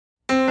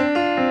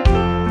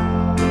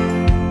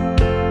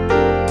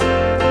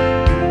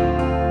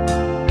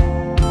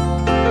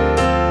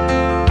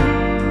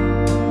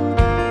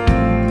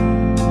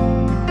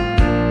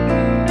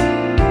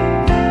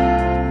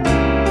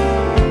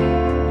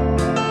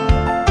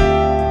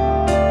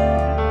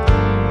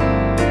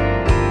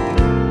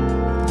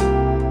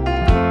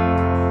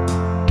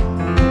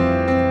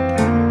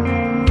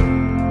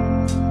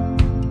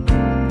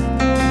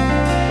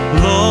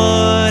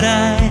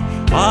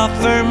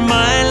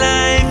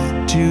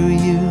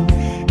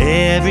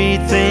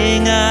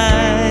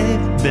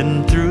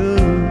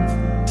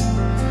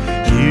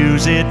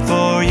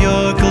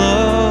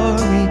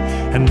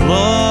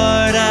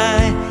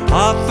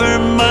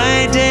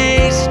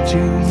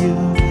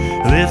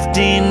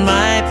lifting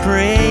my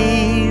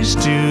praise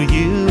to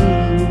you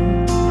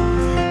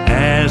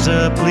as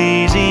a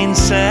pleasing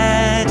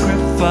sacrifice.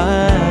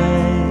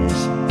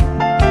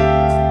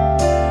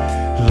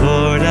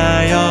 Lord,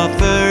 I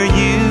offer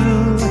you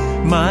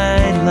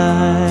my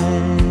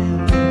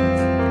life.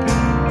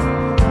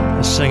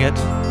 Let's sing it.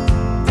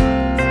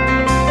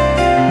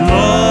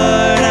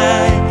 Lord,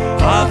 I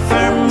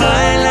offer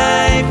my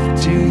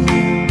life to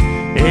you,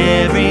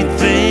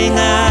 everything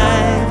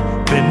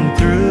I've been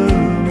through.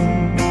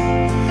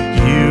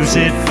 Use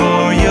it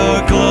for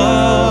your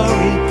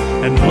glory,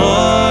 and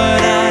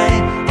Lord, I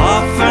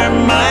offer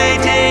my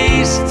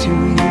days to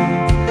you,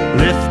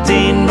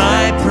 lifting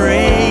my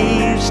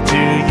praise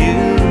to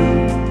you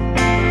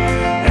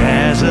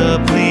as a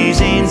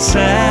pleasing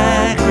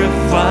sacrifice.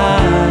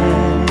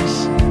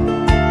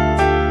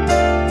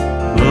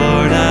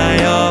 Lord,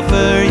 I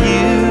offer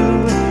you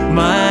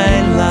my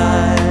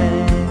life.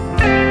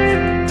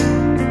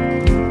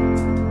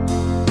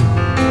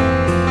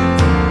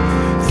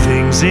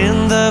 Things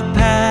in the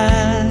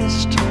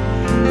past,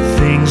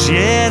 things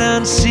yet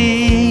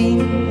unseen,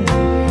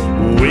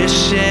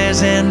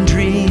 wishes and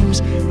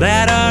dreams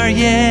that are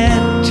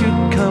yet to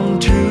come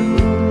true.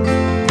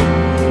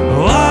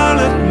 All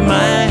of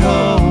my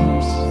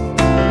hopes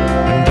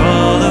and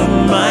all of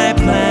my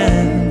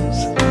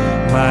plans,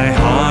 my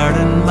heart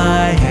and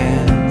my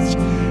hands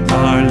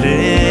are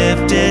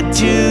lifted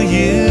to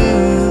you.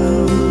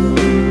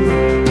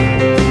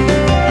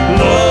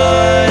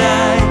 Lord,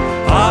 I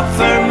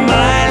offer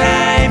my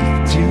life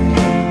to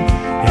you,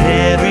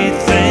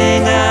 everything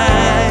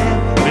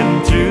I've been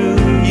through.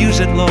 Use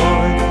it,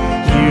 Lord,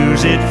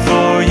 use it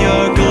for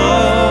your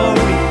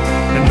glory.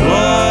 And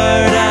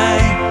Lord, I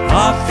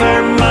offer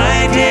my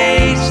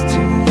days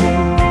to you,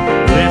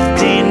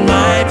 lifting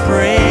my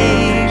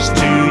praise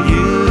to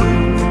you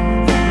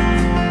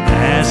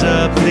as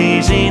a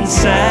pleasing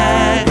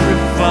sacrifice.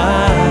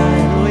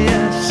 Oh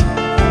yes,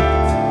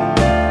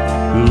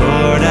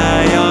 Lord,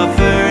 I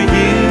offer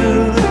you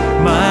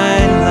my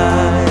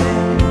life.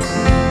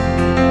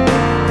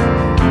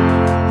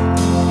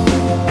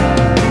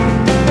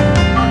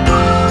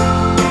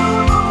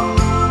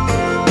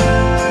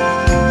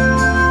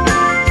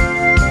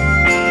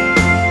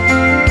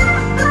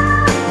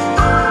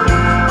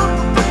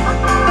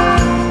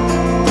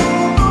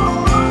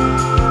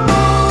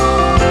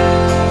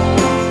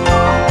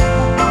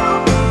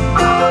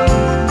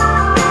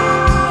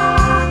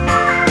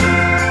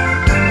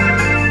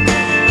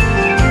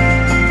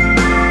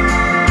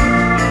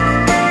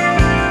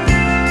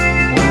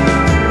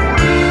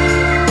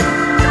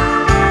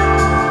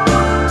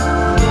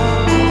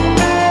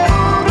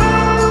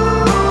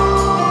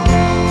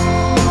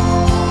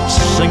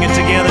 Sing it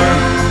together.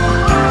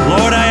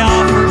 Lord, I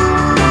offer,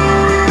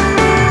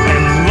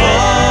 and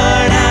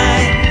Lord, I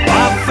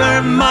offer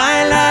my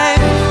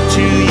life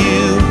to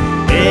you,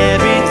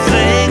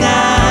 everything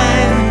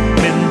I've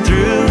been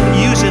through.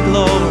 Use it,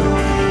 Lord,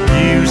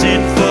 use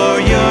it for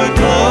your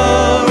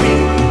glory.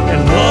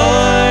 And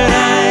Lord,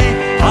 I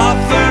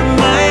offer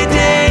my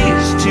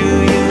days to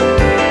you,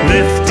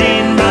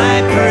 lifting my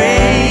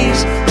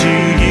praise to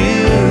you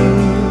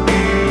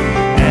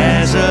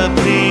as a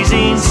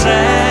pleasing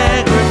sacrifice.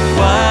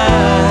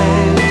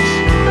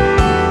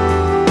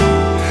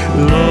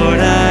 Lord,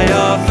 I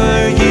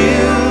offer you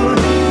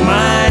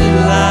my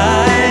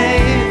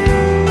life.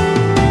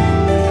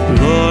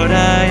 Lord,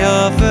 I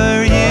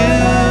offer you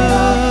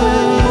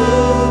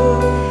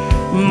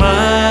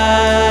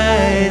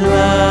my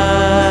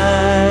life.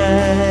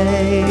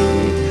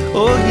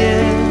 Oh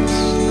yes.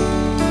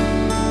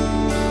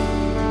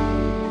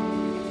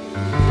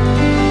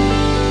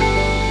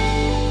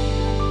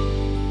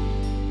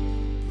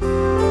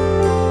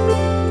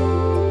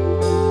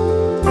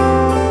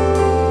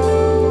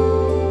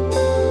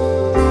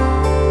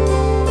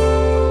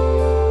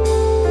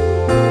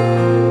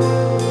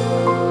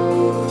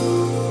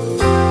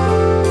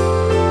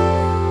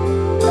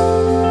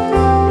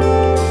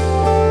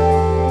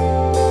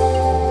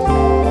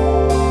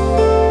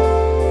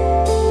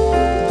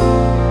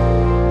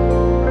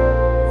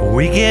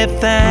 We give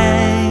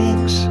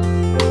thanks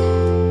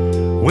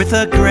with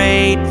a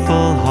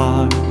grateful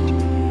heart.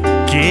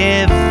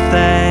 Give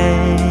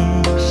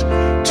thanks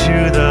to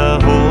the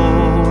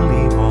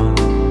Holy One.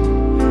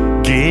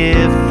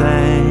 Give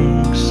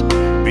thanks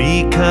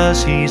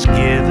because He's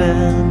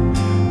given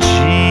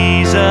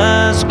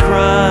Jesus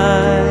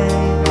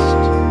Christ,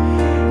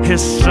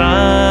 His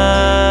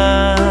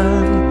Son.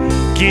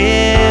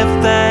 Give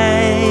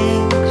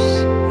thanks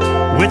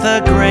with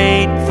a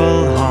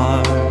grateful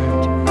heart.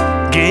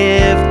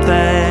 Give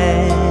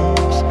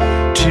thanks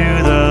to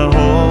the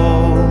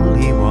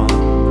Holy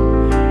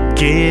One.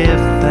 Give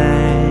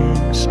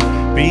thanks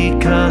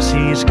because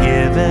He's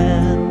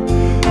given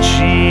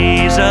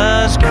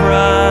Jesus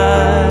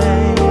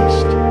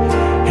Christ,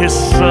 His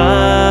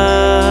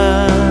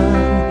Son.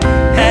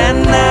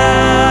 And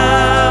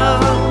now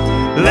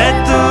let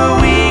the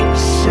weak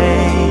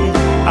say,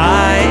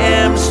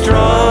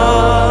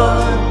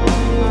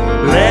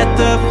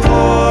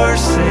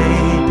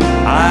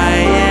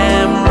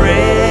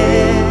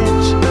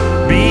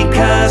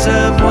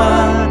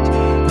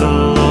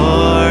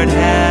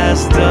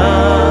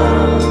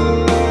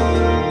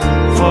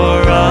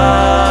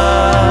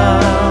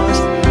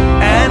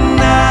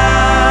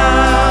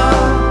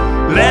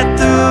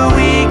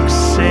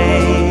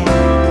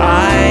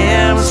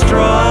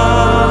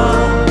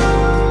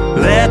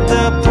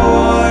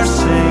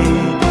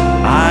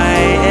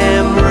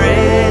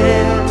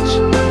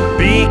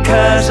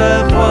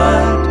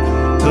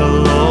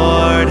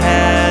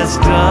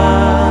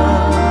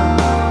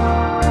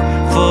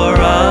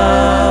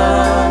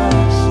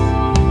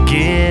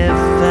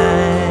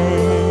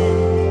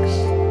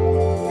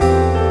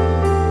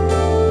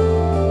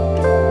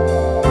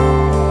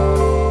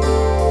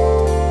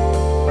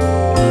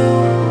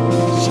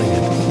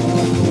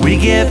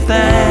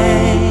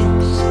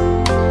 thanks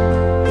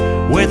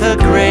with a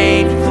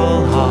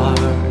grateful heart.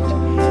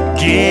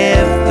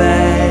 Give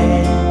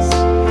thanks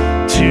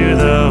to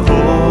the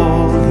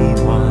Holy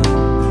One.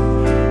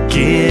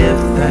 Give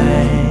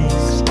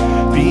thanks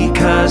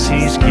because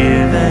He's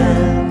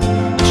given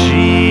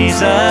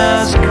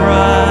Jesus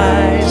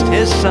Christ,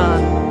 His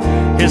Son,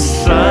 His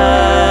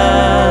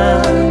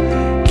Son.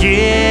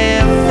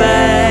 Give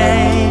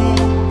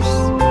thanks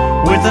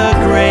with a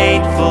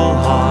grateful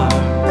heart.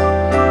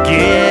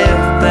 Give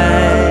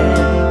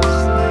thanks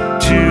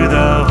to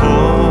the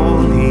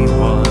Holy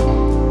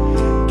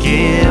One.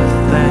 Give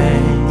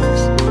thanks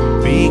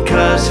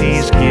because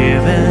He's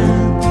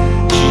given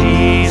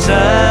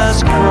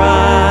Jesus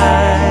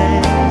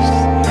Christ,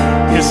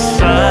 His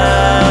Son.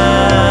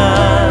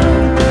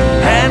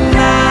 And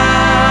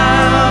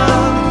now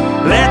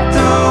let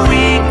the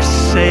weak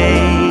say,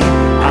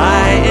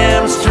 I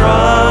am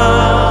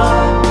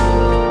strong.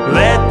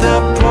 Let the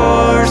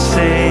poor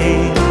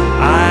say,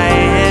 I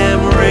am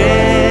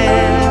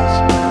rich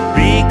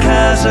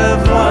because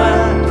of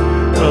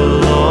what the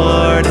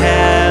Lord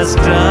has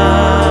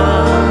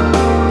done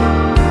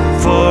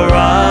for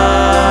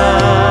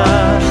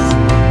us.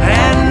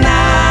 And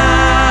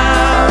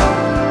now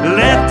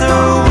let the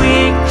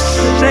weak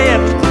say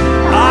it,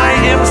 I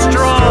am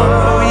strong,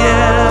 oh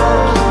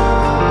yes.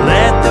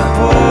 Let the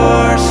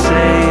poor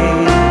say,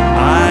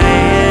 I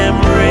am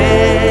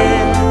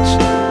rich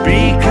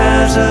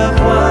because of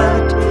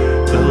what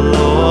the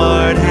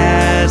Lord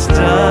has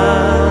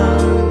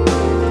done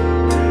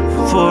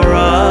for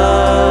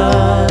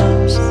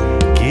us.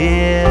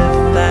 Give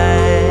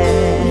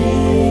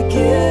thanks.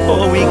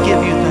 Oh, we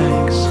give you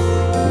thanks.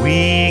 We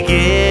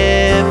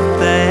give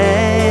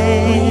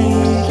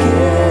thanks.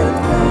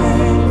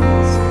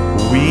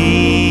 We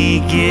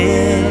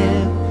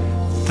give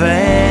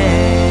thanks.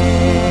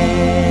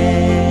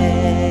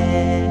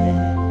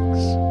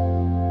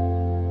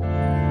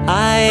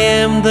 I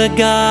am the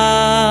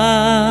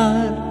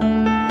God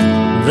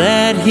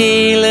that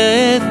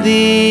healeth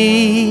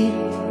thee.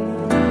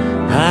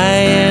 I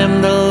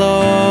am the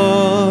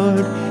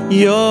Lord,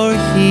 your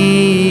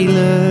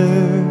healer.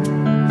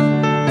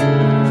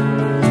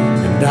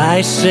 And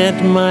I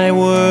sent my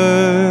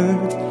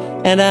word,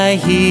 and I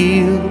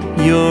healed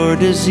your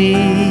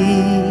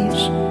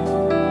disease.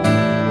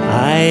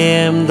 I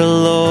am the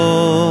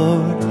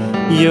Lord,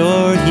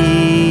 your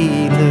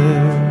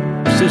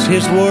healer. This is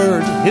His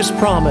word, His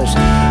promise.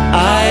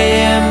 I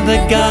am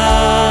the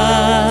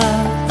God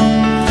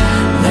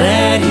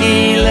that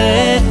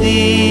healeth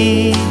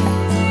thee.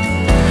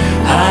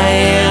 I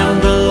am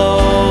the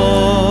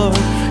Lord,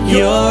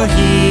 your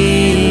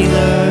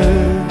healer.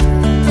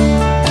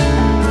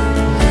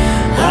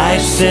 I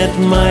sent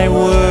my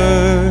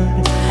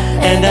word,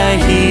 and I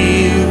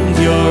healed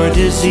your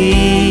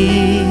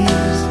disease.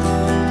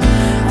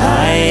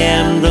 I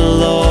am the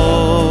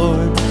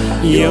Lord,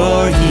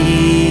 your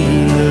healer.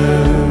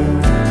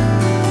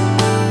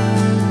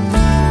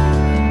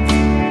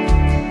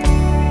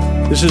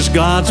 This is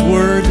God's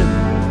word,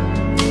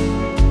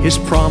 His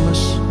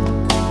promise.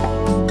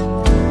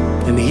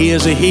 And He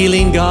is a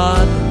healing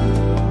God.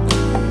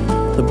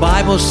 The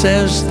Bible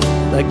says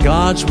that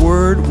God's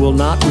word will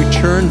not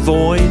return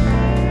void,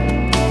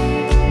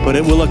 but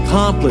it will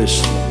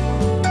accomplish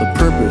the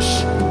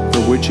purpose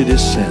for which it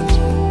is sent.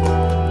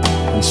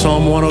 And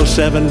Psalm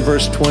 107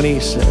 verse 20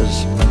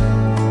 says,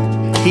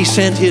 He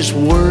sent His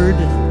word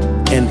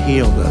and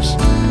healed us.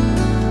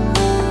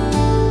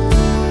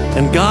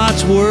 And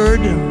God's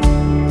word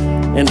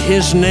and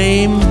His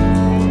name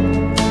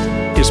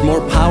is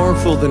more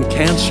powerful than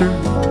cancer,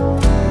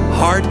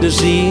 heart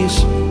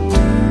disease,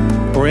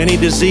 or any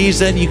disease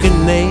that you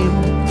can name.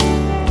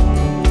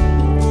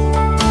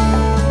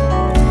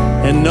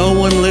 And no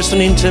one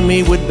listening to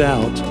me would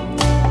doubt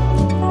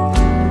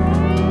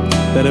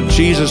that if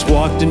Jesus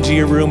walked into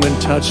your room and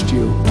touched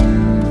you,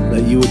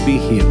 that you would be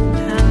healed.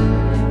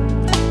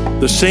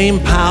 The same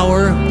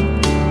power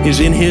is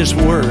in His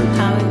word.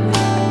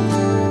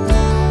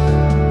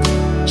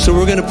 So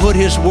we're going to put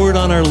His word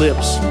on our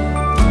lips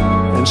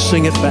and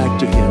sing it back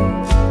to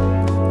Him.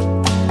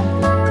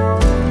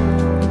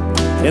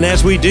 And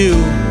as we do,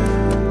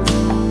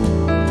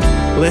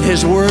 let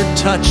His word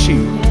touch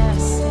you.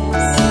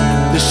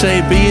 To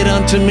say, be it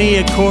unto me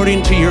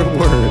according to your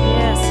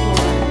word.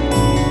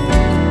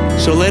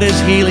 So let His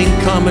healing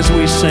come as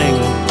we sing.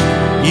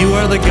 You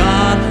are the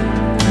God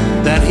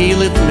that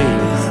healeth me.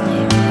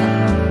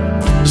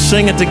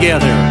 Sing it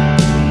together.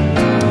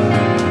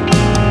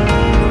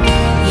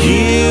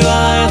 You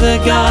are the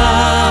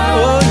God,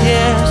 oh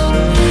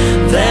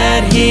yes,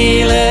 that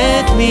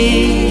healeth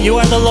me. You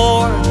are the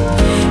Lord.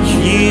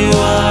 You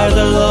are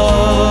the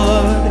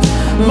Lord,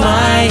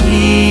 my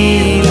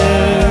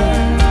healer.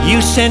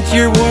 You sent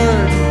your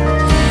word.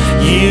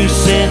 You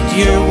sent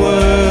your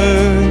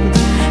word,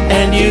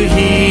 and you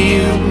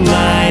healed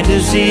my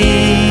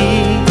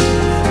disease.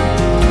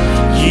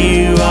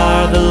 You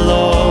are the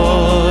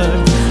Lord,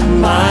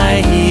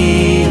 my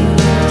healer.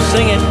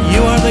 Sing it.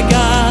 You are the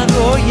God,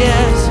 oh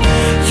yes.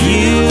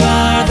 You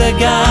are the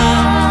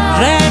God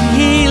that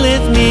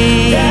healeth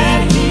me.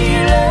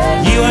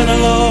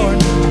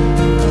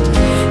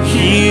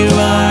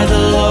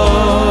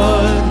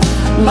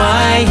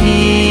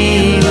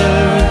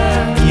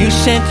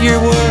 your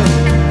word.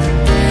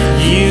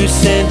 You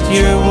sent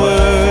your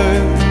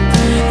word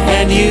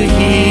and you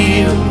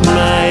healed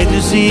my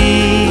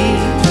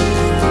disease.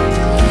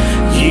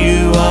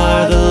 You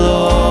are the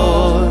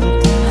Lord,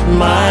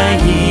 my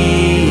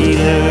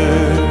healer.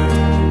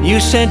 You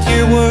sent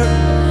your word.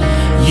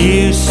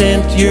 You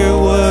sent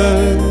your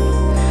word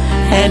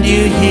and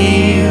you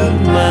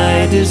healed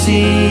my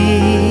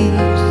disease.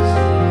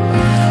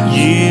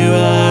 You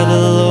are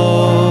the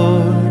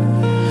Lord,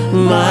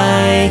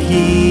 my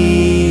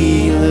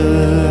healer.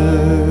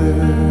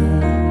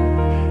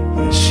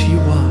 Yes, you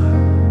are.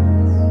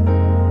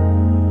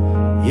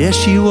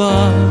 Yes, you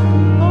are.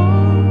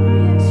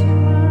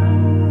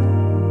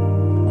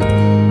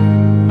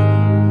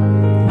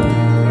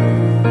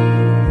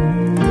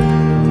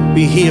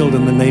 Be healed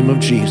in the name of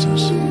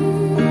Jesus.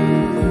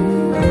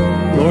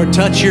 Lord,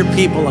 touch your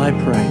people, I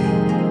pray.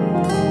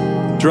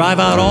 Drive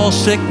out all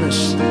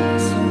sickness,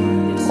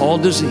 all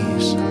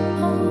disease.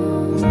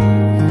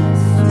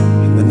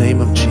 In the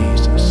name of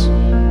Jesus.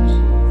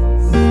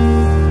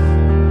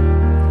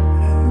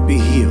 Be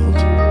healed.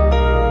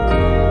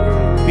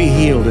 Be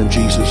healed in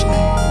Jesus'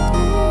 name.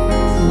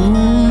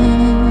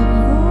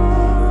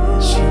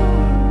 Yes,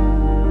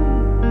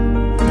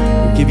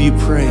 we give you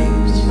praise.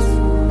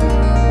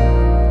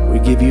 We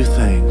give you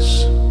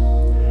thanks.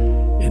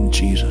 In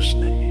Jesus'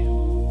 name.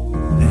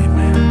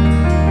 Amen.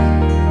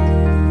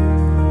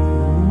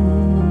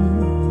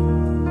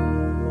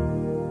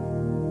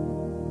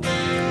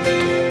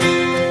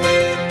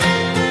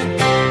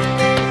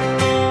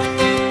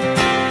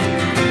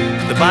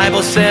 The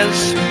Bible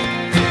says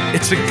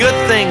it's a good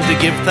thing to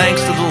give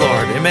thanks to the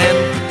Lord. Amen.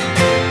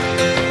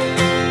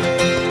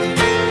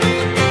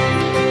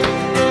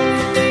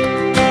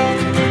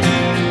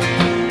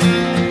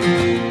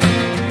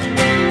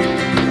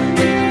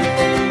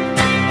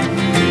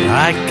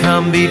 I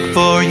come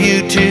before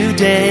you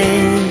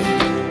today.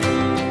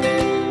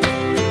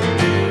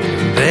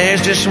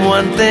 There's just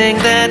one thing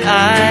that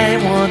I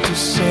want to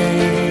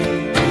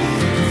say.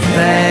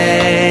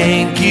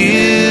 Thank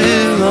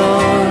you,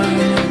 Lord.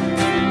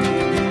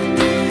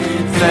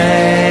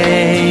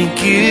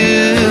 Thank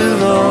you,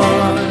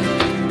 Lord,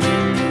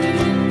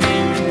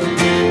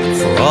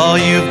 for all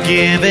you've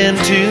given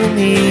to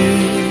me.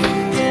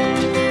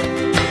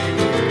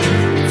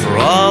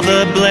 All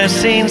the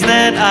blessings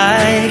that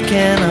I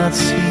cannot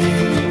see.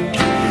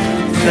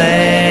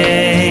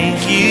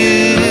 Thank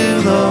you,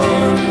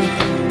 Lord.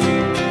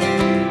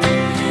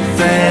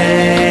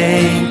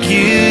 Thank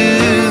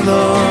you,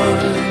 Lord.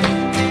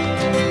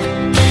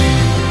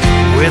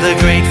 With a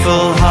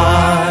grateful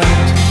heart,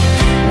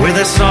 with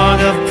a song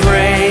of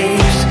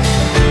praise,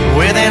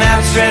 with an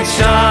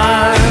outstretched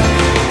arm,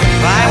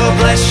 I will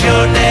bless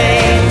your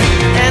name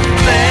and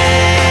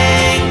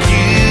thank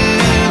you,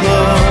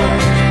 Lord.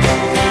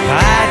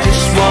 I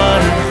just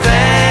want to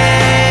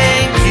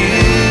thank you,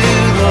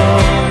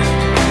 Lord.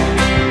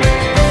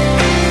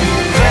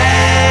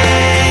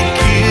 Thank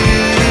you,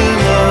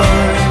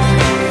 Lord.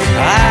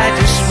 I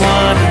just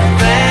want to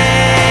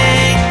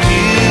thank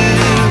you,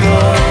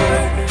 Lord.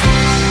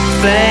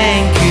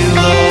 Thank you,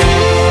 Lord.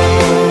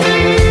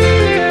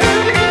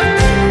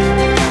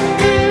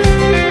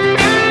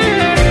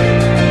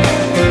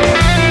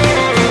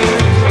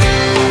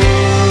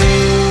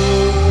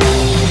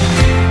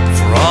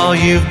 For all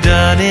you've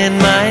done in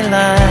my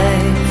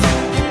life,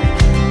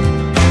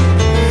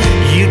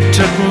 you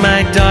took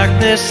my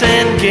darkness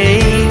and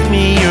gave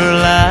me your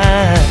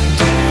light.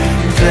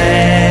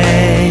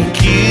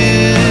 Thank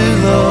you,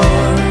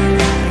 Lord.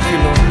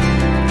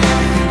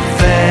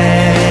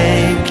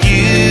 Thank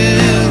you,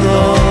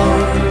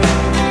 Lord.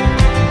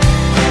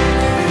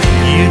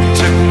 You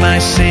took my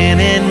sin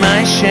and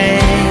my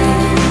shame.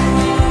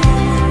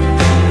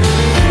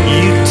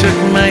 You took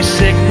my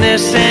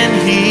sickness and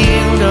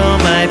healed all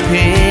my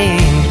pain.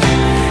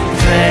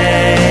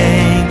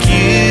 Thank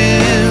you,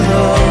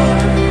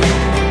 Lord.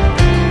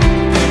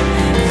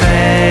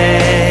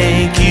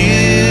 Thank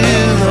you,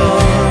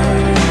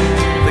 Lord.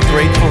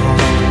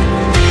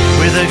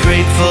 With a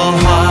grateful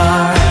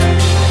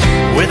heart,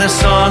 with a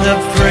song of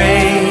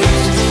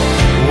praise,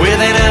 with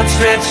an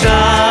outstretched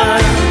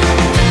arm,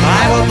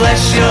 I will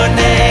bless your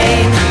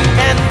name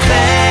and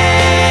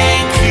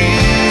thank you,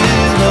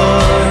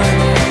 Lord.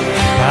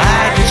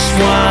 I just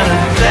want to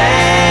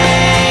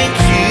thank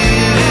you,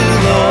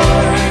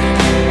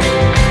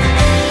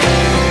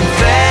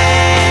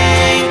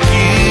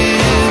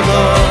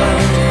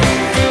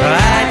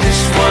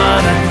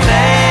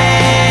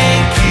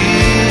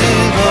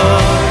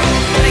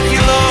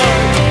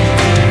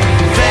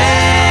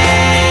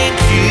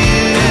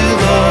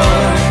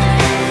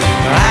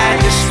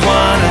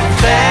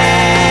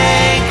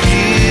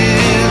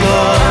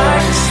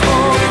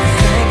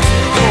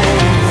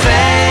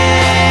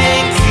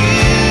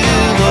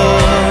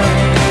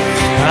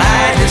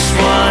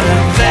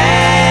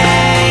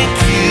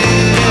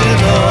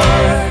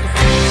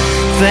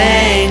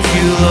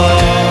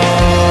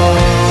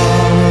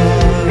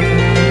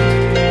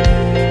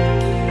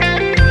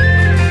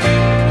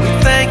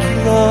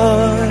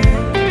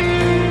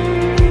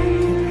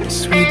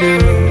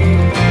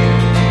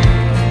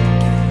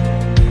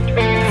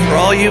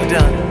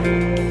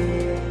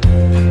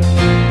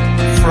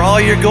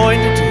 you're going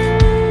to do.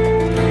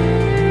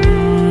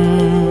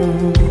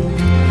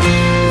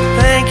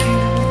 Thank you,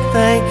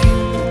 thank you,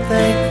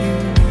 thank you.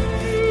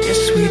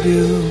 Yes, we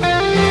do.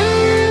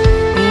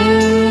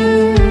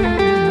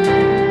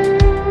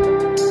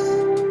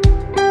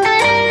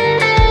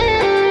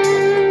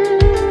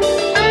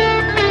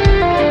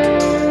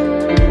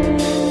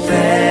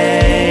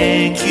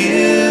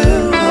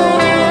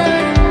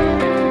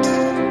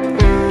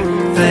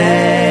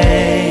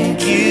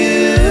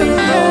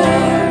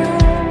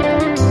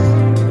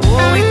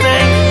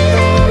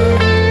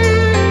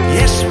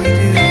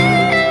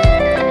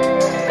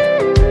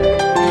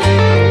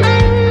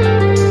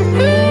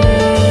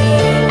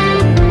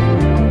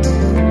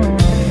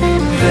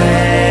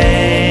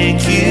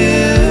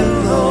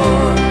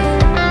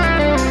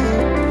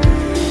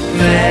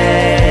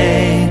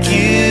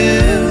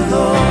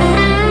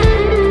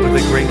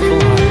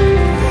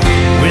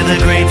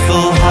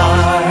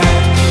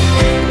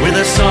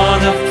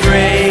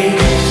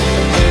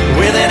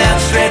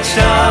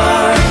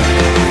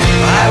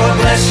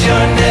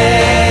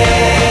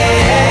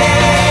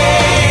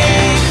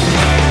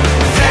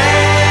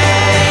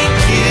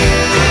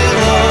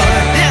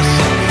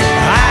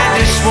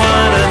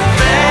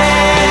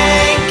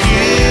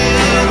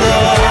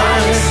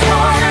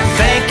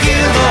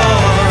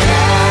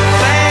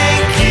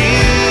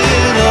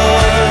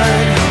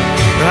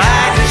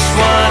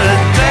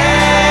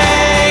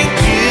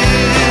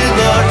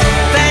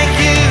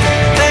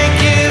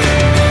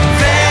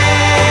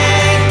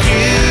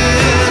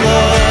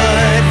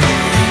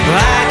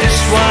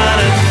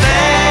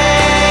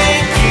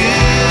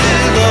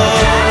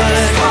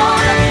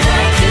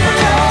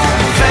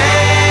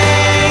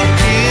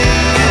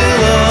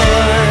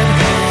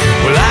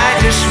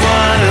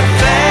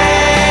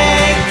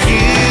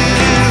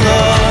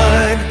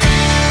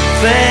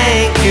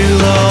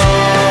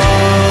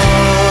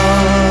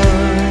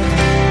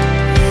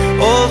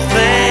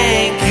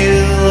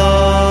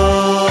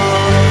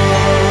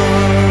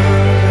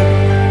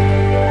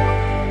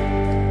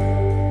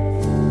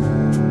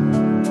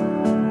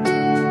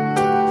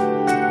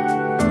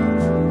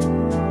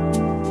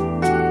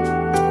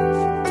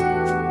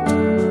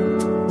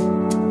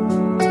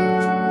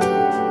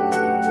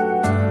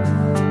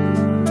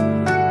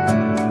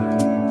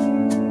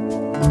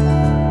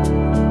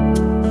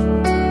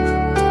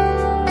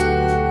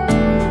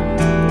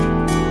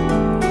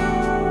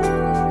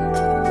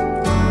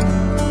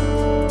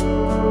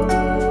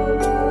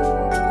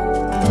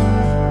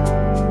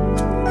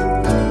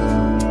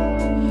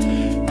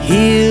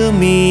 Heal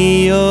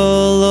me, O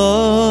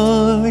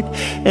Lord,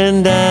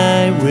 and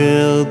I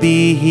will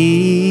be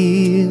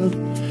healed.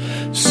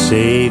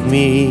 Save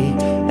me,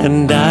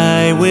 and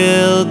I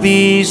will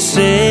be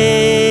saved.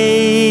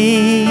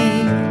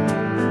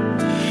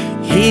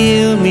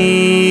 Heal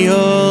me, O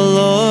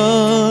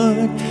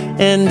Lord,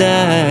 and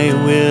I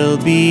will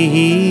be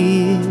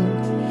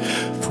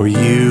healed. For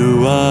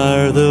you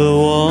are the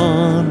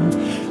one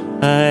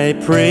I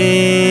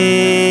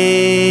praise.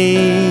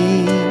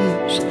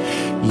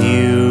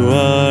 You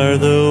are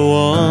the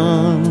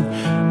one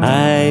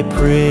I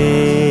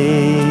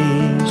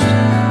praise.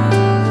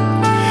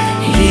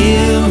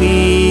 Heal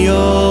me, O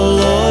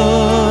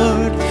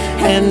Lord,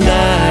 and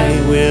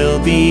I will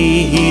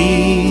be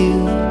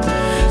healed.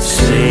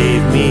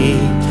 Save me,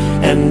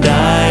 and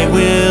I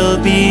will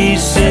be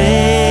saved.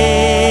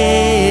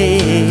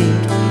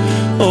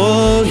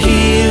 Oh,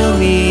 heal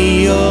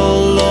me, O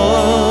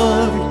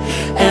Lord,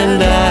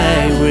 and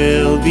I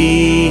will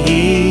be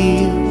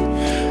healed.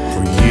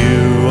 For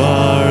you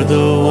are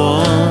the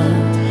one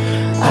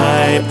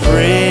I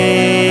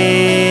praise.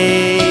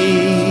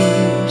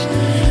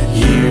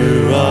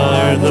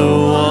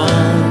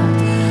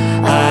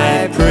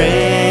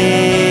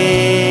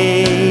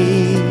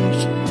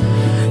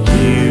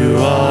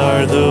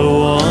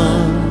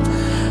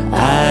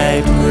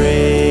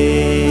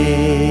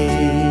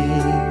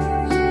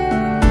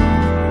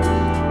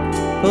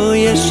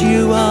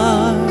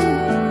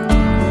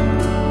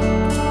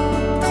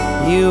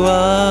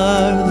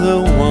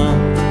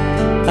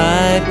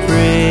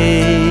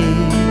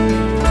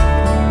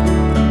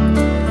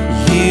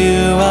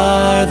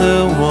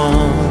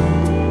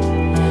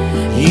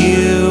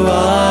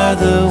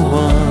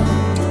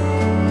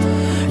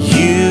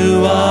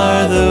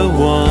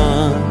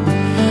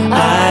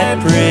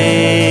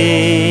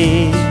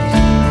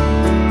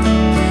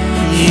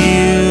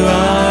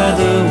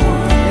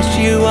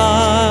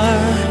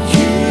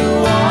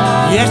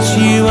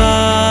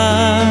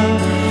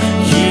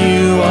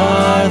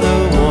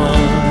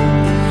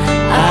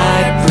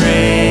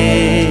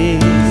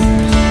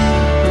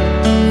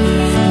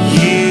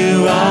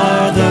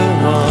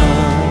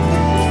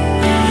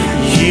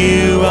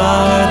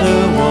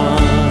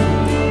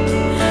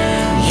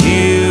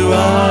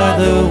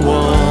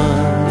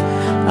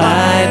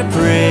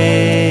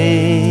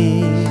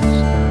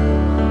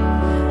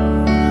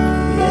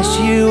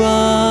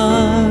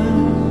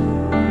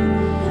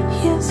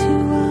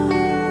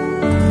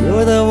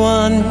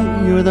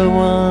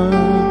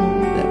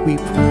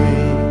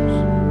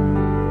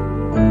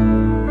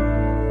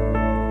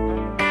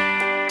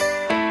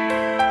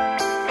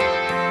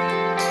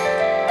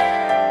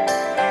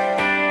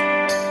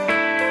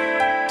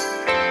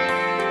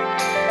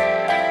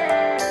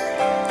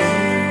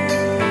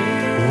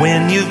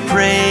 you've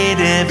prayed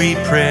every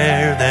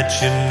prayer that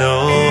you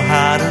know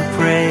how to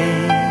pray.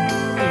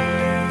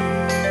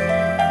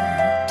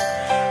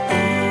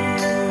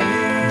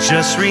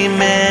 Just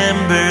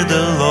remember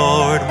the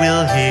Lord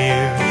will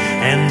hear,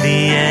 and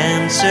the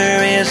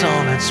answer is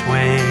on its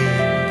way.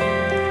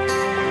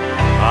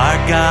 Our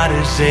God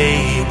is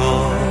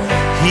able,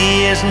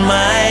 He is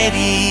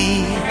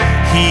mighty,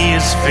 He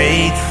is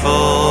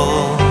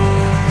faithful,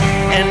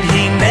 and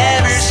He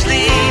never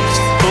sleeps,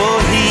 oh,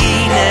 He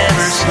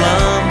never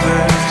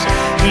slumbers,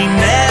 He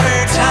never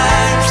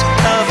tires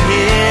of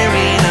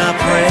hearing a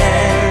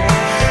prayer.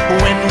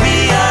 When we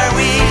are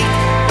weak,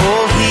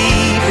 oh, He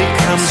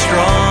becomes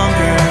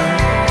stronger.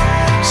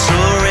 So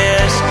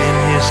rest in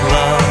His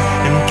love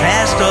and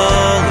cast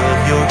all of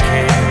your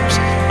cares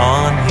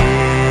on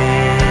Him.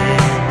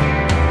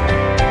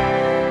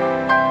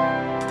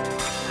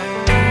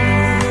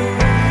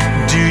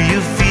 Do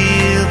you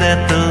feel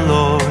that the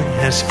Lord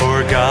has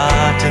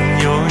forgotten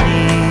your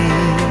need?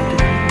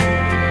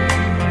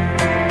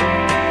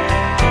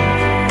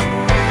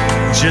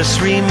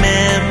 Just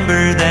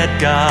remember that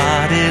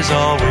God is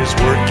always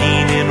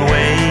working in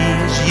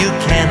ways you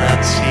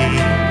cannot see.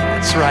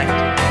 That's right.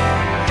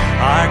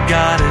 Our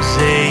God is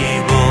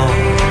able,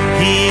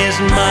 He is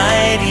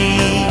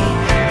mighty,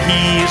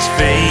 He is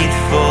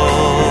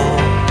faithful,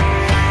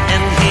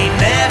 and He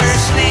never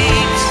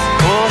sleeps,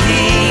 oh,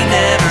 He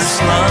never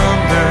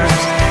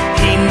slumbers,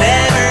 He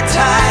never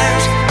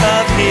tires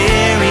of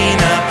hearing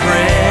a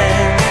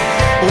prayer.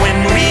 When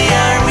we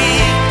are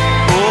weak,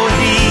 oh,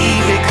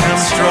 He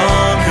becomes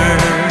stronger.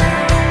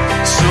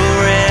 So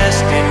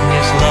rest in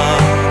His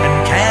love and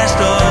cast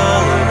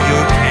all of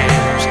your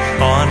cares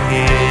on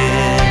Him.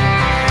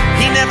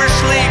 He never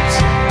sleeps.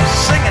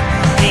 Sing it.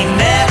 He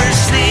never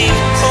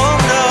sleeps. Oh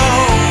no.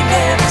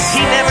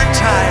 He never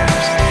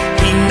tires.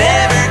 He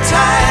never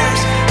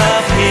tires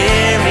of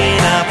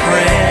hearing a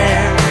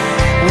prayer.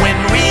 When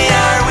we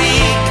are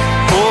weak,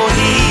 oh,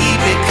 He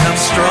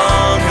becomes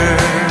stronger.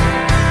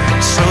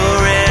 So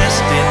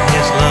rest in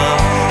His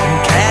love and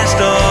cast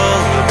all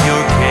of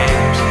your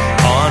cares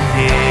on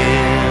Him.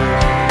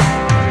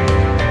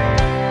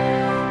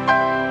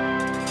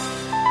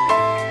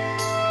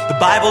 The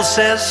Bible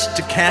says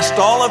to cast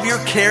all of your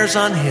cares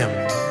on Him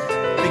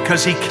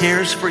because He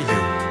cares for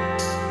you.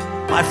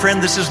 My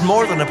friend, this is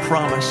more than a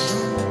promise.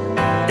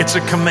 It's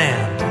a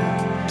command.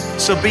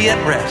 So be at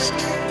rest.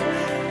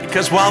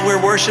 Because while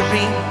we're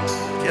worshiping,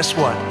 guess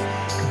what?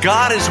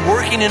 God is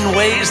working in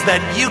ways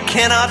that you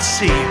cannot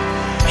see.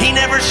 He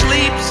never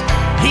sleeps.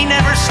 He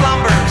never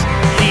slumbers.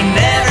 He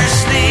never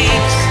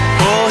sleeps.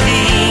 Oh,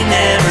 He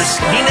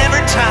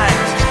never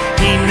tires.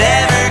 He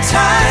never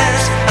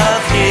tires of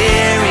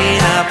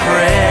hearing a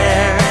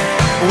prayer.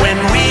 When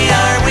we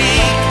are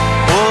weak,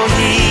 oh,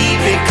 He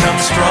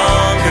becomes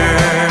stronger.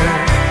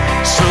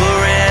 So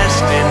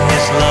rest in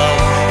His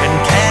love and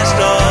cast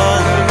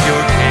all of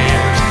your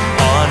cares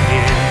on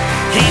Him.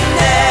 He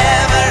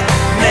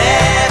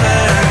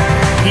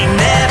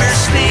never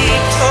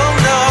sleeps. Oh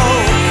no,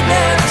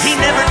 He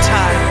never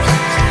tires.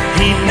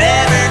 He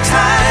never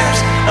tires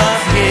of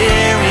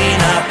hearing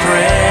a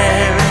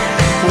prayer.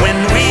 When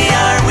we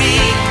are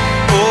weak,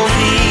 oh,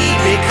 He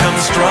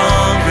becomes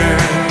stronger.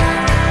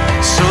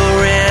 So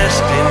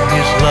rest in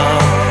His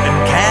love and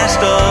cast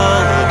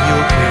all of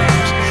your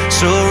cares.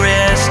 So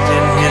rest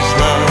in His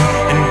love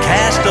and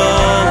cast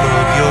all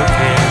of your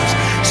cares.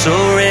 So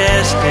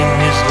rest in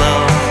His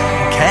love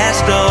and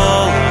cast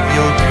all of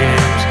your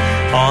cares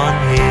on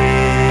Him.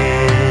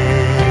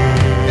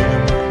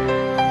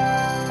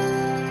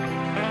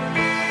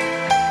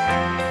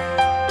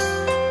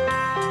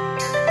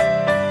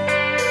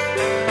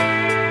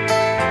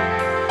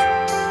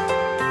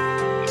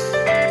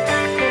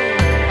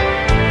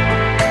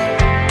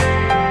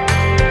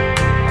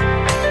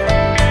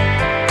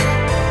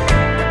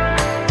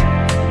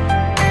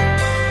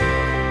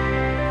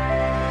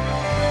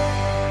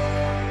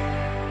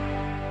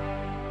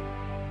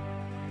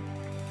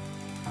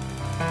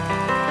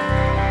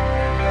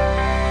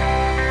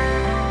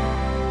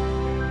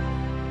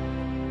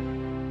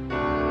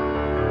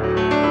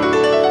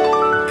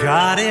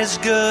 God is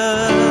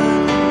good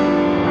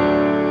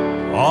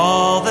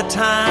all the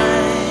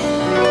time.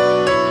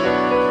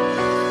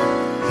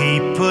 He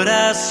put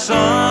a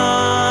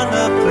song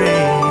of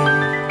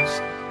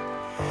praise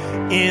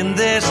in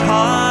this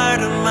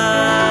heart of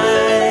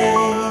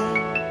mine.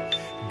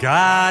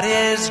 God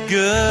is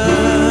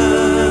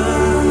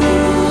good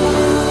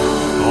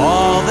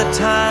all the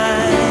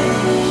time.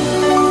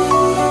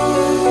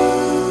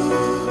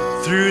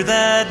 Through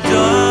the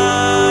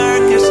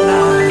darkest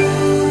night,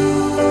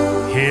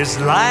 His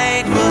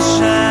light will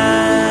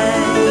shine.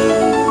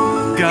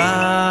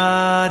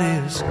 God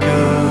is good.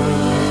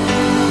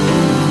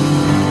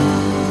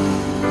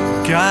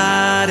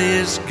 God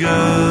is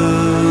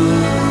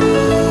good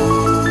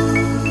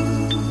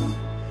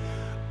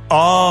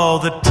all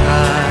the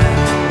time.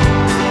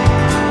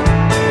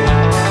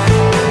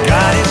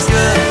 God is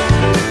good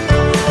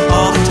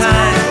all the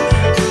time.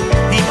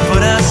 He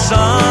put a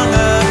song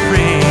of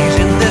praise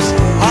in this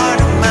heart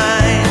of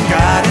mine.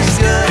 God is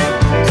good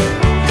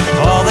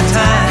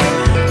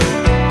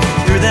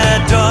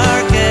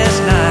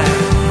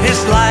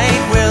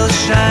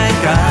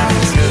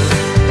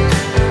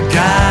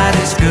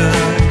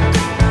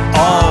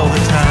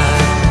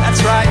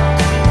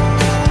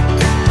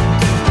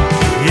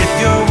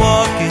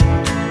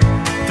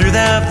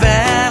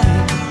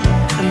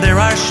there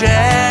are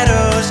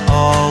shadows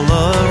all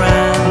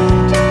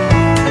around.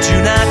 Do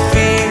not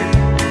fear,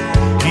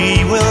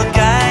 He will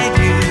guide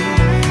you.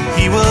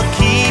 He will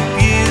keep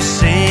you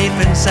safe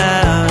and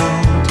sound.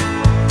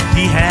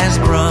 He has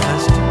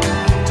promised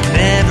to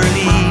never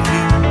leave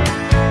you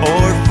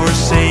or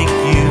forsake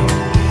you.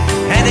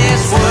 And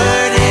His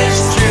word is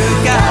true.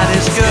 God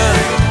is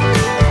good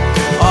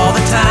all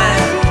the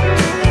time.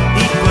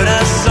 He put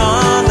a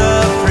song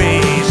of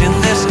praise in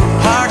this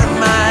heart of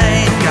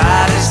mine.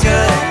 God is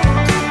good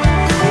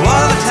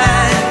all the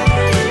time.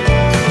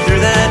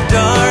 Through the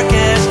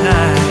darkest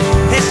night,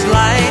 His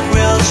light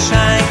will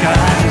shine.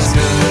 God is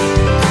good.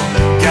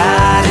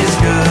 God is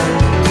good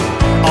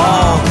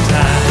all the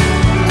time.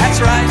 That's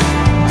right.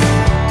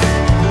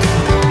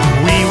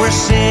 We were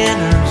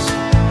sinners,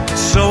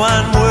 so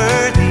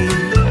unworthy.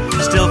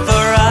 Still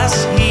for us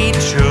He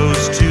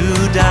chose to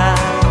die.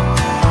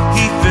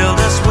 He filled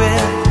us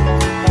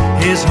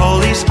with His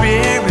Holy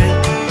Spirit.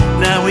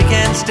 Now we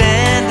can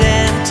stand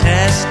and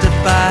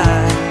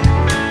testify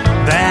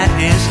that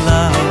His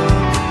love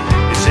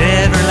is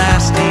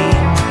everlasting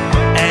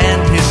and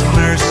His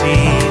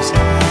mercies,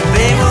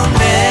 they will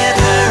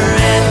never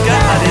end.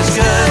 God is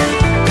good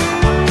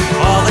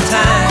all the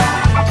time.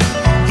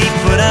 He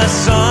put a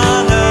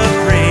song of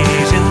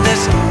praise in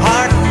this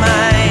heart of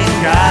mine.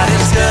 God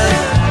is good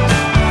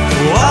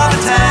all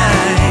the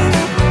time.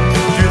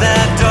 Through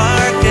that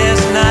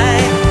darkest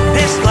night,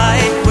 His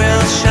light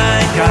will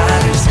shine.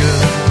 God is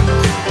good.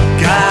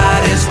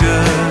 God is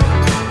good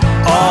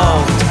all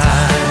the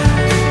time.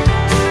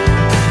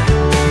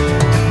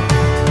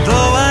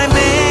 Though I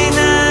may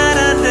not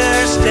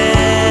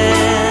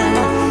understand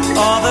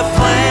all the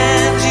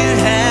plans You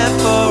have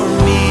for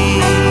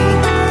me,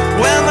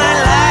 well, my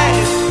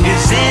life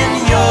is in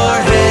Your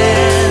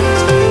hands.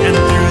 And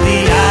through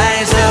the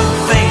eyes of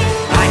faith,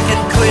 I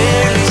can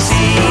clearly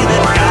see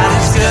that God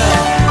is good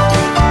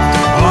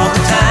all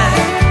the time.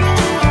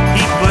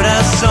 He put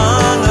a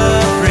song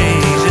of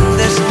praise in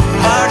this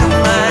heart of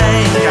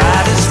mine.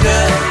 God is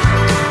good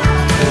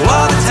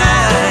all the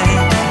time.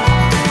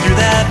 Through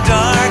that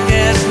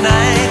darkest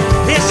night,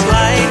 His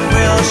light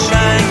will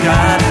shine.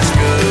 God is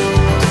good.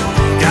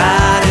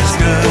 God is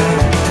good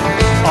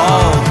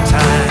all the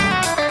time.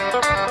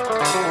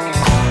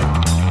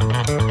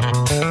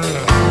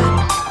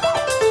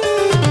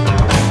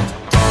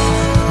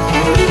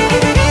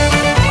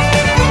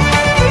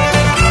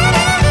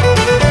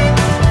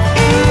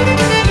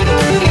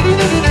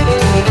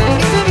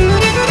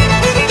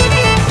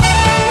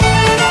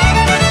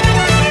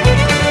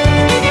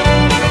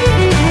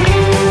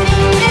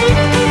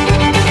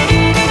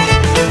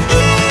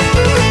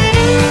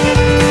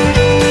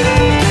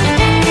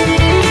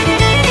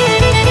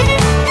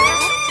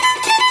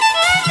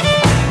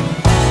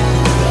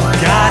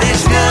 God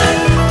is good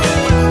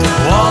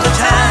all the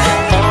time.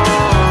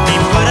 He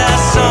put a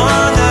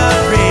song of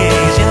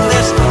praise in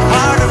this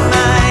heart of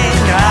mine.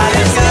 God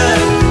is good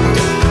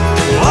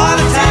all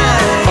the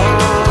time.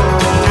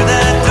 Through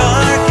the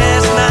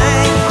darkest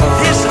night,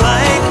 His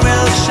light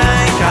will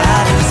shine.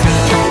 God is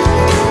good.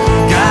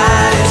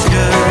 God is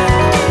good.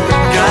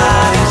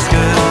 God is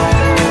good.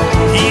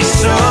 He's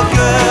so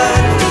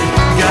good.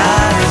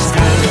 God is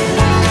good.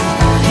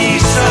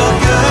 He's so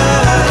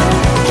good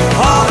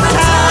all the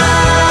time.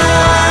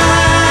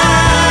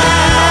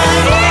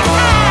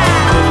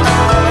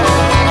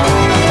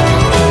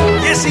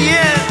 Yes, He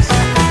is.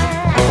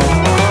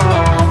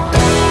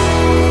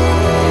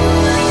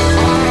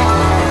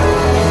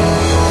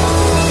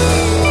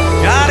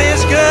 God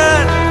is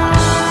good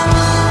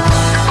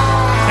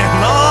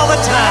and all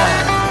the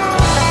time.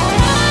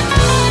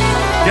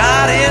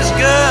 God is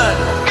good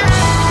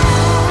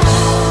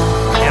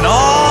and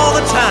all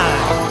the time.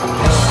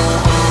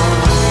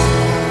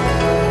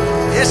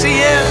 Yes, He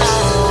is.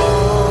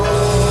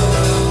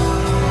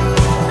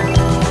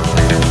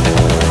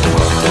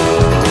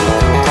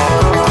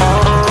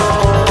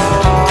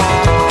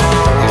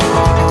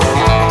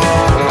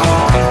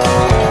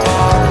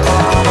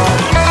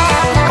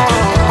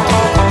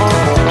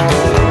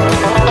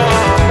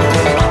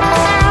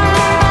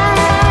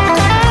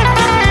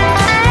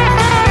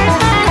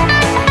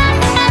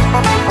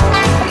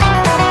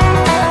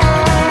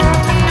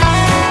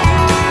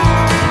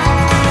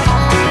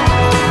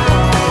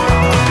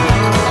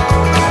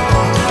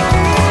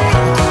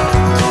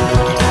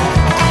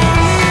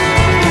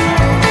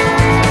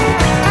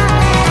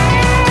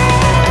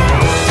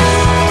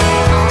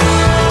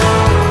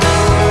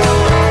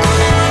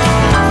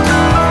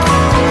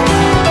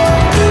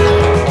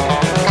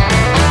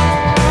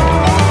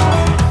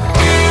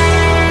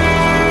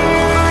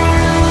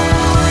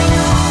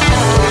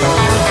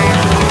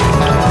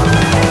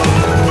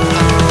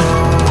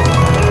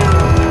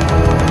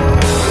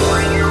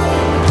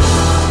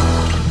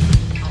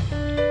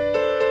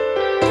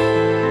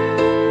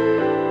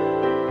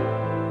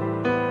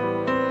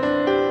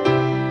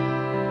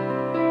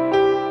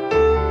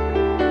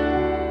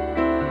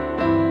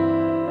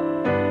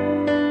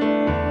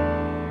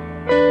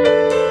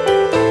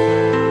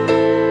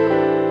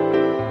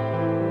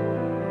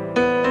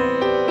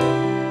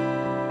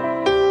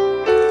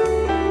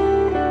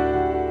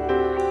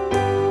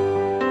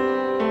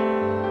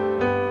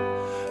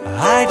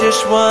 I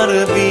just want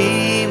to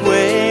be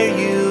where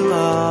you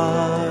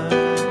are,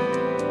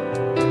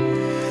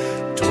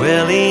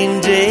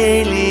 dwelling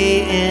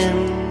daily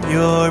in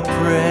your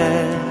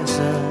presence.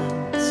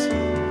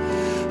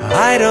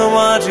 I don't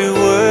want to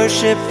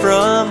worship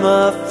from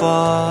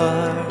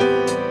afar.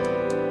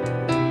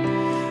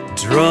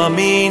 Draw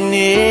me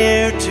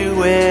near to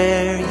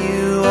where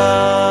you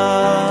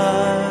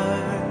are,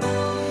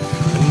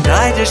 and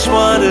I just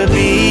want to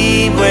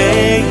be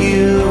where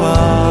you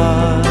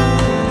are,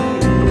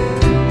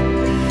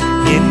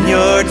 in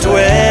your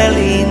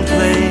dwelling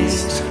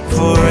place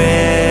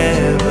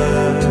forever.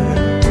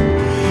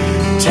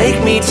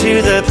 Take me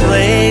to the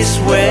place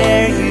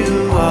where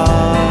you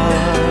are,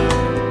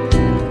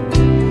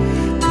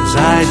 'cause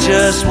I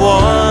just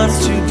want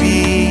to be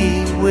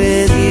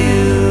with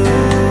you.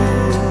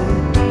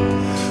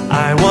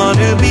 I want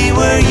to be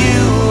where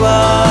you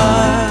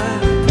are,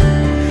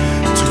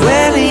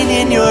 dwelling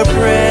in your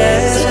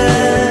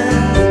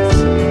presence,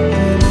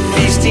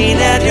 feasting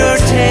at your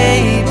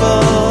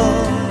table,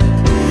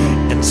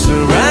 and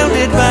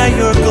surrounded by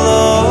your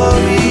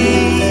glory.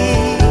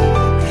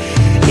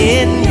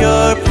 In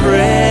your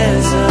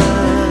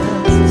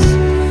presence,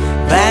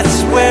 that's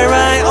where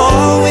I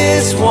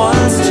always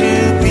want to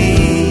be.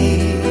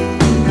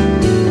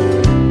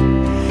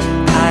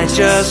 I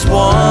just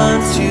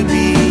want to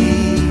be.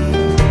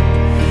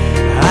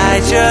 I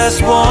just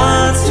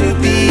want to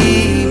be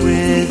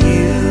with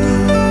you,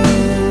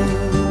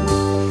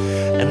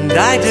 and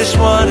I just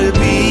want to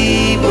be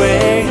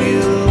where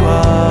you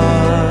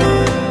are,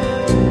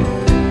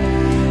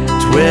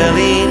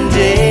 dwelling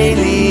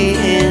daily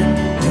in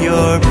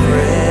your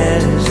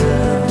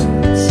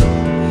presence.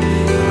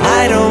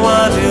 I don't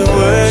want to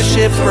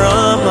worship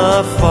from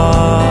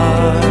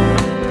afar.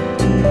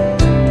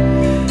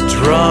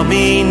 Draw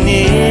me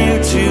near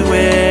to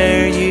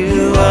where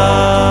you are.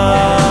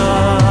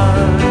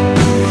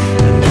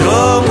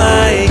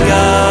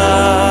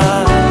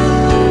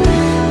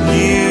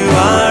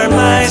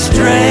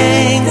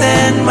 Strength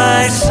and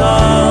my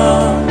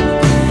song,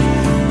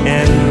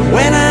 and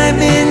when I'm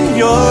in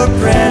your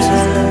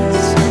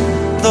presence,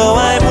 though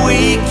I'm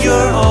weak,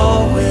 you're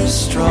always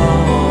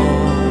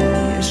strong.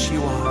 Yes,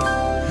 you are.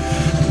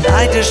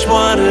 I just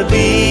want to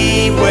be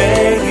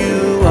where you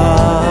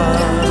are,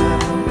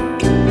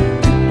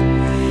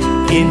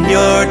 in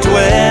your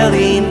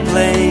dwelling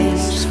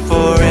place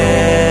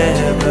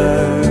forever.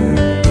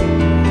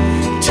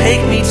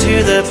 Take me to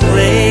the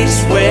place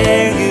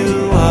where you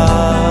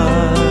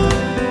are,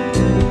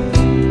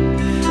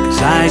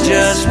 I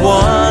just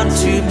want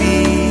to be,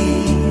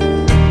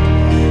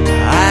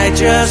 I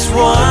just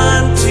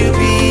want to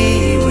be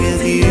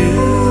with you.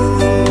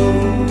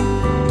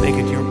 Make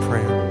it your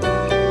prayer.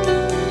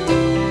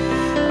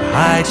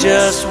 I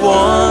just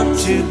want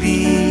to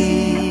be,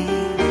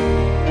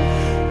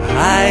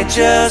 I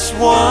just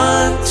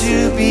want to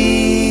be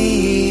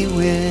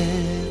with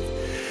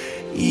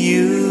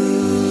you.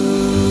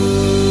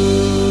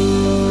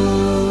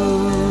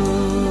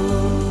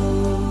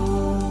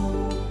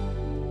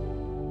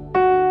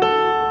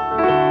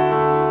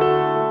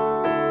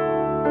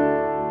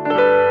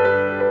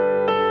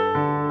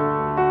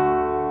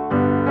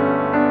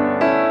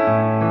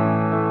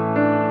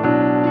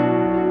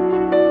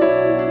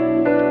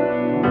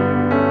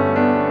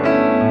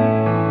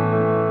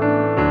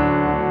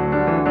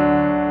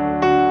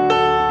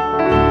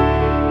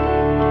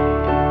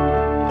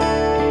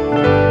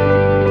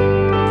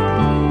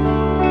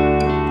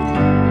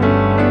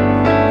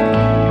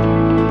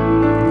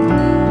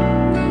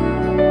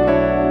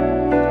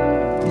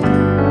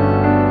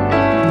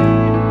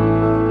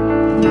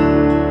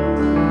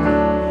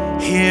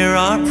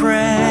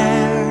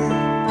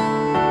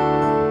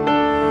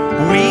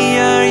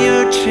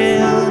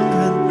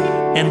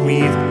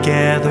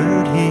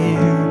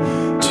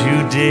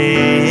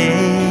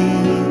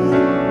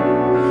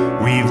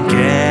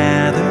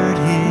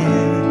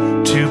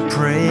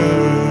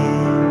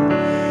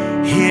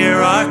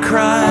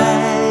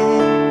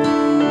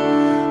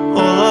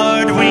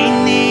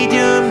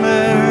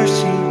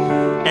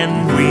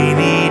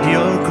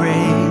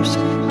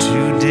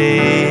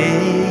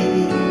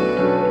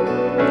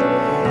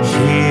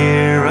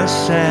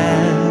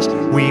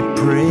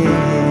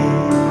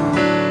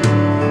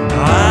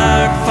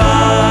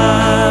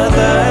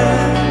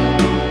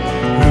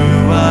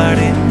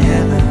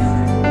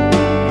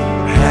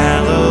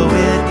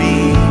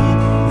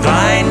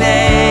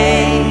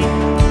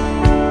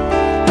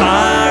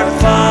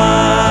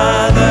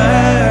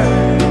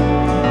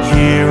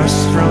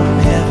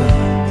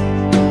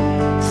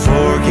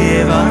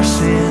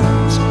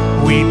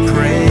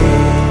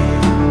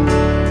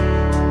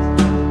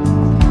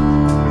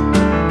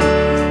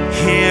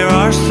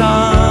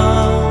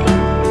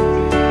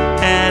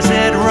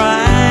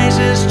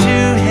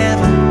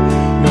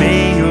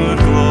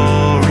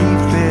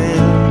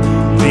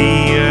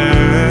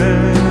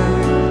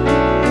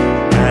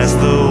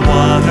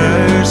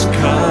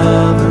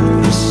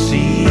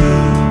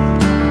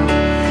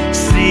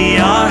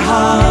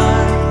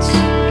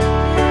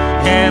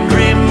 and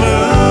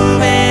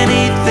remove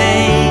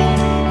anything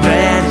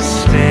that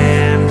is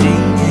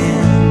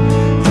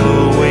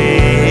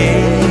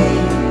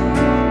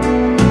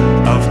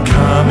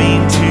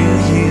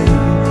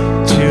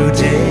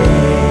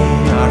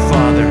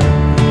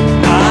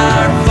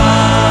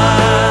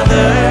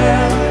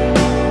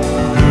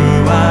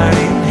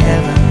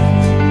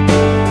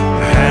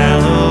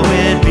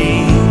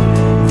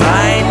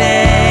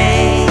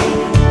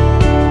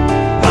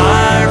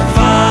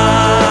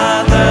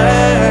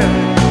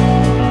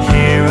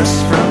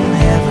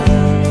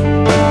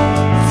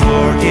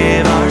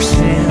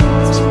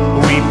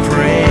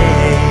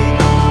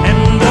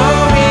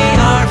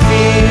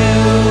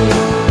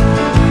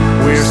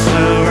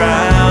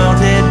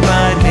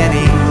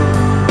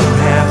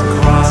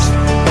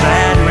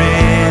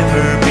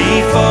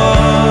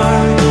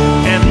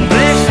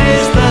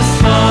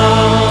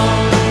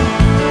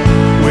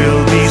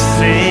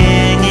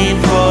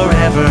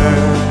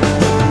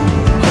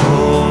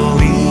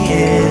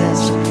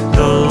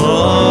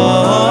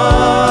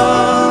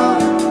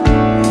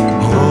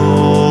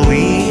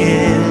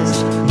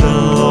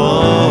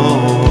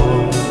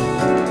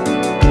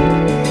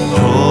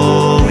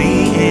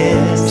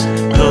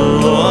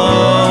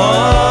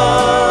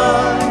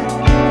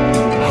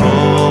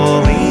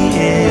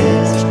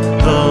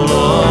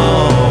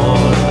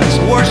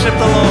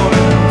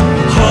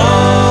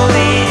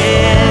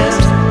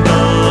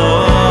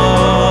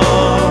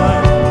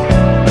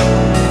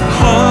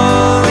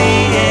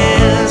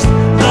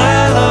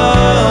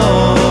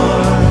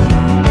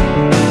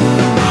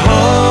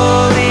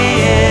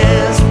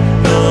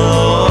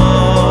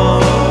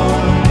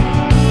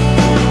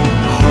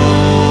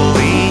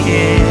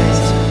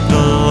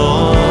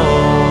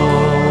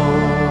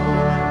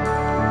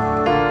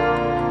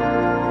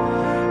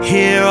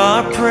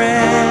our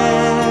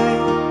prayer.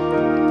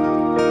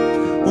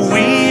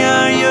 We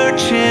are your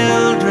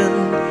children,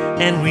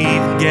 and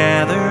we've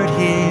gathered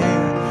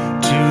here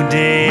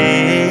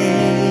today.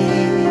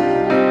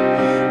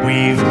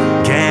 We've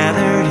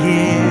gathered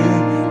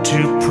here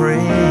to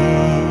pray.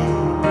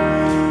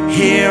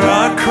 Hear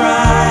our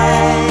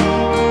cry.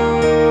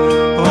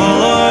 Oh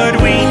Lord,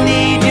 we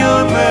need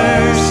your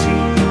mercy,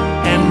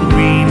 and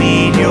we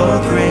need your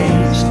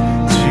grace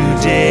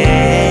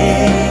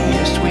today.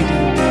 Yes, we do.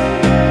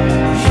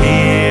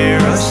 Hear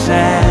us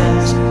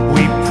as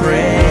we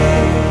pray.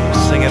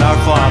 Sing it, our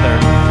Father.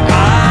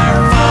 Our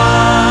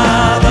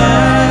Father,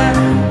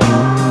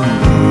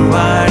 who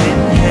art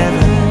in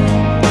heaven,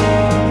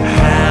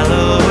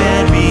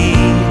 hallowed be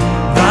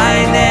thy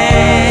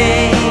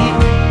name.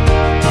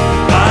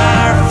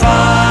 Our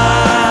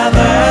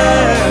Father,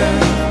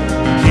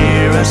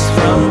 hear us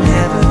from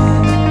heaven,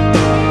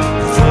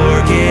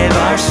 forgive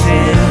our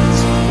sins,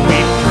 we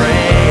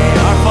pray.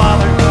 Our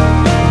Father,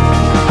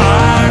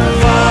 our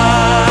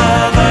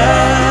Father,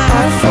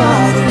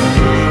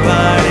 who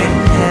art in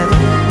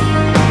heaven,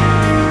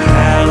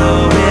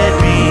 hallowed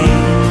be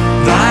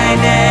thy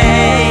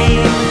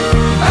name.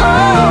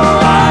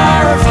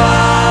 Our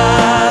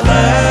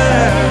Father,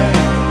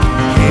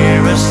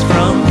 hear us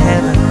from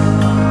heaven,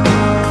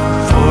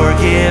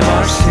 forgive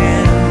our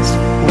sins,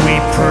 we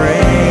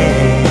pray.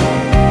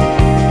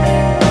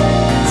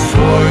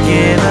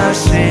 Forgive our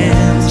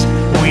sins,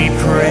 we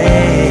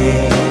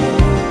pray.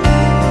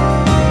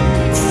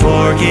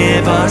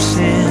 Forgive our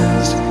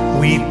sins,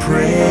 we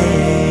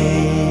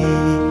pray.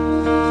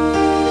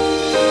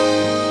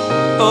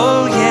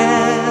 Oh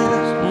yes.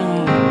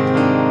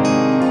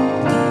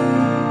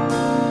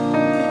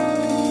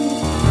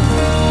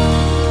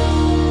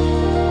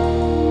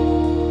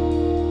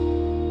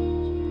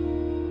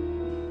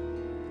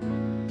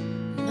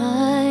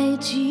 My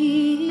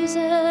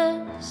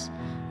Jesus,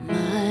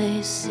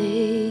 my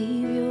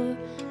Savior,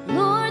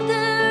 Lord,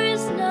 there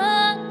is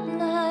none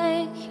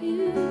like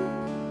you.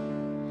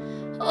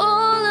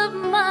 All of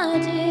my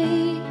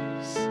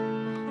days,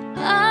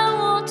 I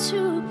want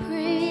to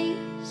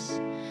praise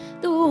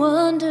the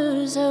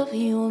wonders of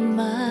your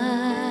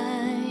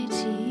mighty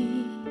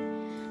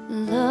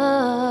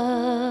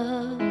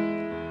love.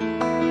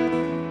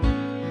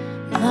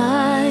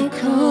 My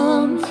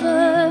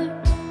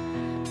comfort,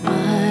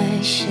 my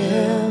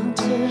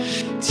shelter,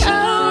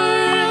 tower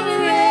of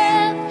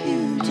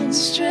refuge and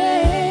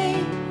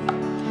strength.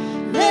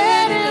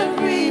 Let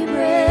every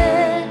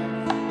breath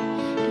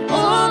and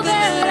all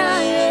that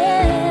I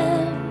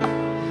am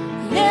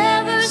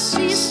never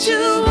cease to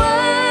worship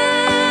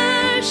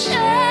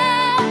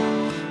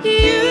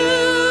you.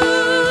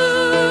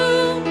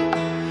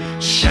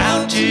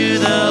 Shout to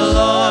the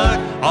Lord,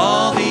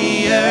 all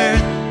the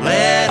earth,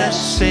 let us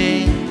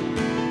sing.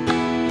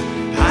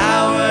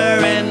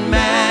 Power and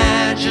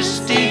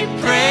majesty,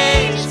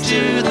 praise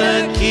to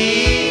the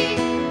King.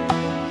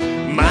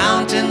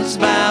 Mountains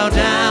bow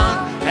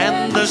down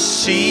and the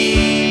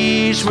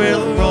seas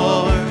will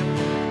roar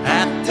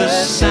at the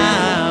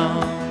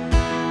sound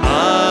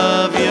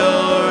of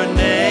your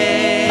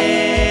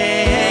name.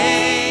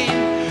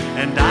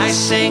 And I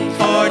sing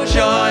for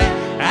joy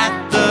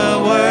at the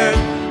work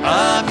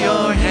of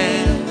your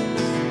hands.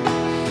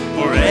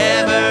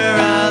 Forever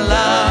I'll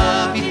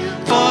love you,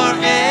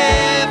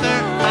 forever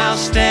I'll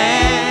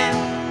stand.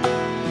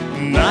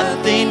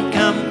 Nothing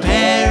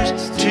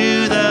compares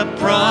to the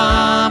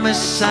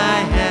promise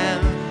I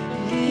have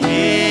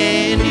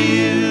in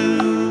you.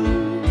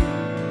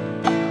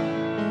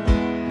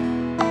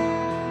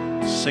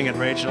 Sing it,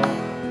 Rachel.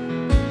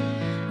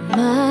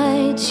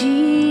 My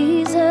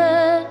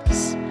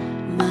Jesus,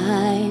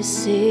 my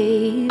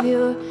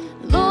Savior,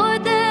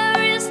 Lord,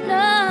 there is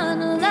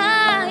none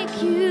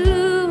like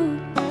you.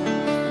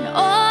 In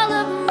all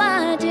of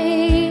my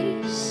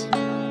days,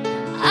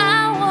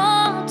 I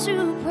want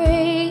to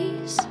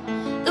praise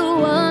the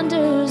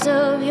wonders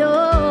of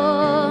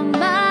your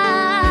mighty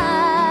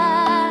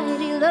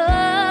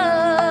love.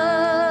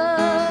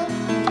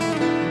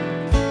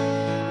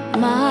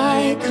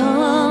 My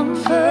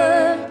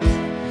comfort,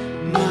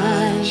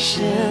 my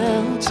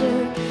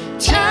shelter,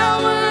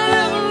 tower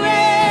of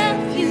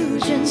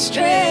refuge and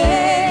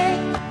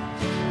strength.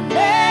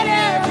 Let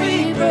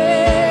every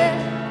breath,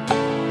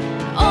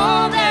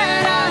 all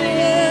that I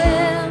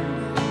am,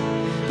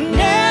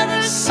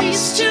 never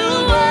cease to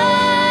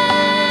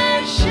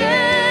worship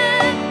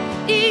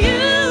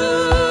you.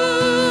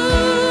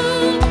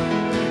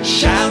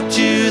 Shout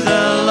to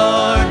the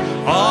Lord,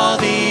 all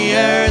the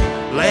earth,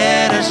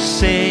 let us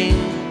sing.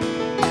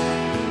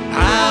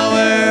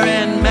 Power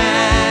and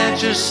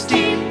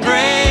majesty,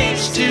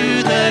 praise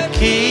to the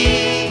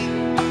King.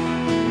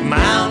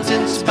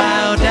 Mountains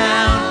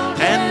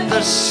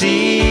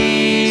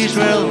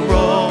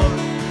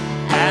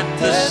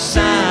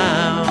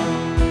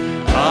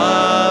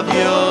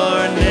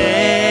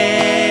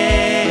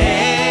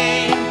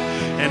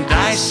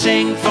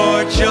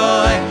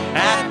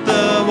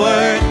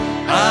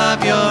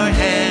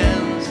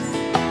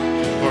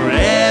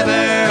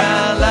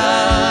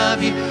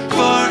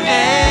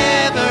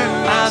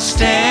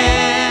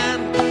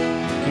stand.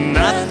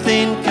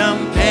 Nothing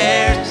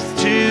compares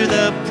to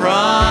the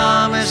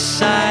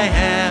promise I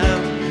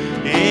have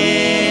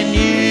in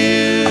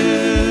you.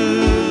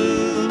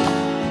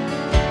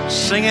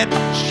 Sing it,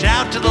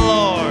 shout to the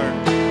Lord.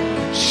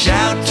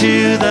 Shout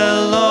to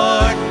the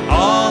Lord,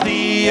 all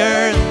the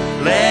earth,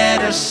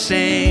 let us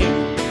sing.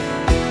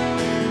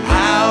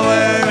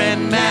 Power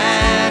and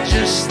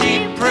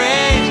majesty,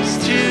 praise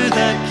to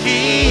the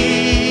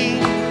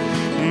King.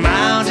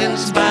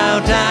 Mountains bow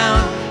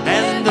down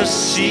and the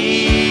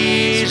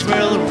seas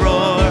will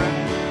roar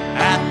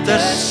at the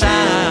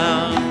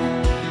sound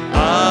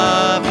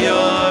of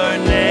your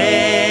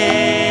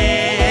name.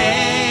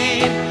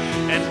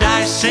 And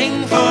I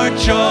sing for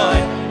joy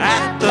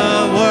at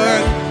the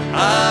work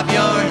of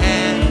your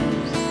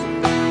hands.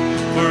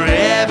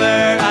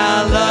 Forever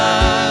I'll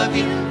love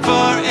you,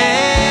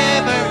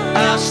 forever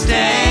I'll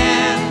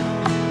stand.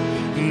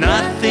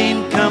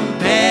 Nothing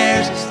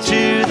compares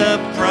to the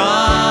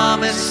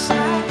promise.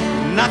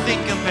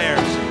 Nothing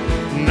compares.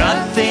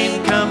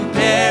 Nothing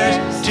compares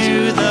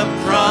to the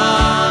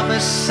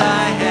promise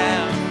I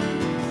have.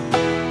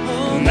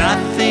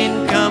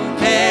 Nothing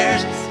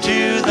compares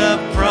to the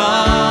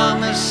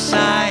promise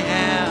I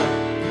have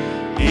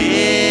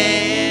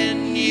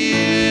in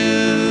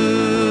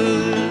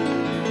you.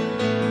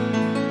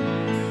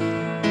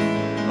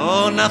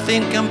 Oh,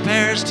 nothing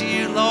compares to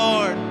you,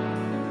 Lord.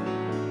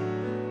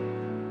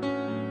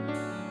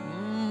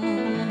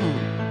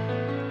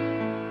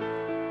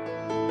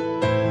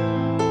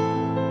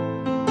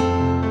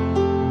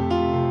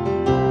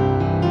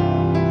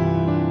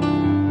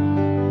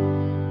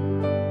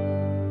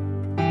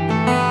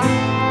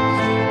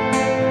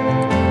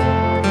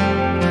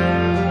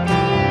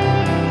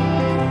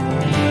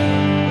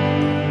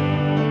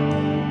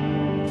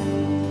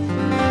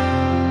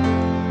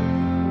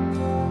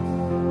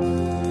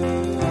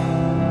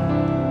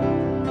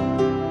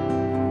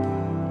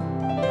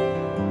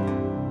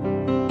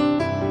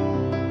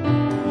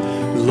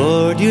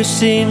 Lord, you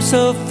seem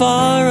so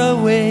far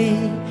away,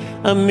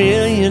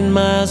 1,000,000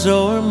 miles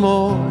or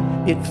more,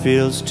 it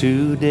feels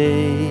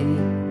today.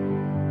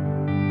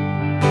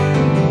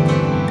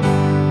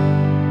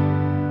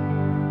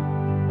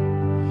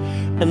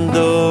 And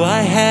though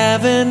I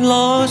haven't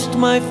lost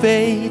my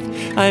faith,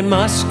 I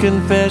must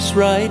confess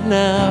right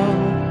now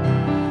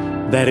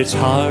that it's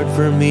hard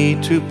for me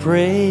to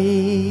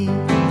pray.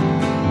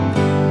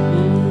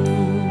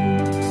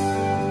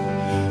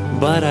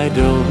 But I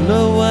don't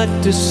know what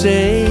to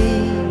say,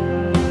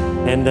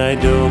 and I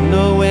don't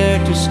know where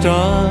to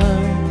start.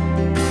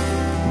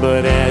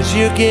 But as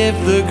you give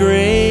the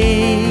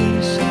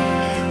grace,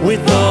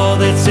 with all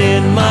that's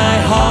in my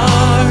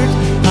heart,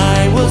 I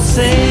will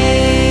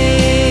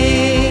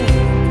sing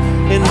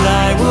and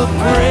I will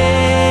praise.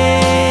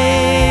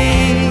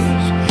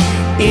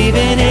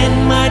 Even in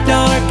my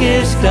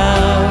darkest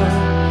hour,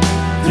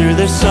 through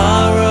the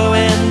sorrow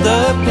and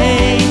the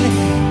pain,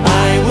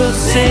 I will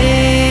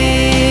sing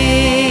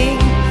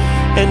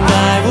and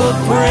I will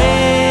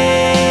praise.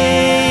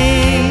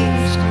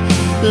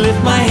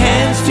 Lift my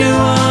hands to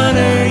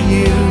honor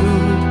you,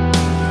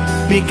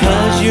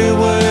 because your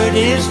word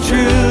is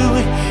true.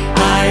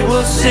 I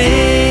will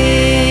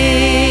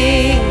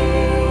sing.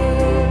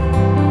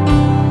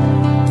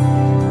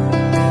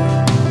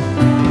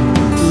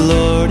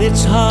 Lord,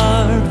 it's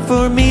hard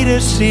for me to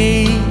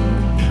see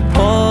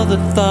all the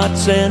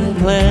thoughts and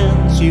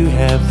plans you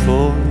have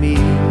for me.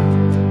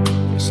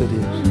 Yes, it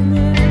is.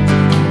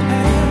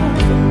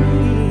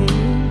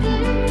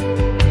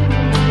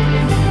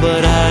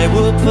 But I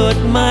will put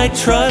my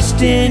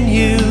trust in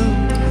you,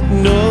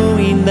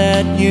 knowing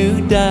that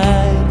you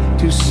died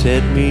to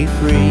set me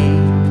free.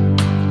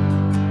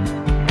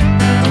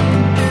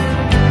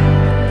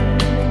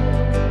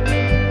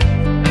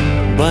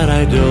 But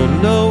I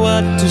don't know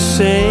what to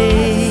say,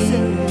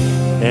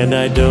 and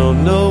I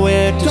don't know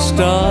where to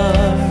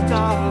start.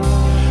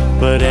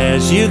 But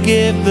as you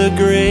give the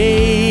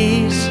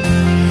grace,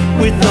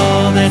 with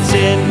all that's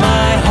in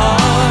my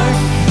heart,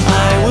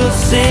 I will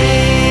sing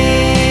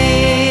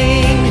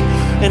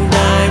and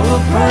I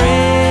will praise.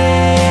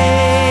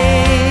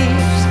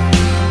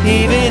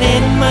 Even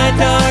in my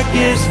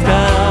darkest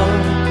hour,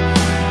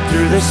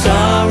 through the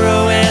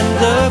sorrow and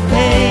the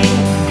pain,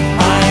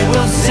 I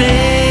will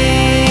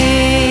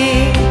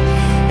sing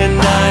and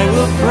I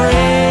will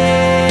praise.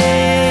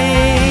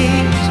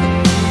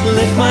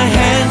 Lift my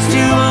hands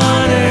to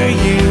honor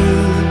you,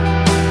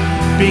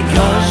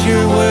 because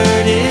your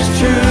word is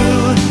true.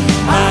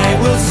 I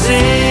will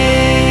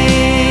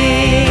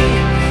sing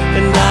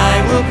and I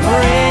will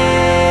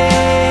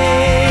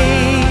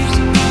praise.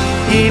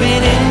 Even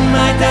in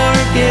my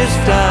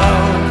darkest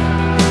hour,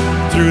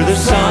 through the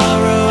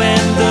sorrow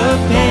and the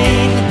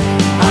pain,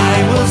 I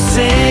will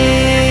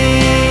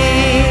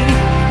sing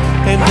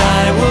and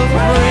I will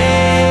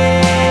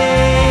praise.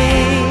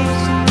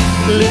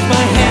 Lift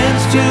my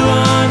hands to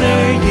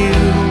honor you,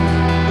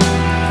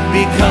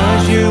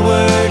 because your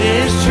word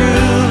is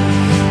true.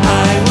 I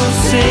will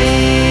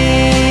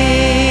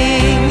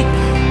sing,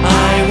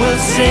 I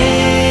will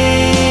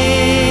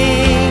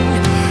sing,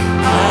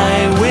 I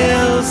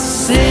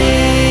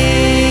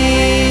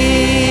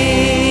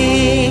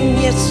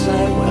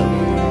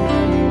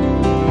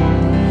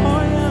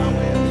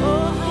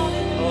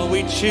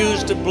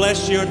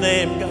bless your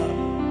name, God.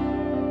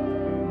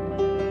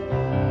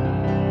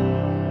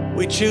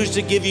 We choose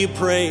to give you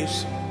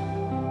praise,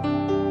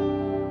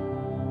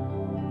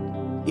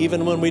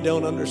 even when we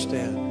don't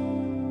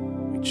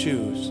understand. We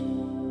choose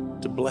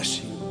to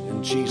bless you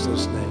in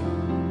Jesus' name.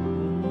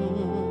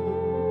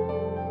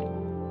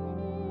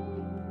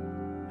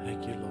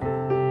 Thank you, Lord.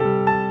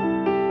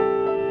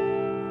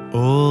 O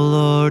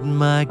Lord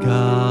my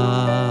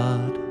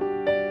God,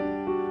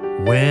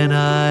 when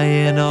I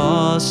in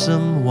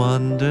awesome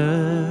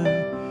wonder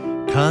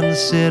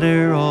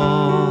consider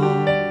all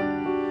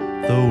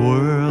the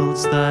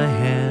worlds thy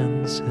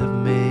hands have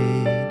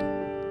made,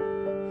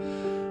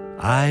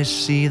 I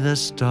see the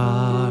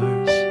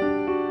stars,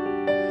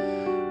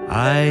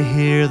 I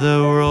hear the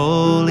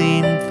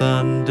rolling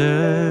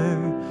thunder,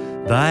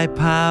 thy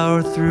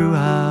power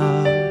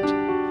throughout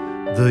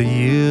the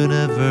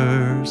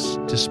universe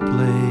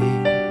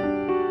displayed.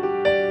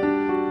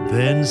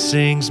 Then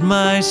sings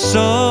my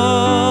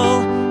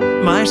soul,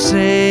 my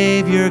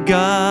Savior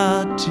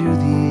God, to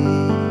thee.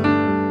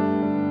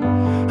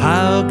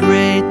 How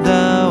great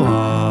thou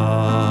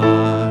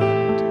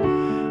art,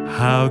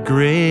 how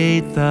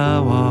great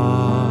thou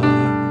art.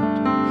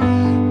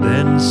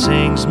 Then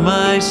sings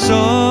my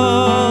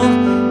soul,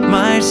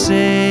 my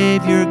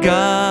Savior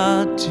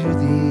God, to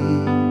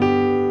thee.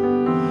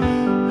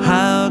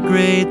 How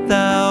great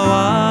thou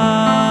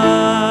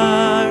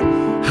art,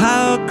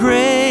 how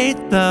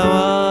great thou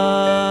art.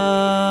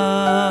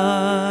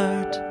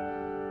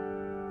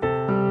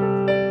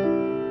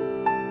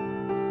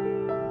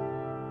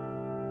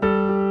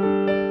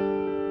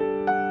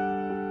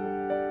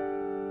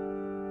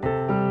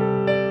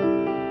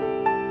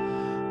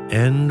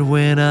 And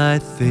when I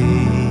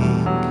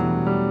think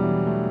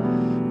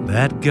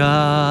that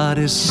God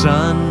His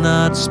Son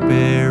not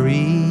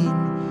sparing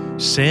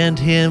sent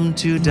Him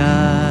to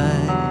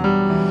die,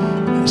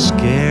 I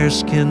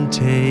scarce can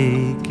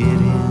take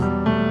it in,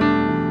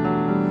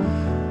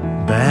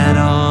 that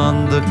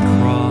on the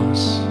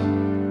cross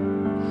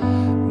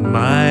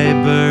my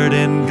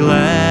burden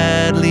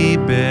gladly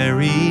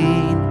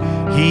bearing,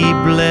 He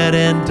bled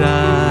and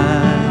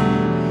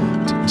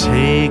died to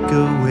take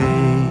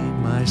away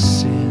my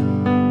sin.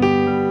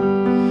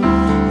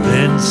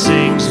 Then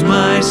sings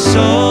my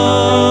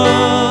soul,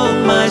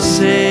 my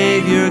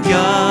Savior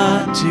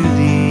God, to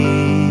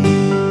thee.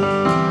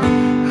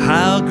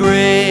 How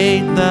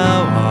great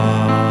thou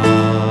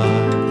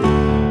art,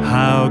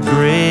 how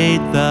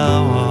great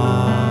thou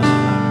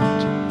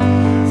art.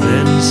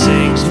 Then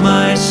sings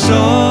my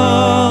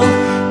soul,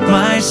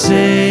 my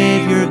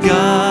Savior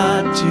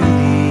God, to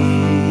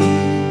thee.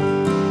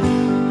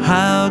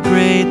 How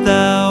great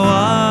thou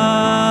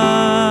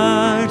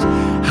art,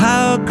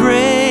 how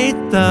great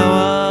thou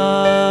art.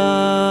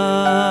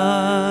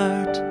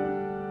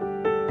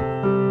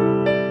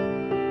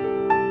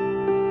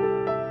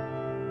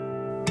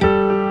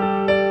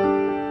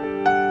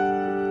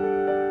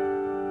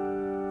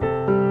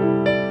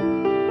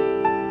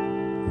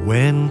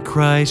 When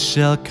Christ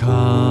shall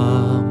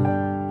come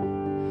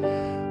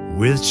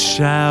with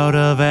shout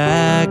of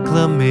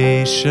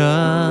acclamation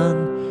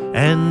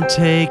and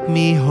take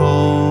me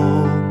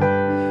home,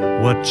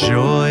 what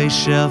joy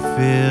shall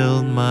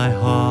fill my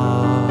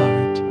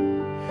heart?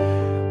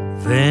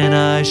 Then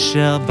I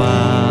shall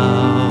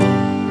bow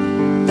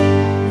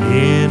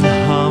in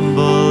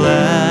humble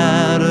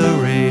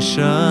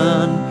adoration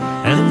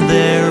and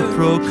there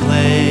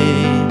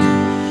proclaim,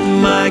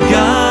 my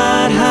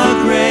God, how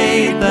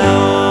great thou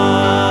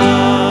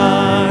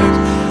art.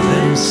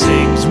 Then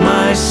sings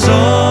my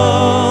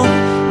soul,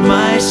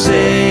 my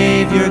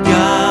Savior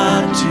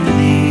God, to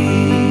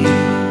thee.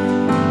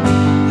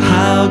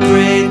 How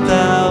great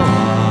thou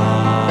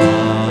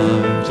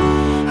art,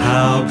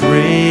 how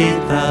great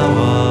thou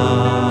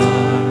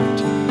art.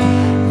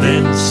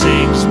 Then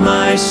sings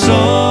my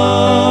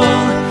soul,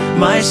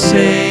 my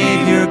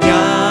Savior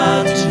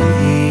God, to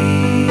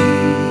thee.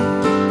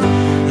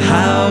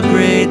 How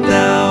great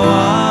thou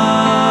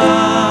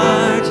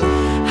art,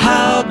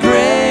 how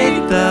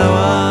great thou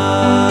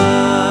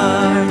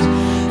art,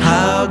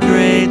 how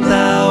great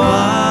thou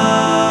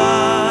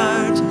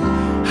art,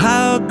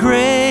 how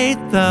great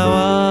thou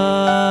art.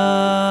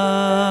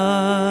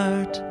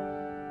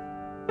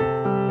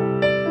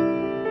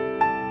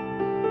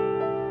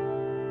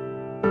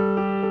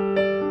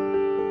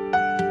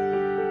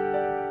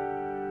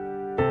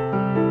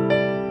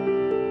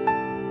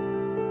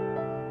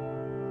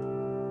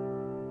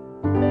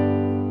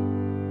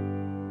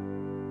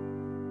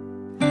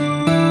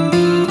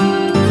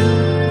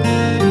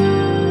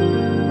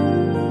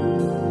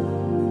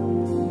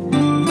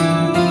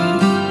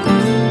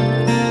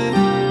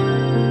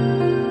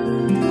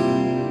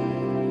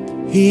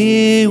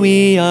 Here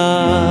we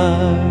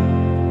are,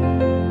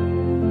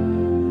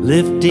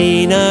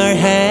 lifting our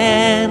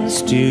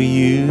hands to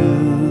you.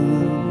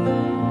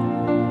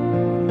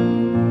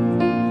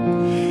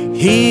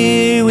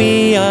 Here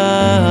we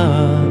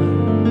are,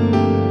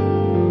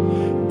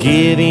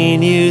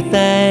 giving you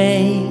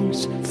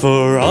thanks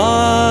for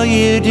all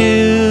you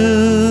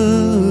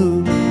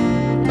do.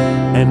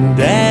 And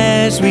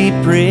as we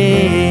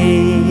pray,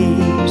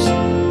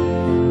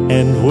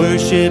 and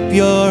worship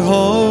your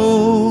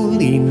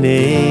holy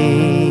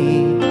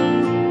name.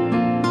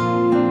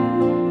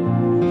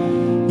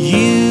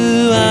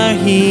 You are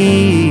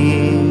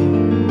here,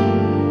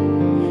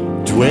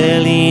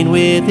 dwelling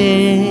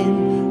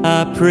within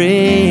our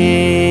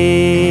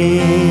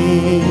praise.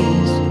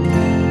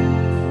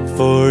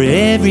 For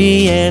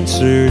every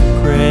answered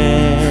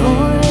prayer,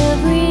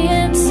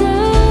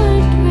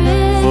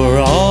 for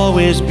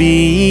always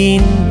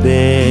being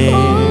there,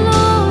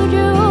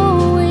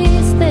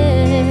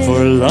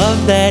 for love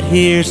that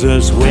hears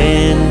us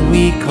when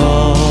we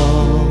call,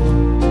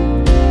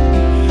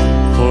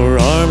 for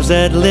arms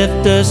that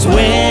lift us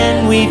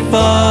when we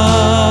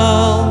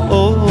fall.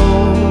 Oh,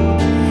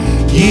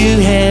 you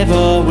have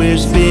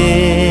always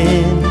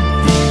been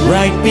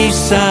right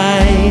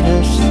beside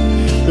us,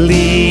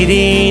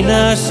 leading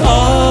us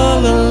all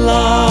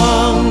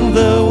along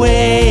the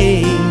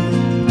way,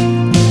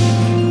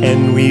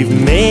 and we've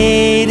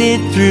made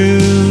it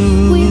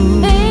through. We've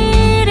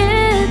made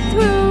it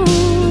through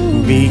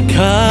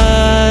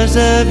because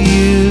of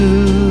you.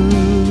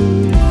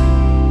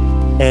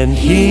 And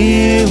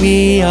here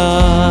we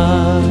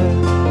are,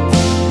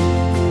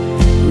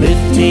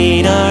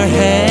 lifting our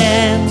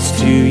hands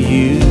to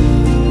you.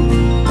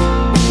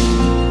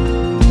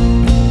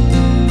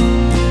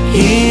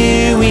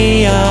 Here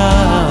we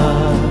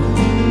are,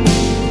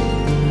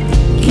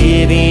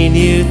 giving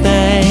you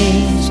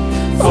thanks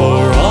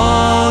for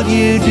all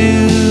you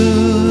do.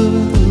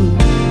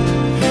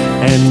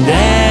 And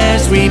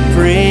as we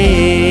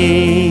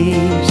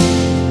praise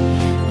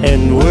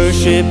and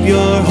worship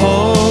your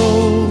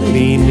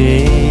holy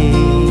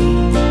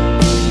name,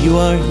 you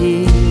are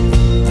here,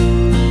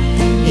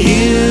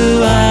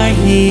 you are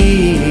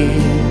here,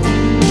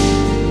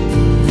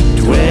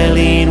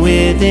 dwelling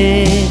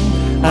within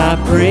our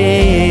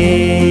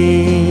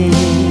praise.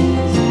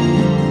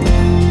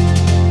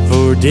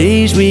 For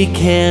days we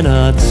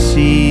cannot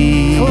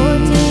see,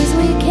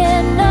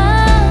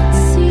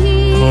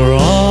 for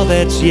all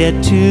that's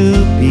yet to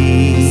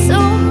be, so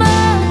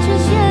much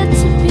is yet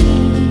to be.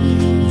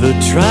 the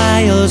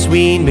trials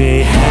we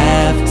may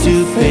have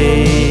to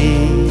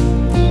face,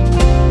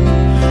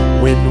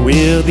 when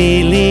we'll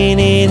be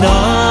leaning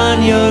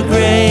on your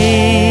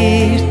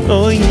grace.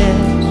 Oh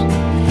yes,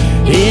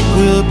 it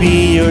will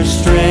be your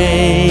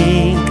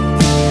strength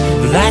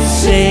that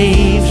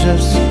saves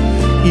us,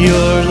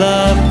 your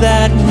love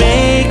that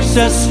makes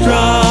us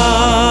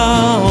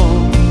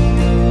strong.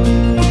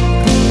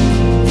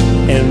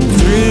 And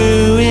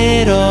through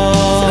it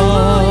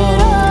all,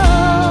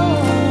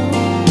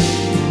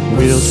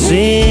 we'll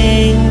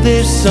sing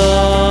this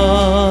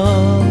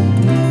song.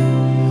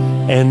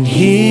 And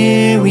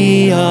here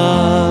we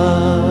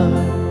are,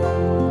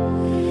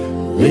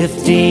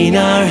 lifting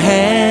our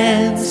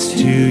hands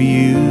to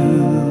you.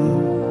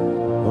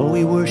 Oh,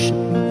 we worship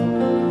you.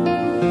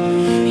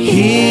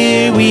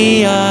 Here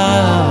we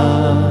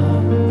are,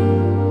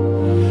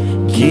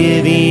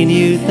 giving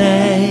you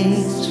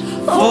thanks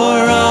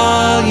for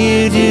all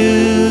you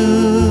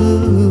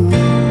do.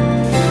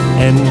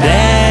 And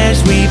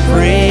as we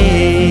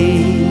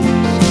praise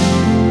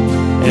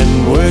and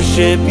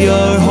worship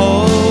your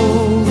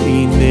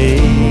holy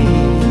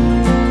name,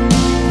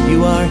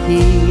 you are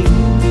here,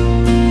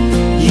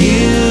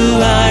 you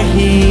are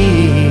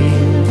here,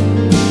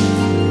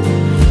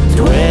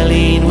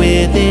 dwelling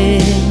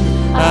within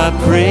our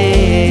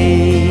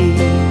praise.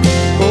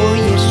 Oh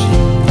yes,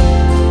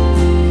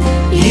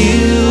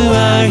 you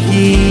are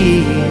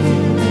here,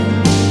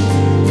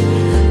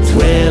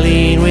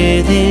 dwelling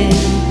within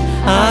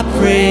our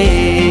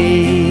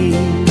praise.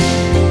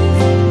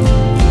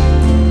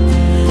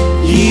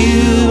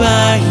 You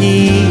are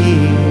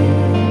here,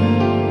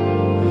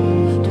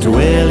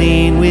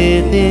 dwelling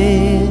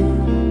within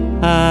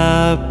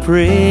our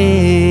praise.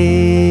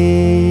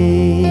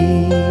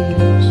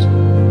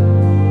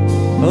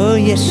 Oh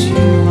yes, you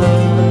are.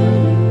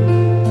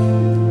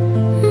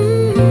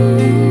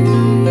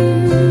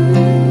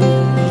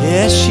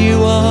 Yes,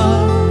 you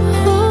are.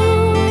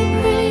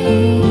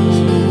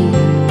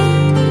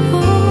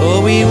 Oh,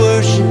 we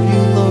worship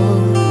you, Lord.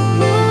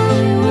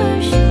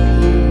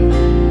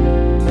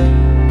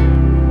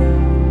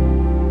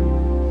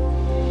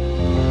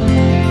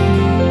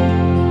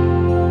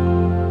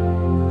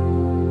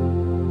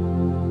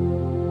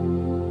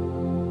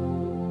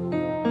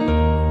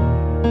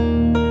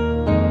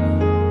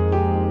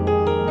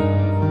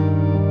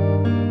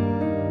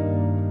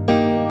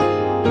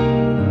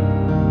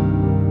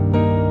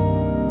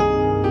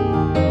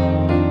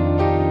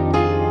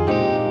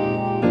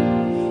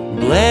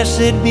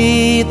 Blessed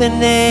be the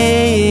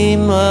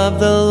name of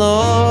the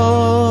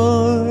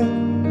Lord.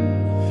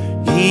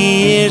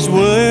 He is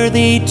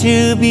worthy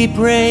to be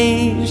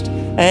praised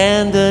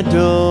and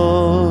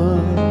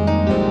adored.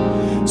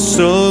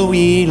 So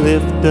we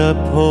lift up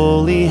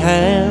holy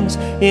hands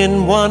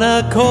in one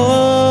accord,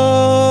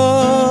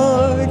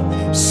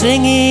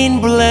 singing,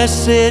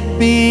 blessed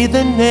be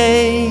the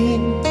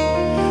name,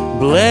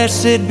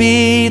 blessed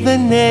be the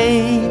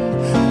name,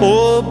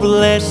 oh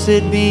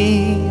blessed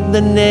be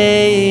the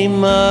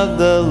name of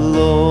the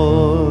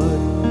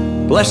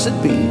Lord. Blessed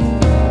be.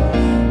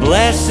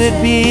 Blessed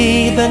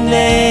be the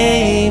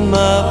name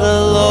of the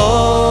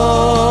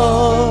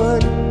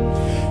Lord.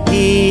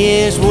 He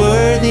is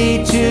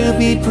worthy to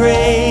be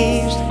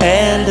praised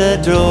and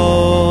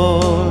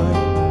adored.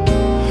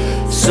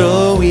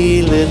 So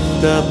we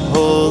lift up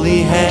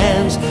holy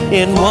hands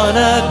in one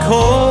accord,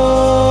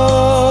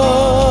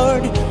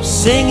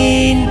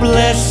 singing,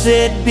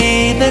 blessed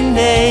be the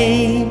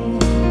name,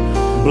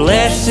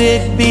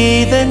 blessed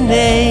be the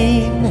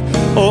name,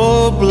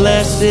 oh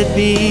blessed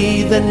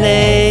be the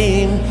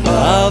name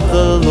of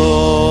the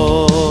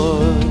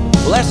Lord.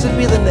 Blessed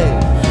be the name.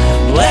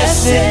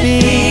 Blessed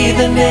be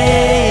the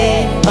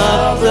name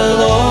of the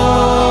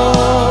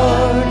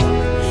Lord.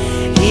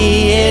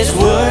 He is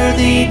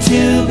worthy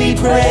to be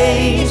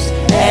praised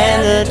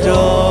and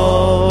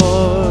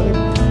adored.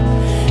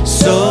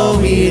 So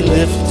we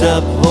lift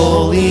up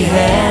holy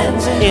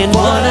hands in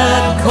one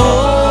accord,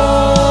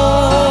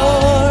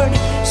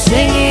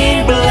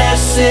 singing,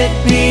 blessed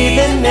be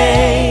the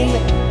name,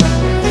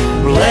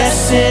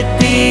 blessed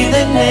be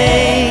the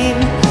name,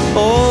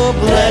 oh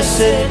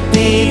blessed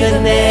be the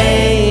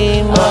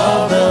name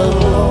of the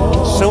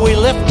Lord. So we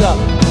lift up.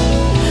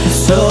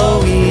 So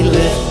we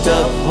lift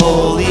up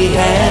holy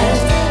hands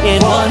in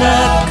one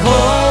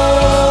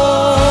accord,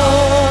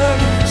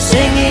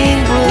 singing,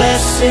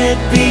 blessed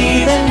be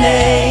the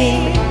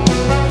name,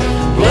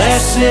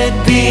 blessed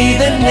be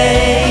the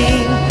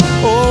name,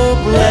 oh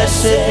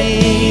blessed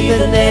be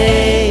the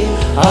name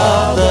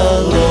of the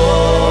Lord.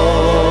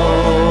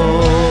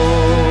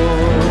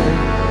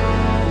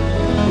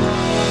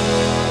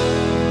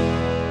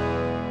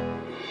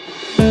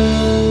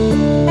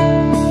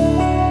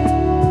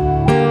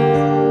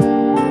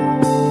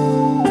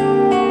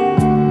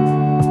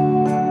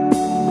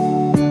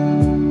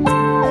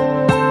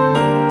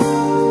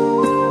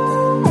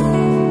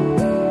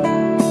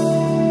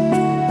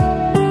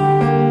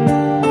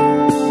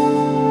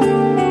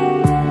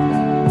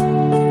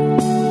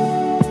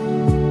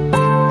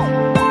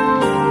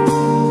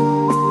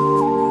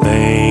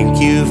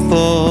 Thank you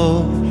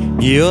for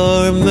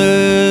your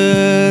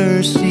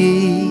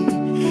mercy.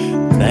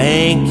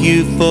 Thank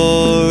you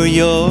for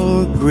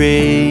your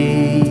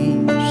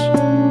grace.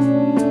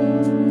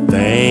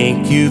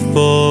 Thank you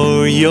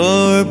for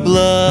your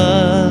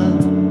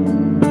blood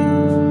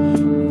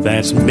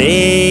that's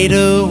made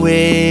a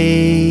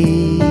way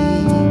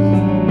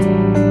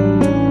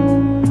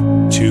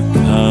to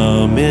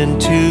come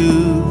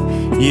into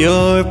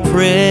your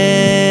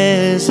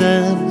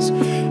presence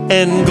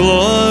and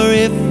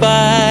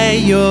glorify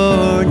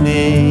your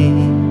name.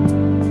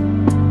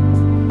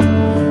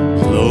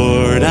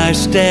 Lord, I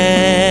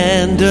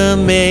stand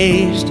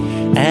amazed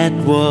at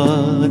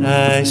what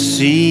I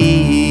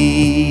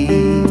see.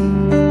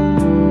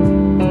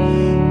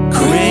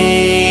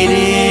 Great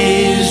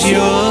is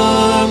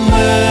your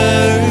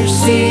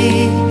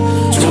mercy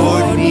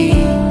toward me,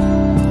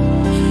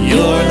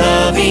 your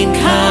loving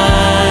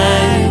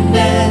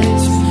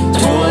kindness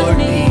toward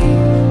me,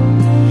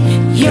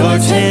 your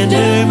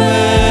tender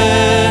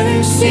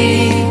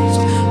mercies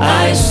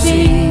I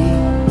see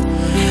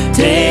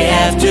day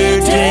after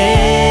day.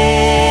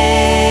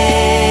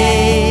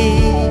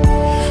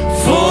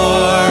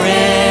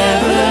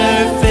 Forever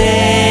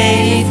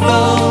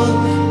faithful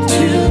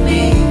to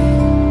me,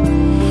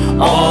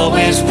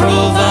 always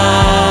providing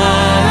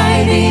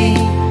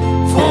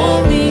for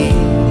me.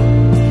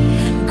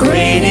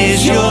 Great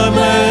is your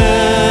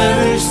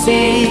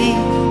mercy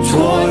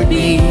toward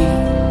me,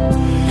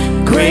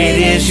 great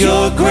is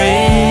your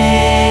grace.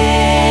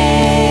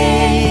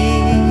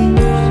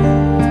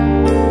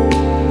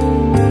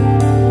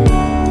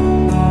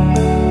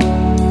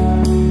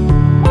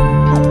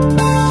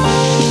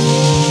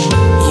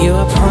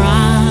 Your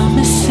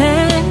promises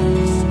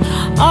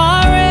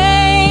are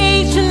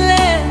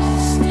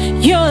ageless.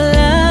 Your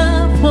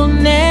love will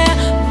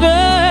never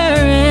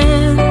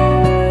end.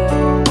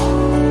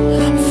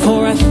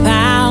 For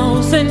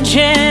 1,000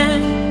 generations,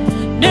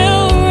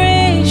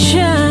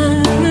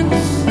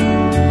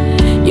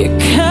 your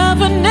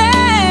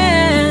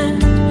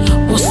covenant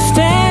will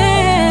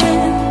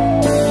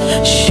stand,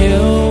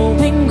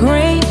 showing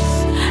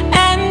grace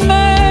and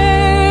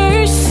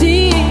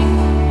mercy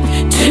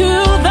to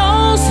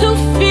those who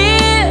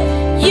fear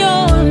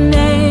your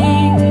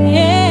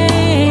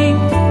name,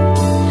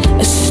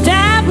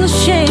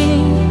 establishing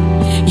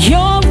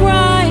your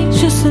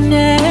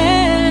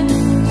righteousness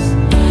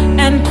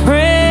and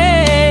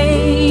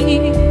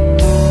praise.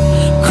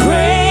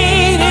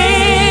 Great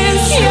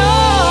is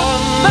your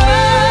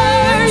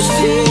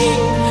mercy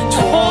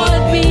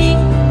toward me,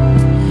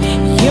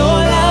 your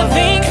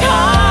loving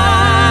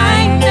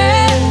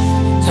kindness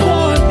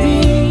toward me,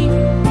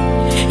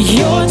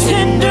 your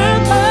tender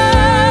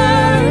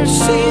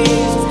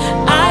mercies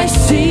I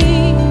see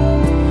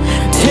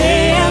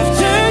day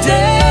after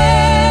day.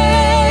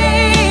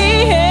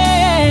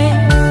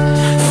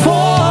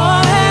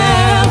 Forever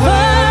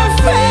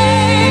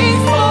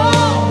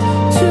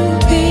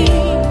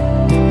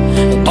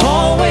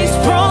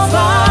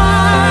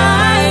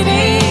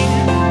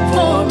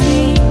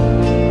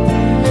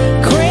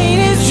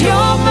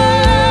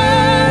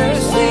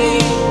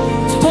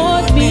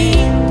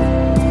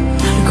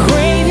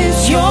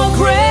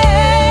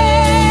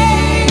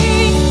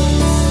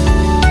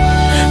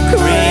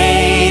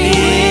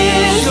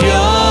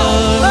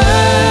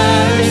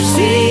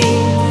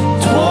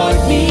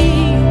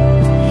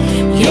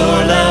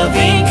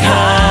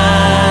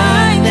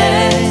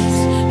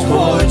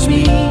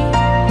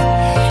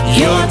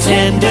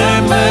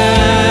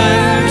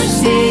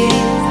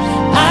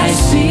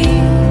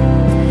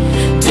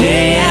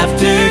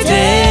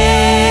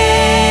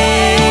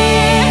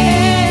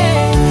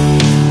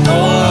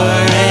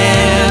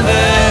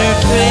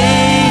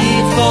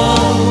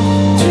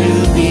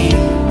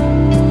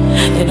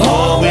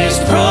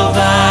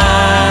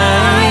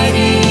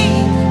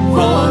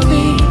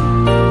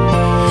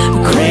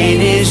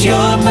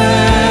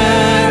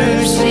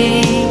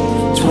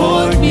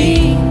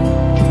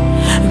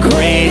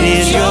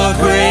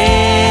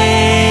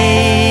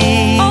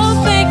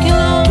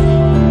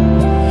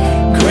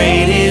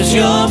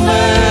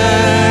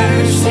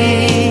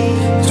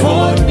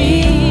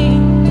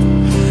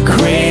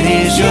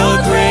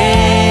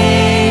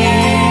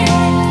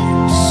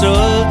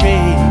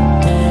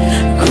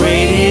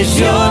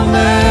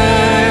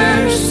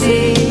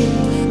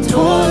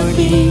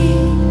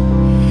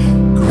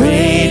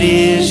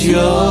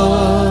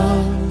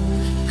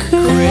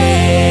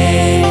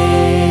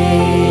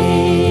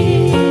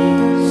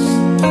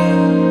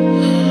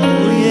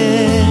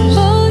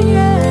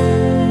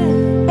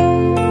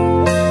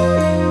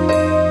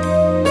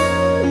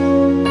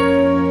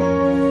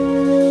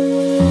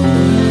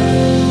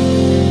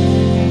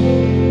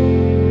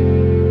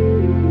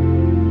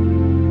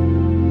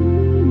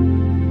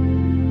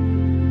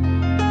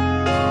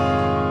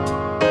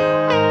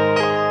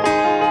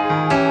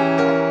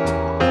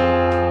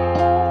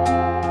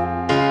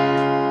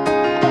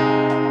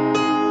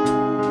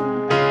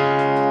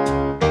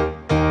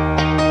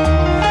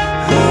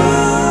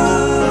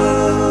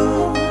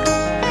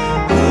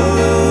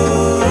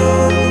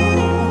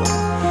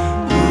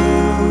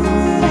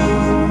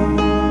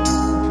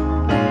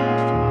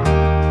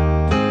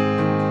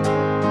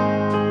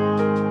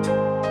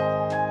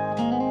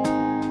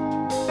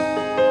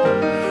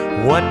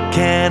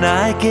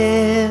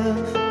give?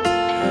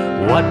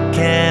 What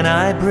can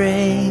I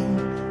bring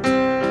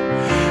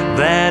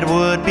that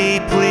would be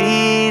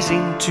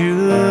pleasing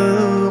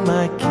to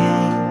my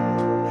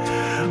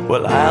King?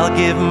 Well, I'll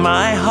give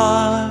my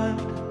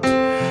heart,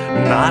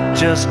 not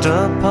just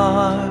a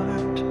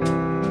part.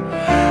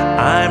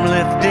 I'm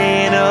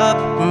lifting up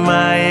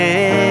my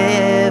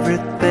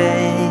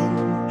everything.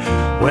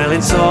 Well,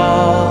 it's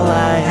all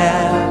I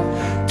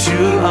have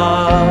to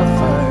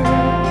offer,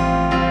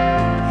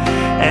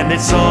 and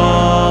it's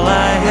all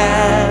I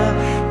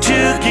have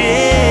to give.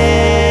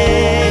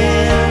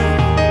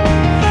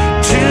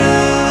 2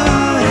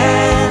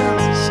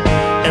 hands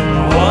and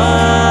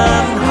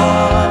 1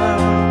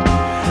 heart,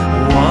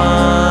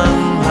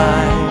 1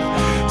 life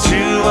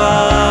to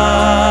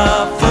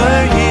offer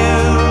you.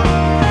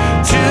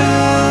 2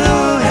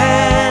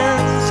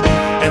 hands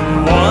and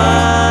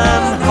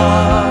 1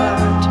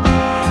 heart,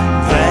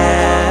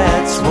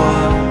 that's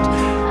what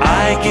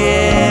I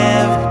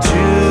give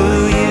to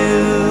you.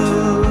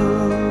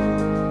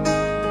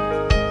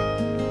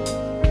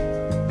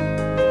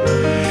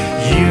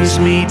 Use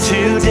me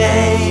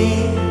today,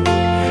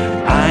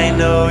 I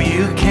know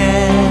you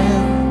can.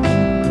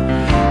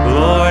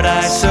 Lord,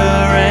 I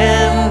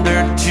surrender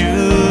to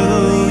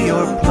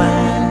your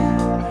plan.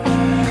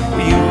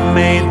 You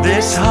made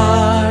this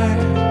heart,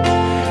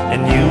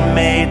 and you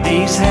made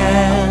these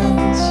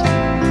hands.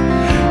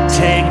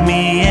 Take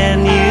me and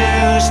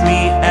use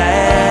me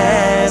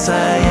as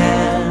I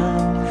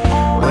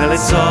am. Well,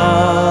 it's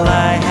all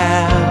I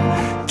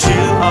have to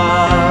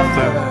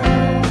offer,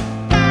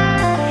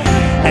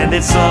 and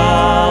it's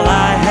all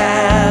I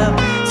have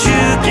to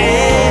give.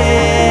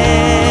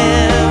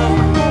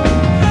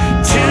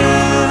 2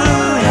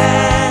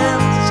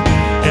 hands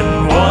and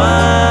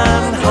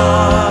 1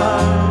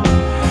 heart,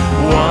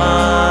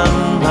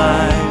 1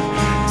 life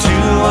to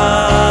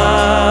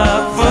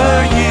offer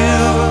you.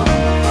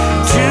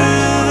 2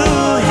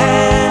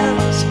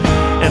 hands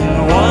and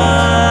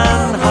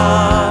 1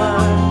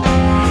 heart,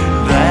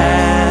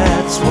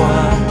 that's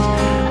what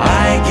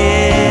I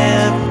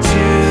give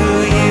to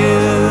you.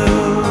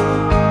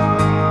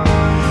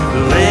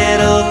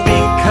 Little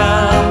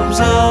becomes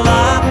a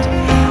lot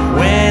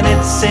when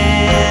it's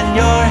in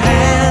your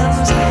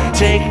hands.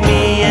 Take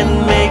me and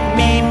make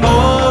me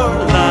more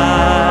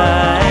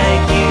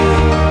like you.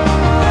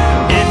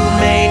 It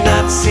may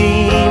not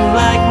seem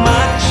like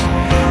much,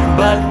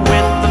 but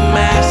with the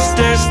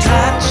Master's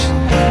touch,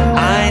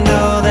 I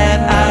know that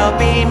I'll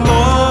be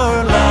more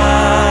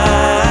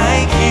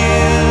like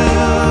you.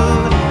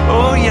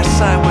 Oh, yes,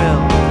 I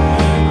will.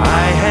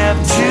 I have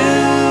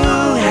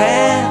 2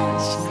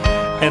 hands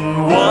and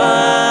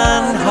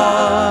 1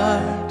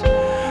 heart,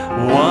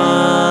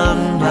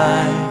 1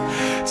 life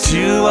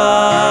to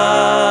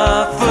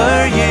offer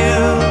you.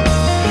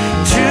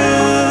 2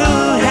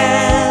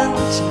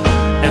 hands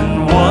and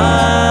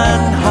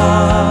 1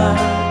 heart,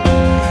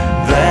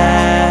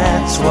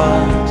 that's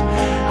what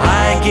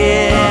I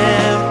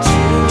give to.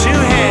 2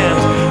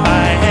 hands,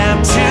 I have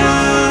 2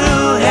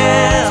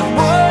 hands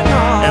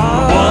and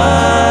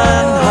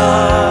 1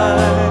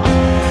 heart,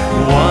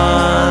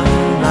 1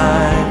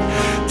 life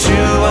to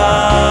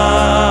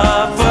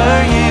offer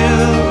you.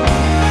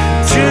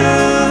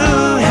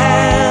 2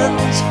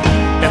 hands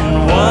and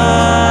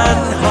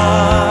 1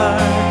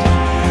 heart,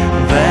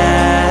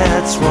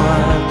 that's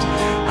what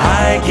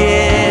I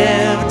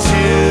give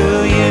to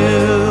you.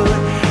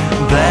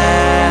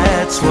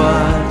 That's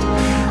what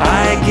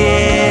I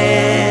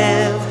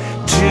give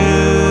to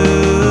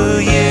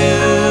you.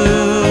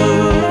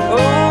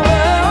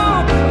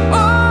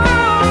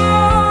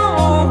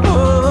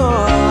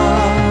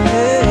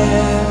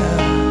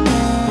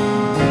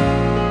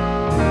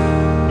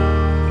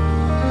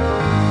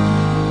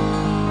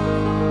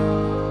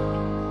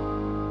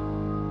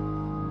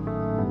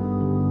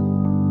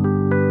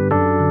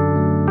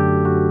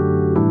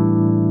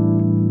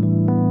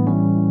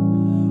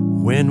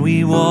 When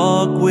we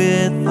walk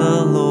with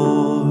the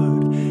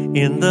Lord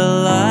in the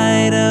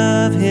light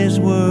of His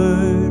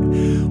word,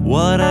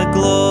 what a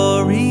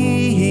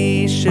glory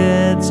He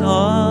sheds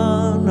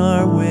on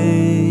our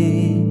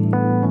way.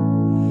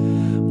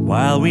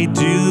 While we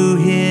do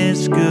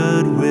His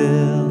good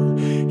will,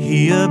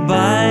 He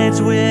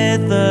abides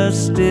with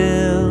us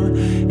still,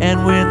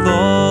 and with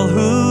all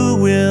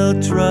who will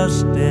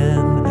trust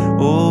and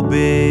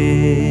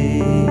obey.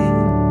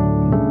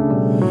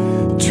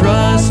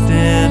 Trust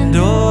and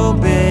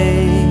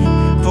obey,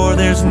 for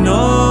there's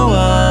no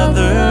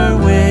other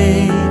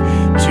way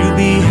to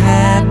be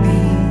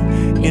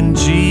happy in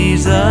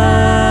Jesus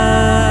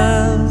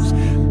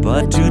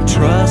but to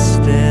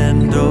trust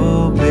and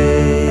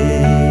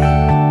obey.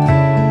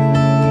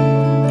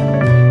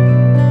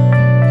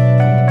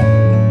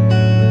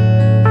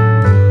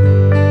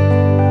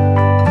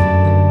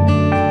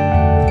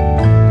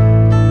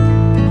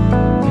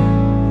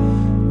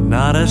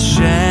 Not a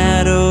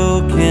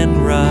shadow can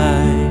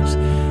rise,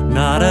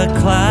 not a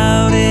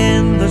cloud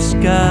in the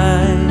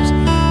skies,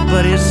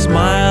 but His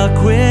smile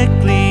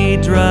quickly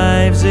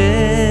drives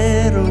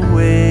it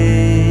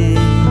away.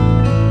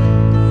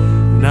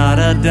 Not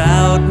a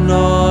doubt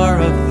nor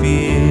a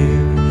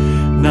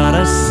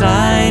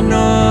sigh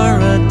nor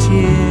a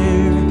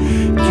tear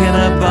can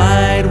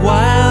abide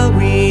while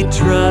we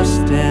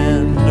trust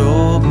and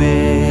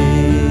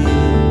obey.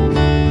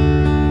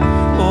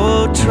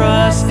 Oh,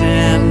 trust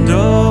and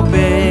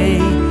obey,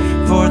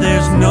 for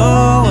there's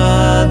no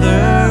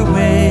other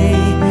way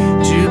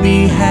to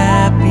be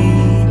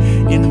happy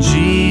in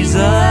Jesus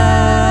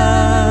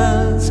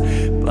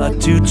but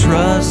to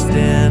trust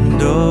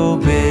and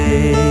obey.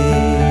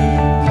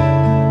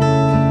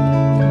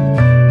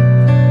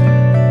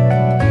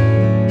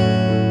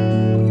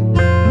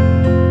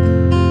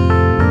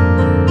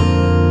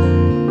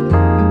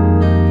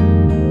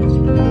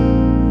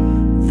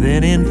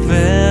 Then in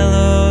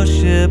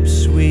fellowship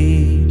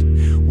sweet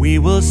we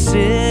will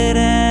sit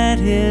at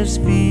His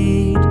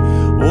feet,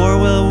 or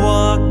we'll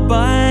walk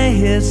by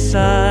His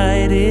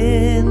side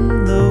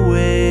in the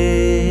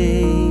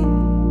way.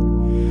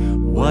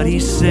 What He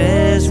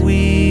says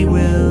we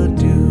will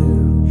do,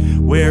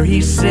 where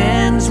He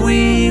sends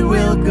we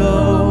will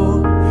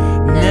go.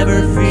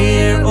 Never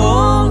fear,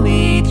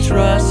 only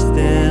trust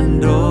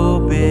and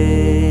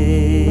obey.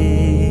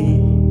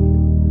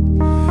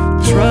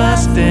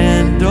 Trust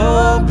and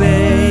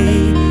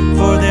obey,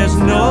 for there's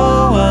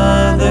no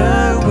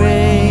other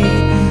way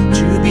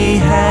to be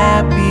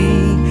happy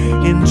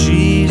in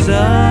Jesus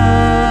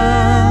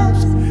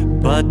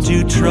but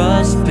to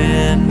trust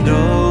and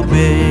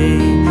obey.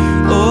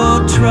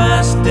 Oh,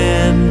 trust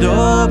and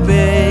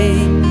obey,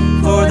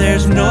 for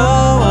there's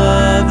no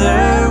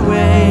other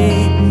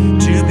way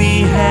to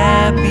be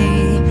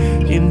happy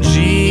in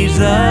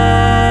Jesus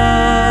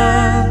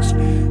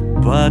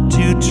but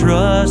to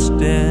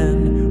trust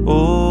and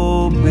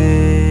obey.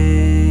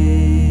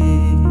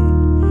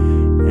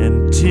 And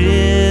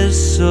 'tis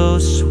so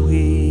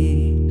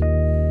sweet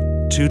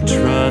to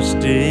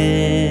trust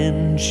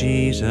in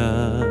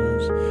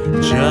Jesus,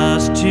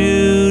 just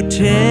to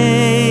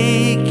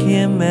take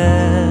Him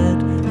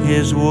at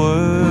His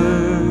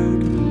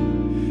word,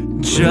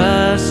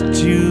 just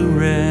to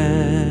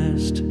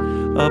rest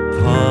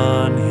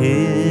upon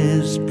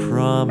His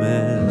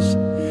promise,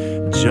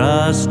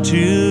 just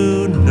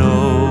to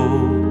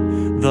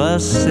know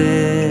thus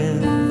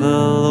saith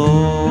the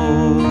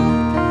Lord.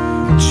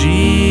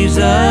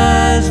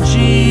 Jesus,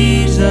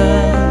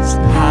 Jesus,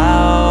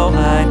 how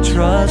I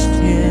trust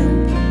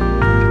Him,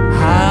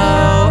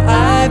 how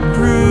I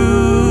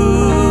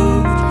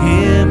proved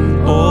Him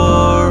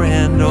o'er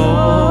and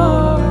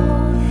o'er.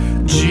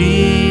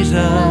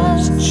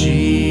 Jesus,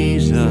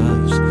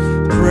 Jesus,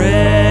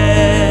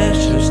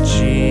 precious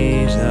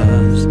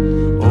Jesus,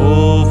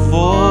 oh,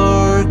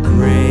 for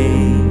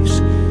grace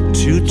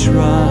to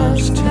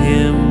trust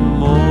Him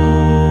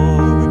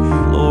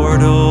more.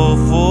 Lord, oh,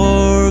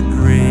 for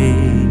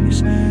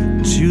grace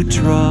to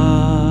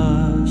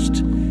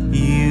trust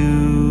You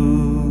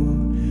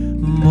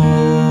more.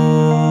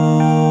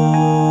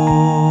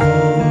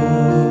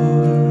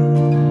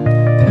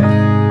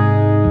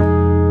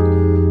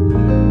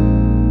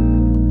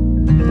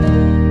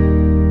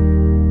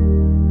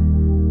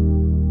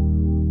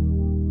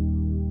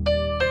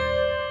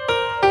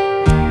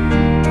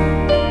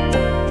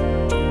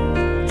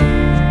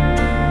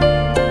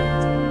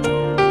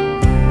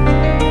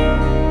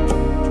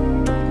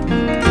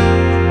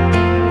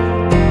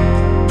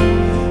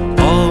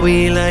 All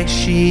we like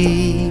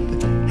sheep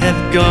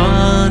have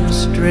gone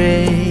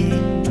astray,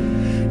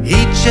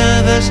 each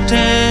of us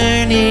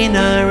turning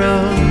our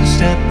own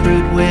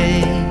separate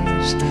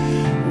ways.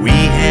 We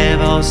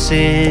have all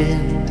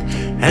sinned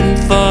and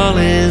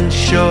fallen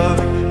short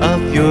of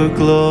Your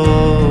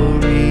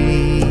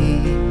glory.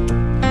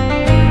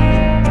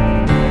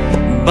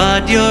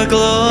 But Your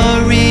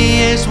glory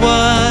is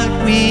what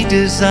we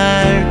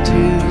desire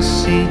to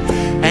see,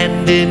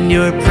 and in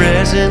Your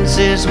presence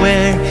is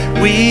where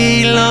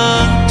we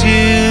long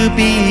to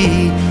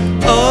be.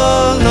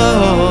 Oh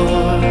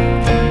Lord,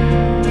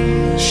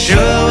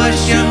 show us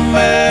Your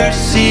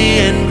mercy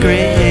and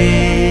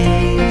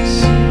grace.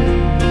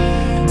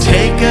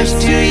 Take us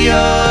to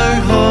Your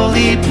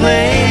holy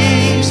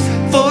place.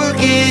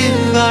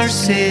 Forgive our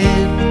sin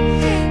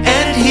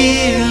and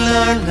heal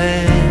our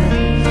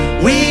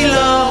land. We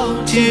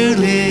long to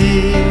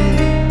live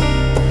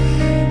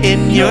in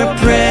Your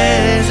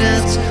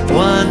presence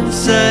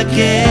once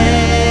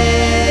again.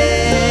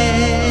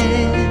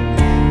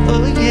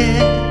 Oh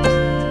yeah.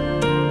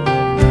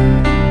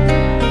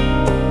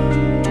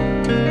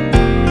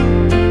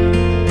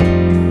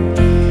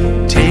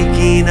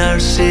 Taking our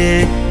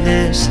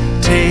sickness,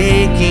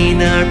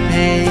 taking our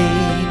pain,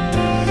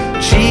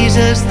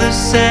 Jesus the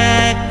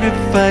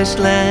sacrificed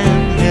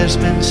Lamb has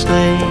been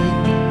slain.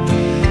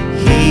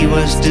 He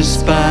was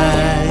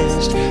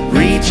despised,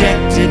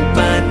 rejected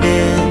by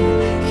men.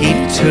 He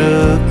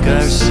took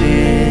our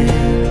sin.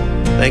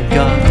 Thank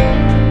God.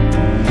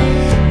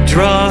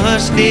 Draw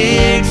us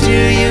near to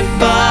You,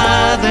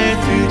 Father,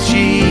 through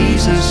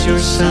Jesus Your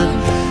Son.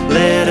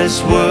 Let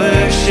us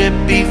worship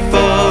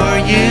before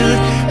You,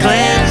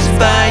 cleansed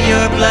by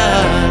Your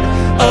blood.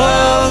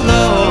 Oh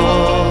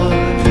Lord,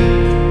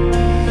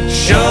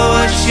 show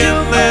us Your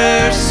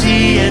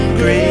mercy and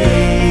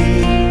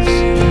grace.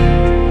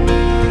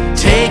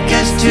 Take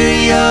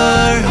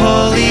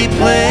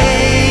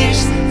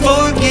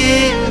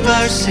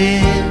our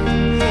sin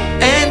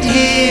and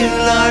heal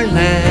our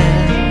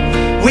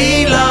land.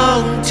 We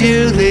long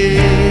to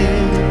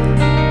live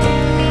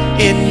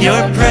in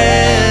your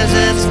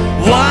presence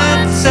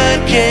once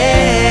again.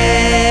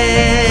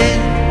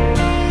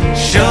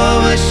 Show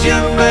us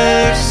your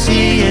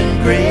mercy and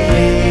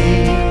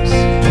grace.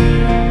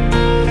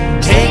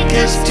 Take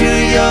us to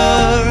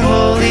your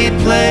holy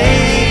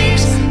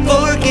place.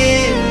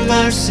 Forgive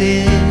our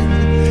sin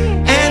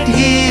and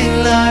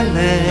heal our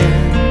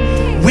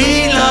land.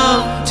 We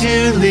long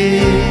to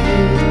live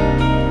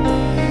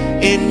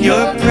in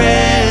your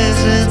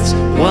presence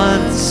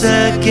once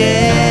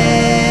again.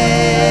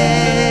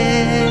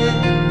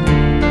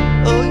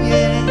 Oh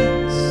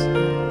yes.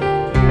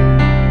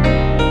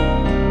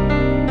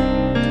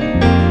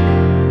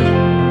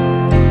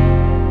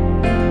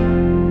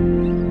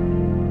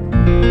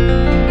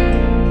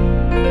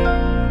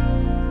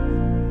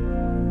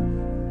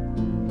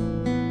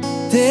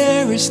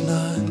 There is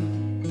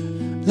none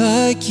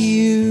like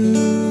you.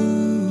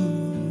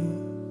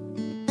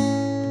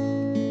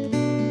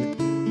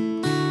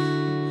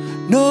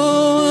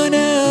 No one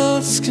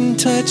else can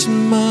touch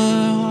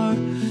my heart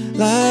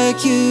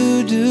like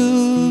you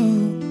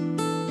do.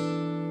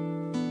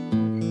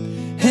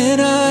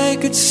 And I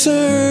could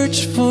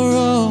search for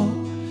all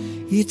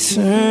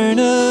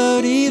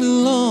eternity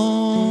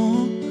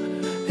long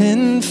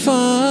and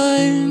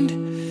find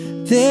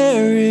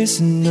there is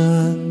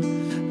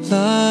none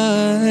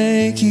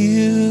like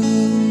you.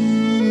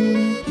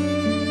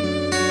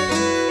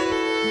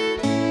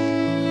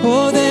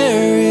 Oh,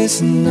 there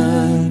is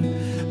none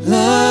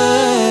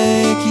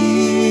like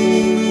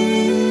you.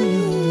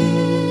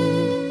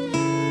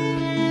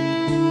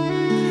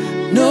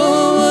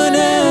 No one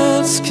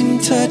else can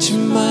touch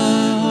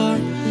my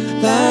heart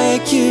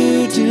like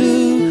you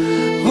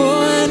do.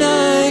 Oh, and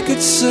I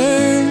could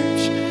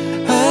search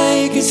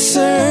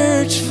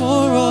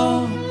for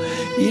all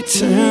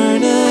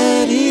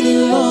eternity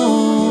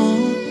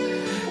long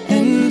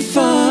and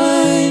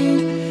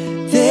find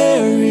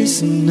there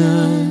is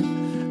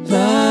none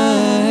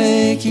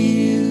like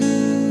you.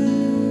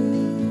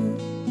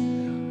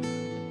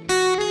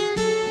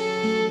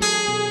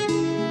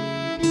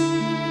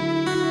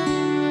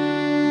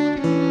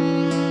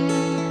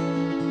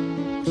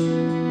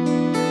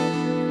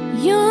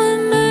 Your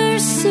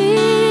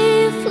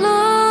mercy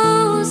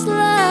flows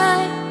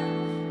like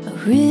a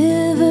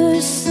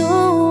river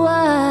so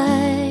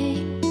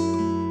wide.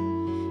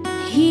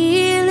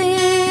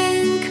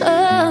 Healing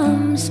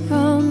comes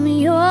from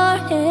your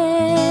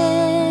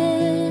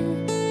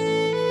hand.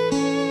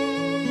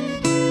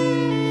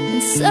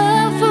 And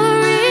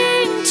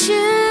suffering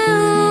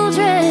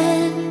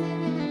children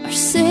are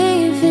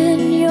safe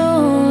in your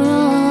arms.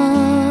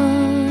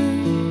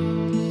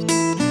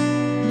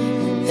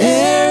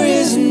 There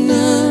is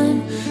none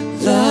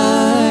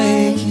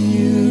like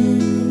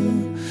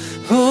you.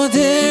 Oh,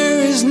 there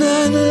is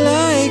none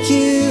like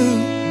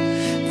you.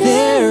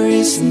 There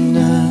is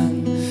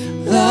none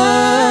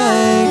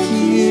like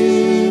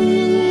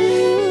you.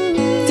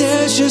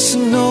 There's just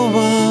no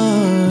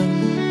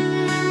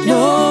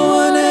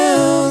one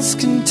else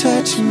can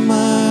touch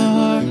my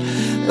heart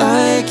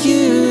like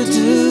you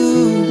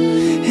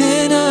do.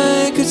 And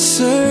I could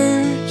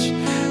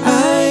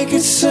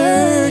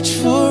search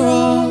for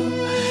all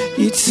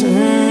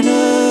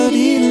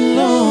eternity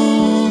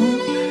long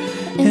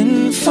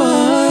and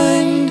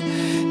find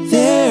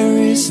there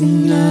is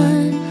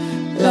none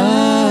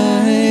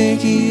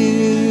like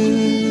you.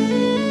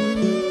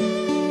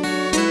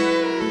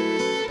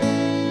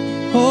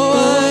 Oh,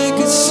 I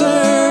could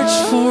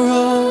search for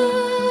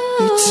all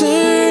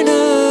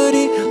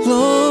eternity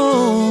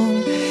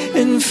long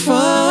and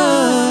find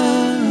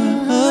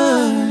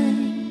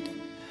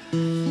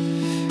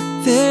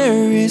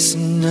there is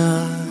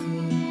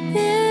none.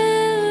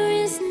 There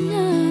is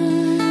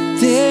none.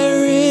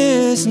 There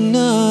is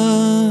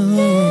none.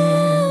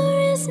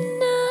 There is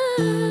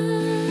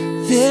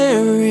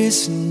There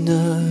is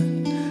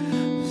none.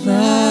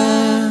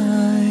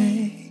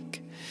 none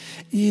like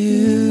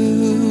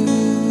you.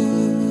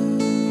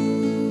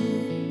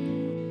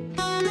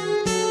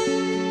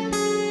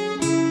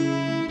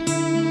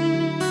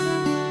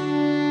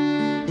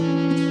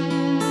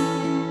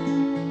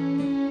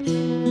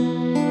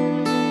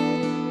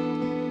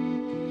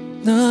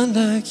 None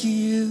like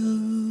you.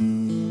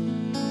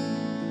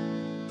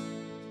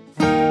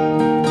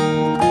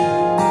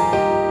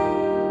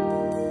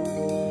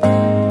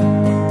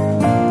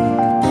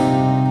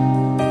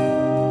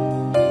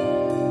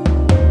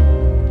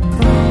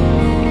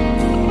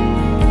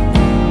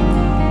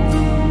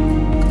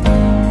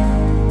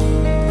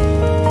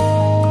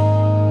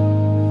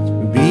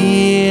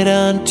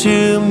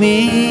 To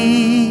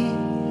me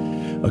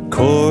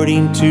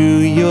according to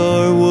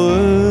your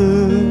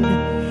word,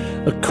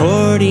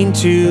 according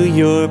to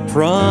your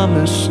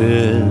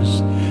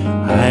promises,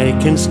 I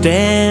can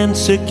stand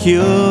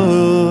secure.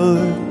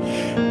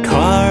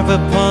 Carve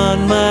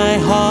upon my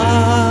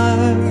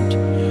heart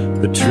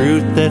the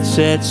truth that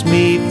sets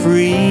me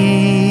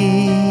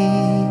free.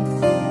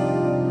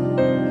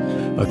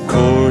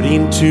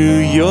 According to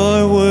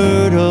your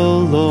word, oh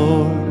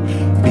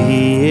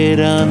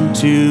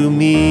unto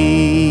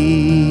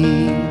me.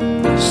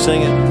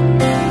 Sing it.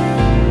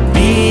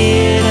 Be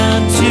it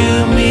unto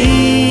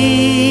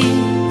me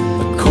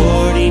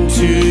according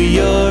to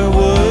your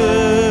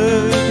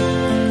word,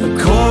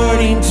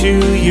 according to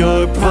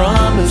your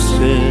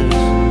promises.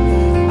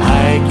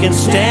 I can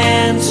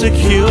stand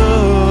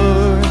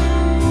secure.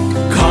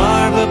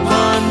 Carve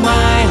upon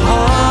my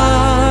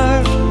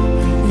heart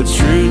the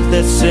truth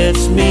that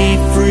sets me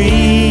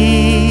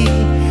free.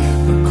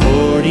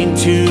 According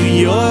to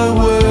your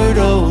word,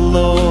 O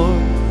Lord,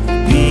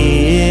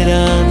 be it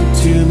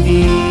unto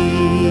me.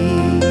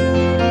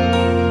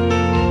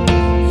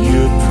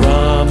 You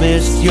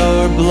promised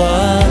your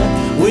blood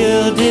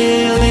will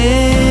deliver.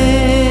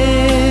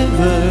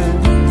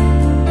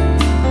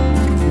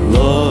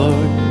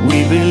 Lord,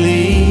 we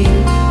believe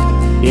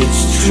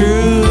it's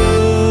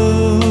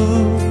true.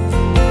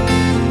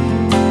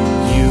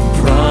 You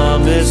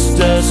promised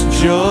us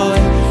joy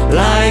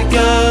like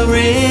a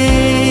river.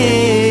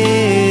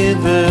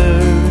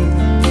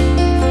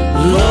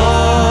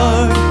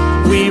 Lord,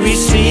 we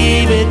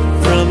receive it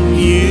from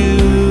you.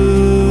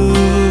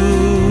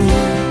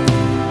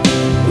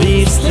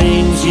 These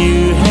things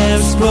you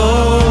have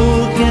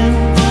spoken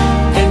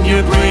and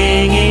you're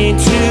bringing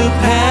to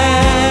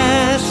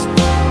pass.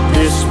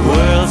 This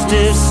world's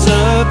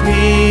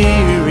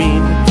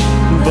disappearing,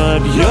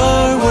 but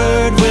your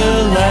word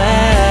will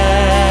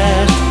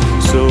last.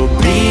 So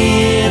be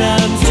it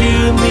unto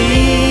me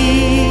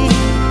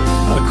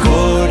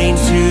according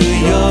to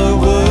your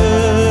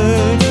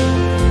word,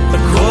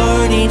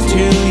 according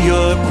to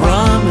your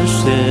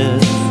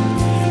promises.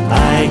 I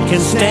can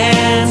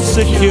stand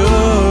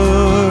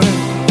secure.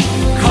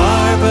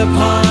 Carve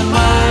upon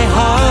my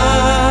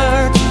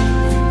heart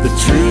the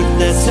truth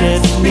that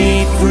sets me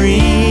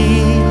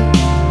free.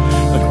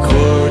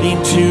 According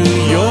to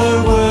your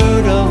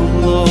word, O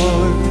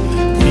Lord,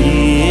 be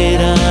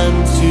it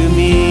unto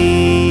me.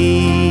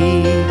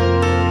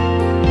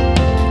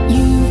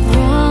 You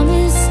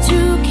promised to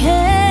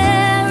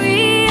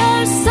carry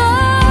our sorrows.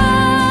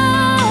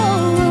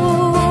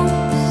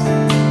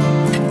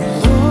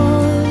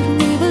 Lord,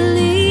 we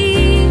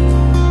believe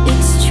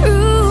it's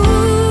true.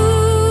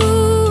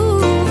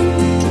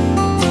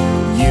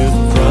 You've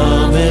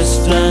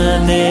promised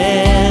an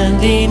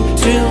ending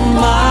tomorrows.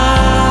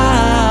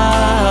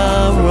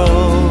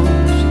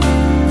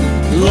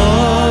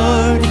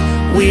 Lord,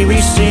 we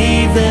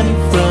receive them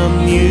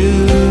from you.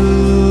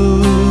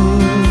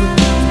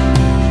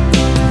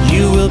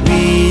 You will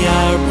be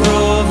our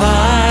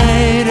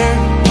provider.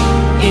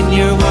 In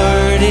your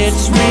word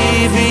it's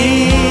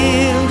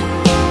revealed,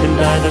 and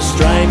by the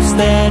stripes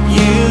that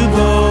you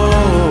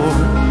bore,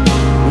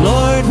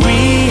 Lord,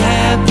 we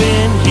have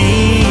been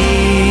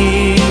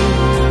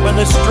healed. By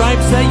the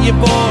stripes that you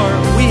bore,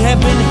 we have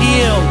been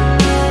healed.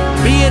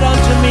 Be it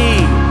unto me.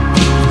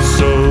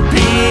 So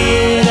be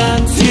it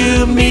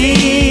unto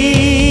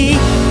me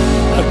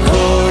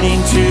according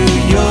to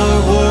your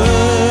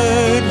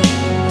word,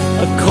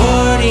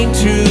 according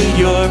to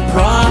your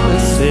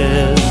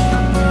promises.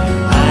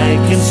 I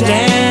can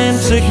stand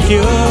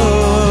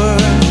secure.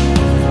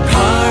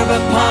 Carve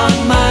upon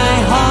my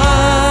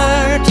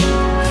heart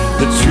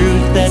the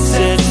truth that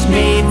sets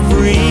me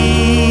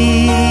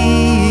free.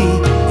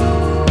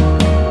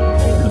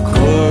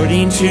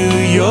 According to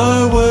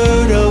your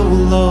word, O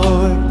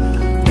Lord,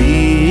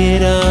 be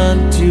it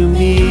unto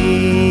me.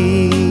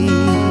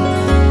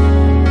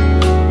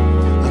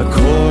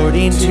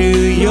 According to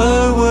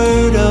your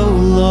word, O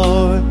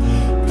Lord,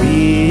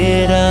 be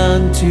it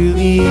unto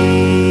me.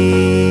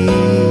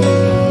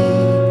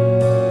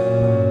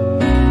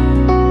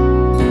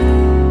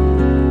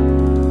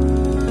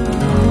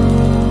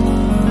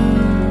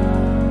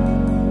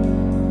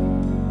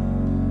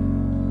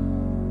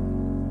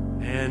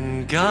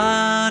 And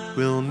God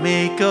will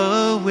make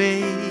a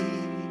way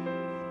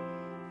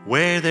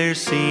where there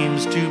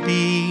seems to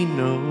be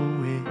no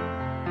way.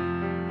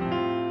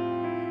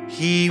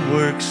 He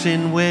works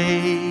in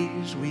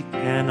ways we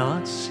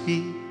cannot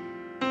see.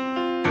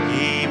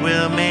 He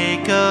will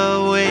make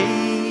a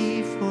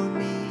way for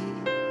me.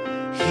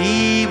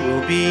 He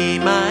will be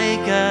my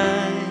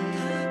guide.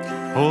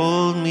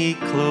 Hold me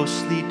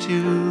closely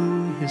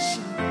to his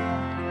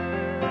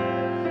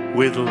side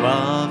with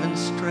love and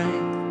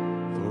strength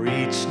for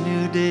each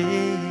new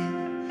day.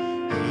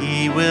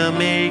 He will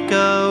make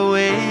a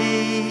way.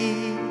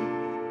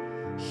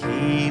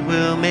 He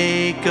will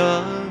make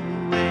a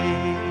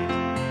way.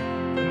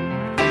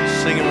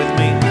 Sing it with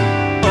me.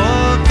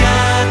 Oh,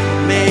 God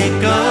will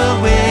make a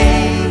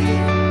way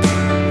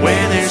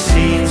where there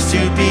seems to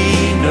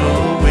be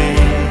no way.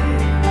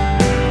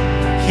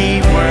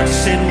 He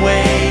works in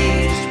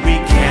ways we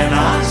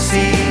cannot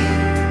see.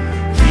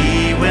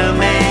 He will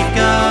make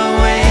a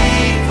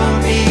way for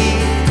me.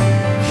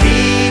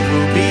 He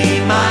will be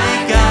my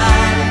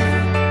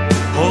guide.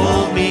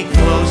 Hold me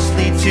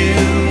closely to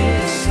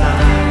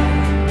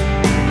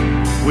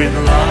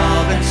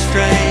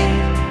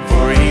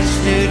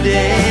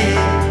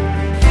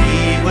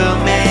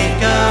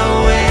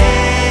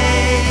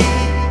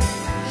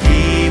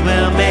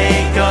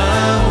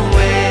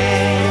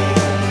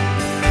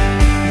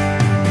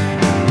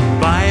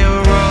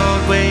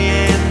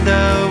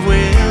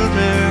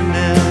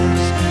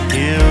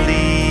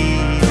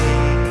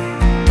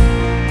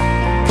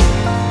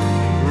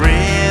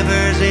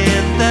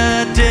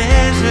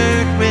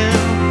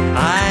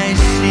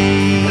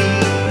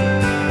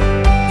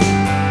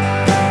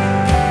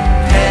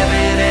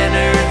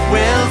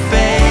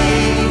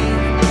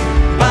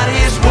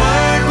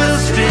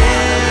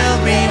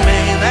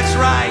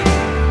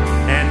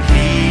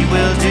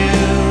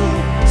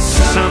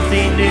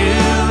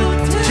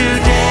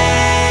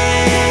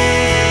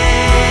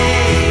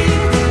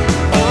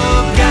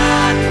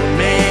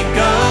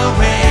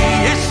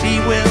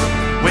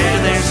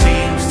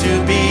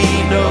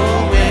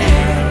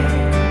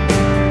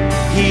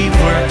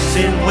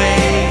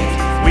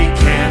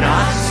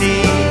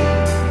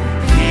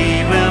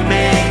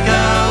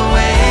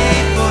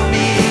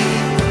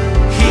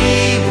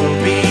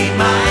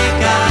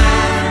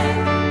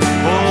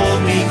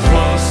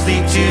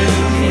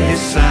His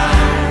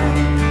side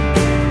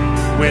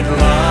with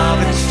love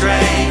and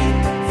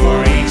strength for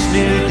each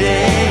new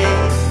day.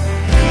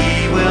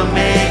 He will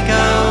make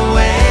a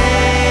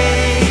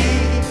way.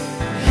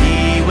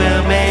 He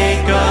will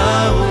make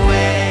a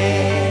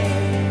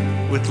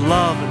way with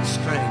love and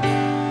strength.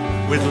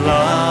 With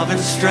love and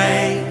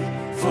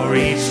strength for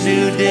each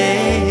new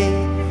day,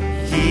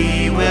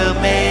 He will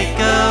make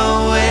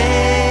a way.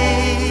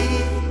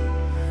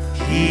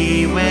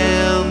 He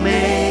will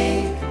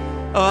make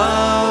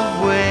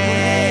a way.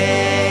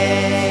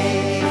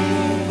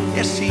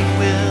 Yes, He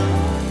will.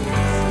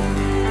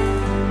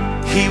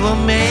 He will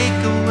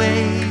make a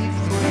way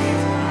for you.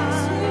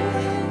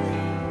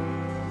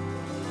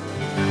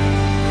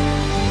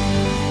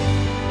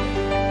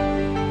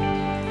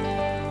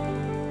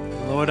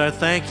 Lord, I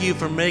thank You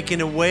for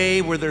making a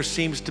way where there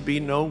seems to be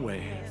no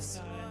way.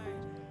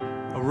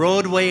 A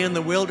roadway in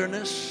the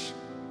wilderness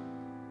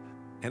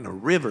and a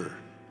river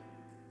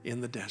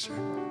in the desert.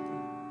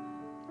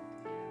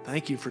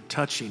 Thank You for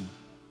touching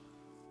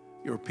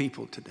Your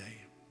people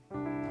today.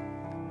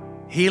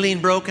 Healing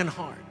broken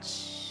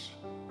hearts.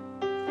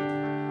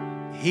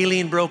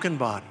 Healing broken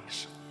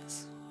bodies.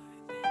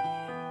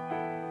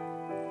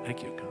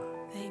 Thank You, God.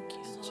 Thank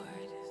You, Lord.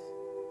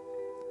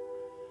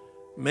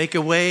 Make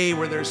a way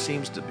where there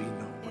seems to be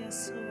no way.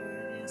 Yes,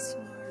 Lord. Yes,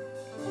 Lord.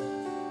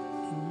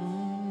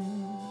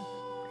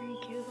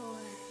 Thank You,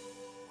 Lord.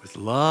 With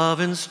love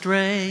and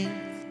strength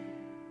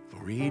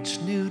for each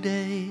new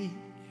day,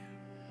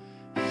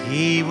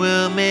 He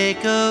will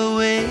make a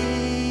way.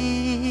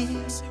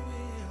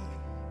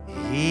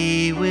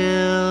 He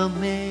will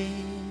make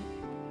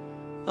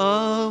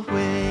a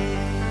way.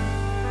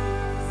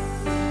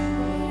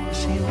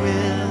 Yes, He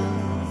will.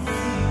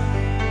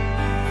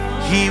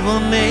 He will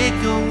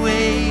make a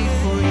way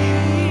for you.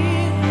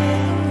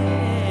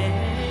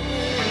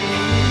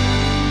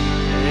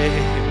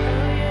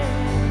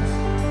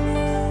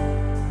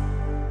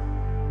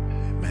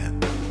 Amen.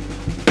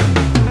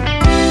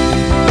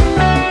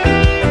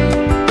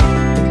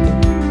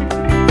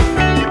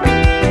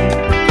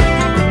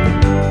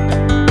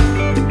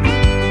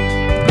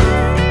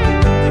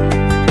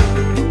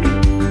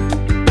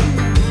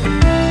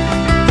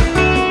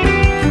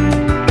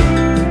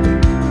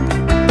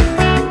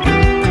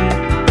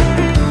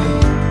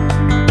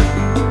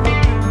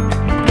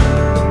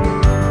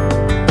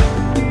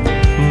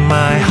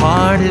 My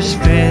heart is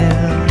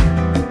filled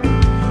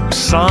with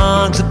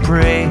songs of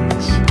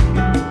praise.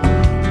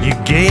 You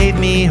gave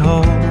me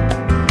hope.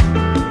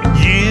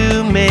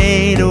 You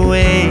made a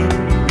way.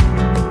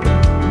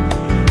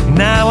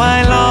 Now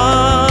I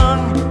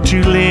long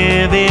to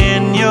live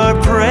in Your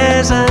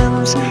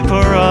presence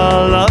for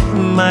all of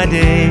my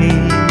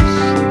days.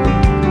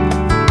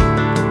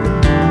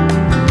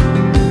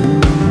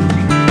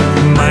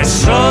 My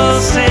soul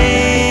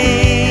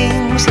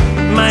sings,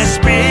 my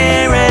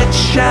spirit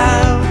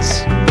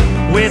shouts.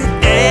 With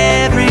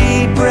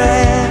every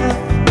breath,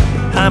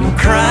 I'm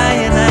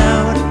crying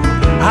out,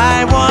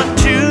 I want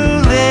to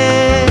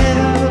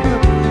live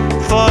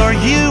for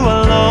You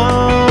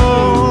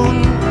alone.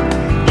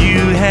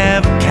 You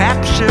have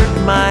captured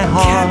my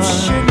heart.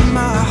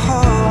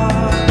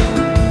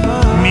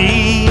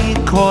 Mi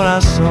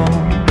corazon.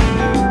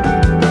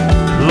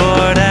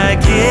 Lord, I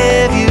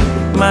give You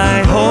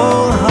my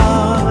whole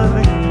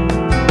heart.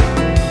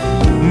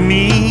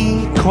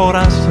 Mi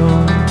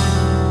corazon.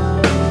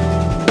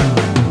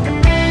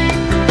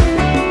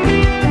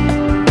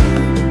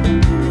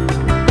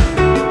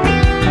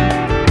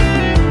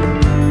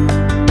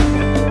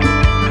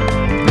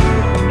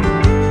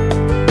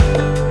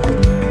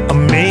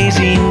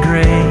 Amazing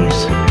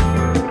grace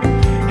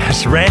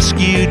has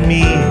rescued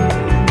me.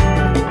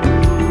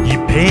 You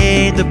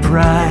paid the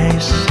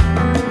price.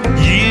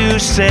 You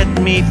set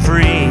me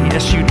free.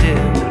 Yes, You did.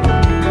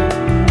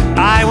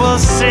 I will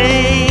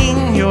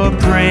sing Your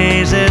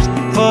praises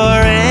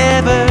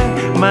forever,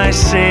 my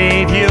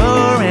Savior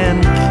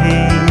and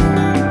King.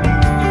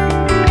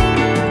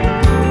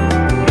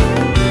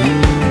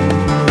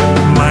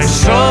 My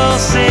soul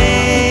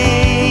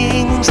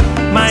sings,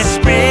 my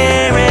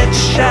spirit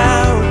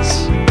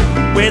shouts.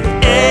 With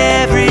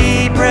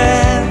every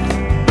breath,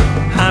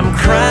 I'm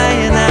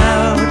crying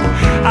out,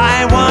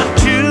 I want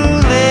to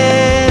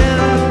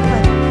live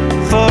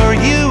for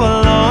You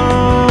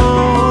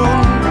alone.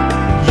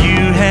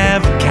 You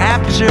have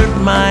captured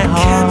my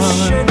heart.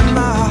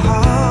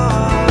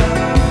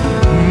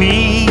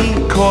 Mi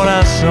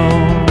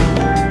corazon.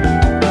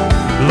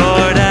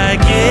 Lord, I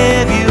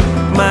give You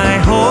my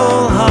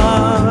whole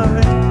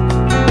heart.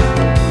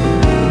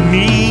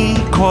 Mi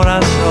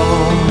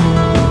corazon.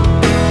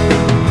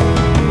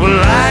 Well,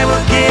 I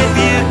will give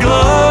You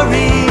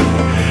glory,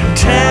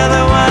 tell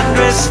a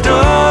wondrous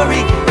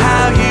story,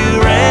 how You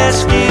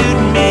rescued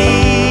me.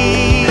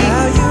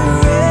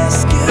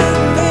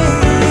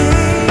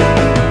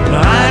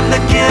 I'm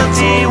the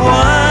guilty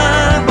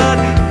one.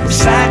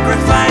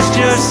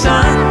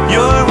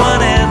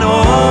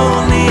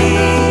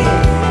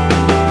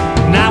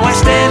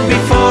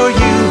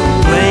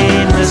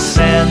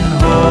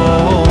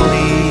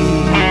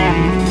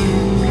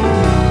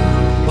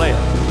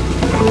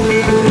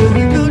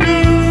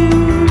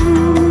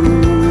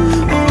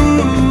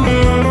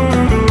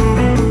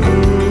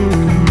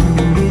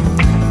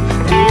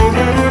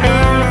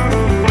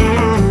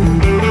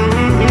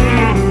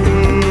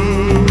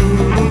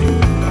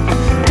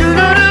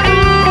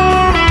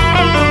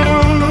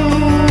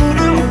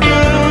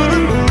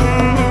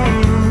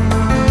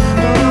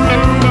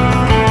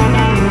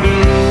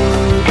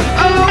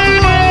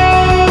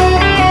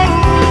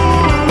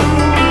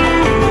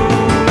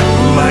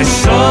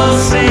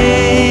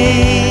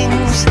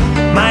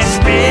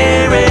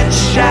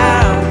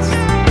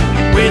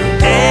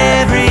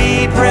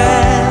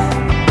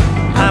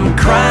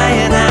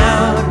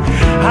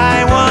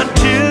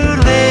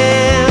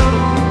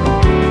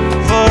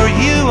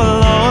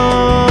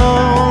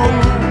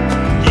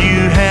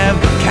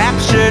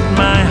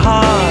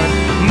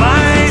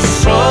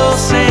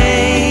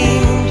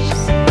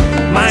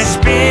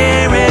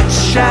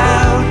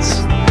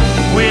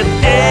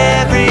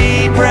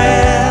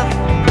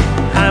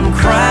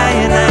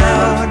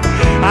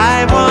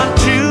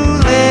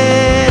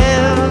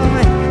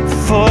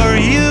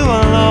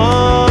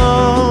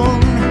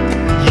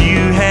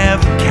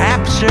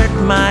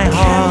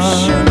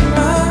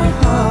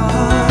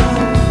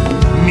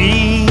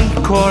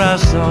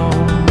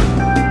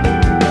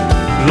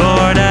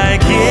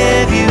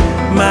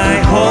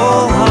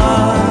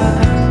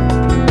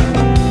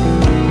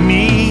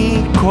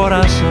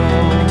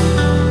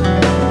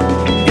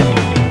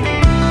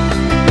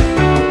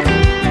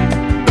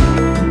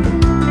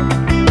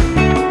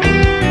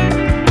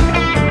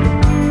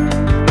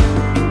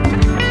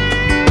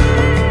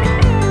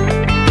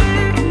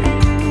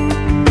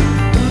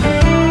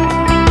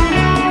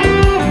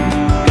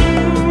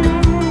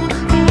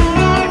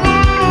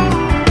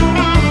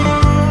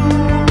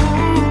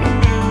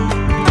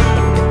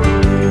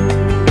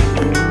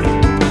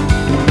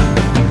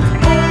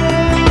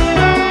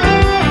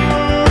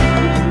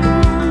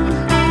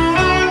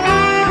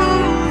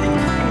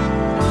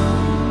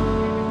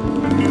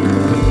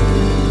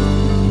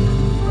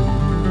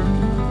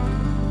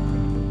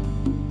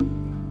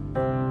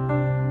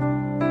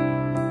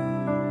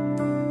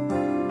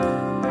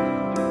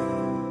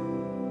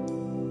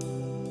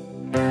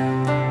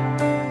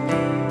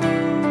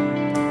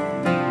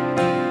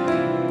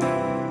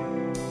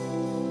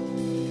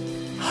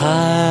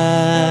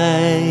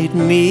 Hide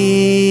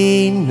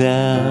me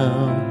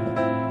now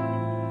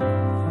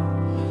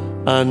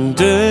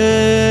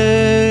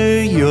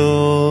under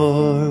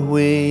your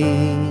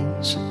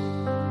wings.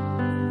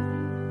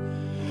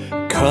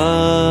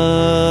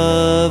 Cover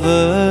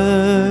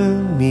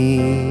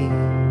me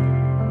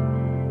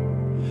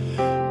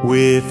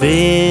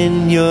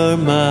within your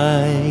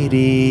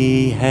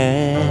mighty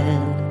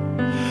hand.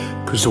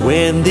 'Cause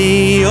when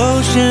the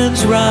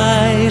oceans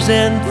rise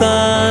and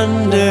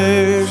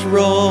thunders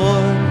roar,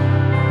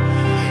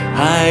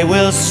 I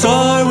will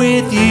soar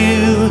with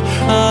you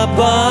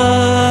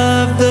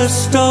above the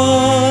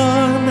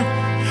storm.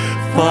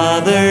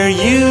 Father,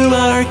 you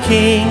are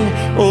king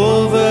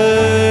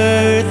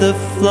over the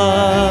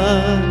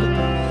flood,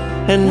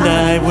 and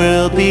I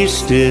will be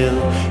still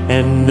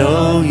and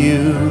know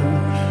you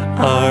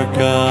are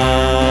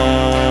God.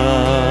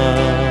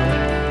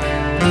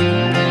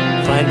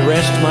 Find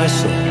rest, my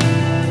soul.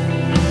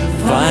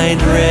 Find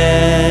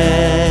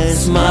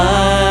rest,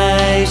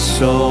 my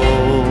soul,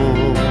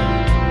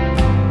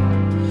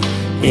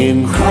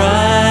 in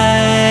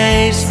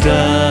Christ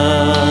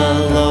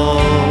alone.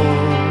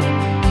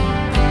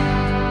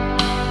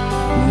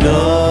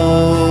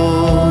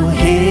 Know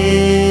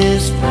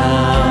His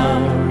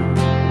power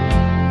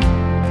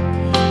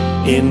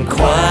in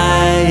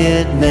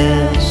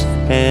quietness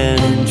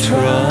and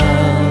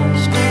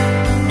trust.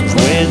 'Cause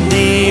when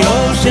the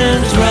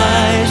oceans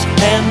rise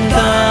and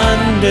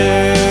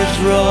thunders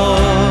roar,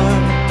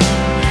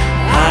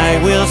 I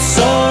will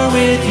soar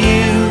with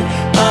you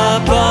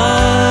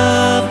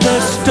above the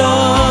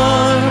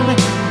storm.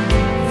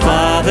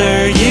 Father,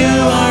 you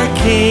are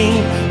king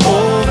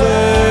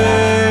over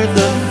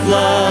the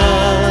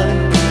flood,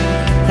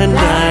 and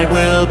I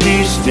will be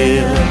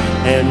still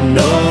and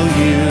know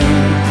you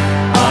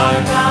are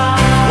God.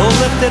 Oh,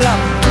 lift it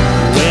up.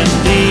 When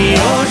the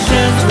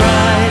oceans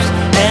rise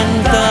and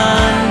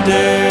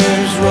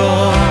thunders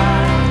roar,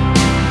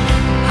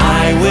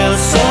 I will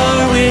soar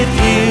with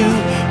you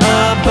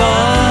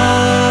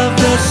above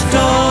the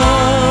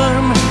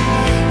storm.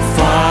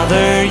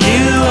 Father,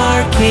 you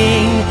are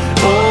king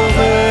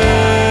over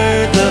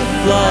the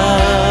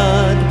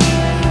flood,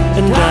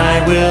 and I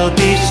will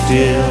be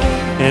still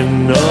and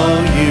know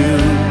you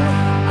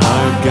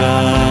are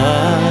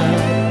God.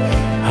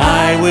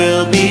 I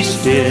will be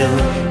still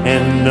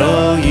and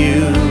know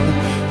you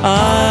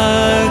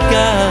are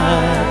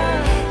God.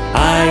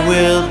 I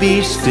will be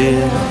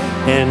still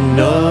and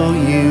know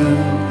you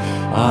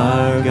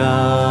are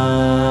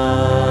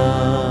God.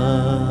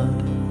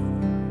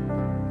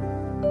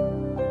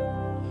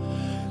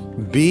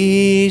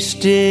 Be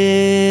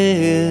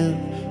still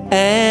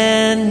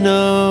and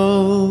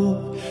know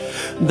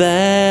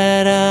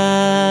that I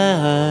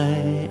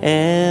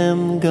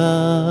am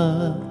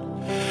God.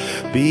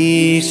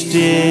 Be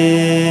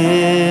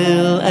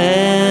still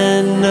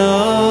and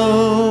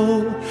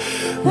know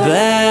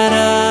that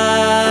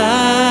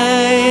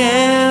I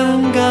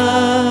am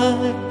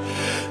God.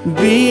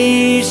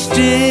 Be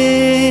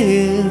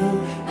still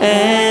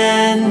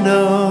and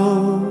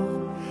know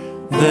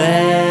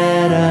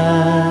that I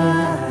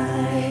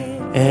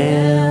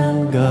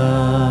am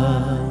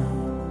God.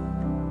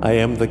 I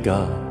am the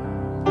God.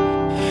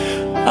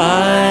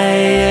 I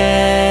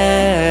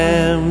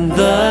am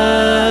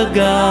the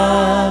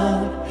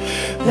God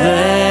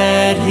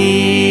that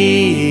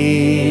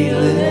healeth.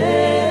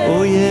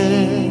 Oh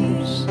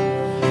yes,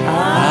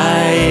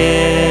 I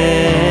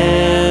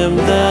am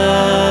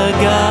the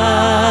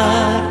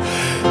God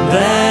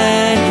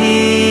that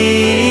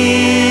healeth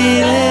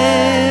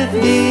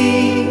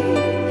thee.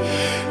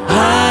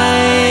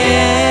 I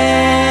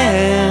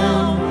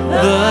am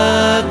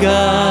the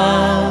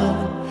God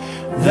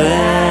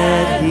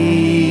that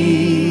healeth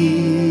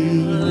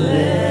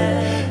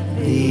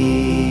thee.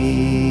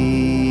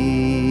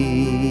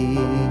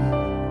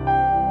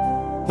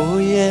 Oh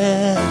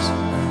yes,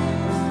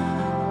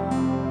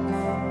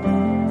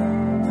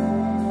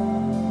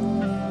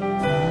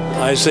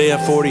 Isaiah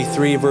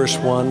 43 verse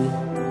 1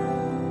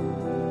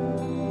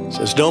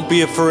 says, don't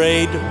be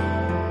afraid.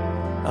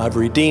 I've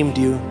redeemed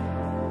you.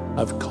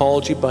 I've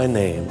called you by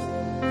name.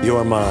 You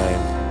are mine.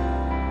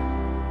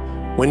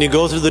 When you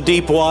go through the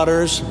deep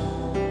waters,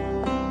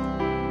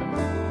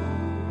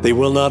 they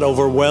will not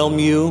overwhelm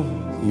you.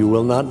 You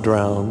will not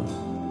drown.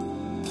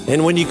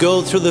 And when you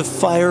go through the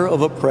fire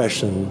of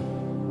oppression,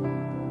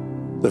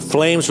 the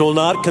flames will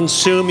not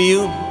consume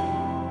you.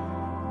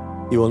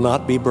 You will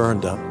not be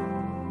burned up.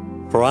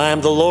 For I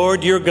am the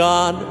Lord your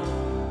God,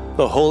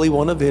 the Holy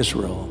One of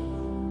Israel,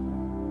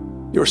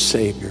 your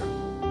Savior.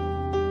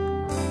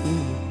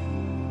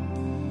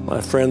 My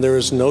friend, there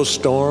is no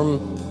storm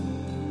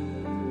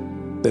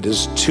that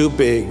is too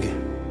big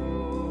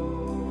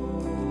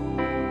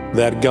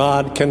that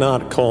God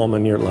cannot calm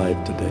in your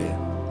life today.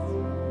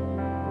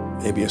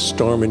 Maybe a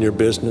storm in your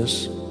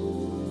business,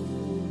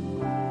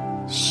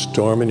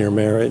 storm in your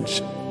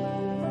marriage,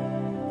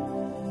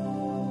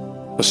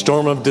 a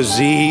storm of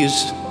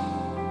disease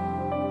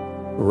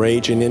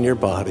raging in your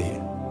body.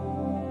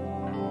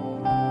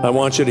 I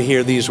want you to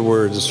hear these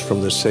words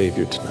from the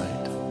Savior tonight.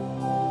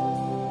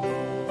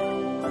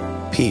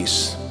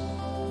 Peace,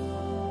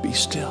 be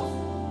still.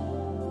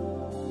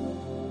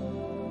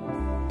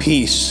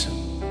 Peace,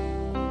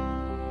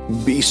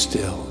 be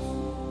still,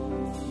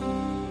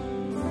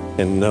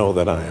 and know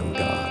that I am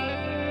God.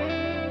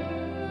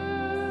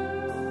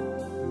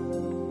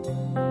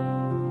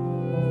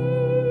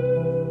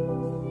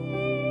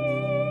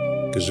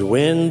 Because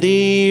when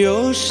the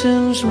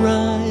oceans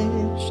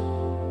rise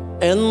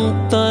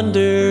and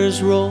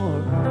thunders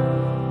roar,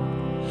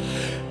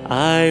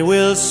 I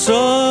will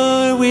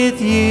soar with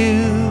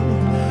you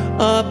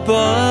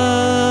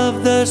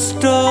above the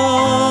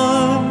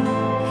storm.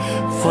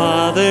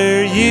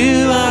 Father,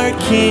 you are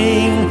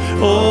King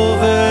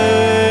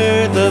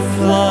over the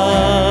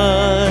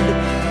flood,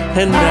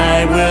 and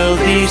I will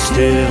be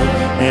still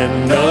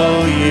and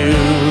know you.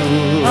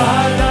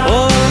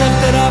 Oh,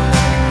 lift it up.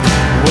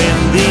 When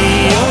the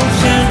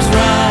oceans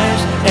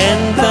rise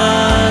and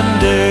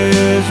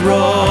thunders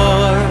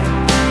roar,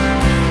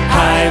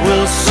 I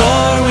will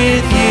soar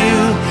with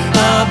you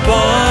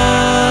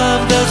above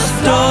the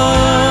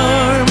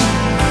storm.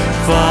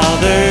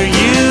 Father,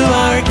 you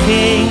are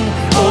King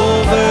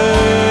over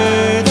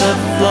the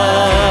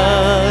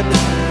flood,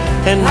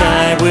 and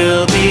I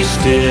will be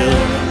still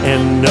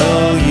and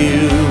know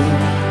you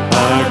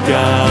are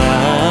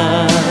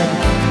God.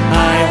 I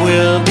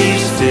will be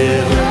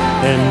still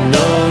and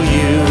know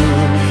you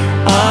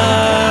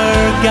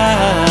are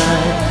God.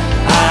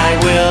 I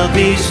will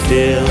be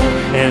still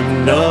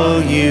and know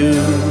you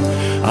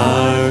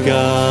are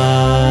God.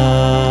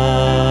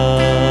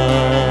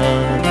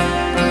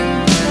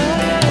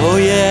 Oh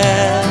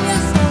yeah.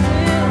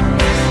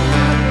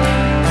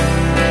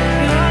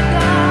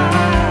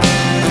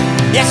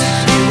 Yes,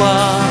 you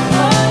are.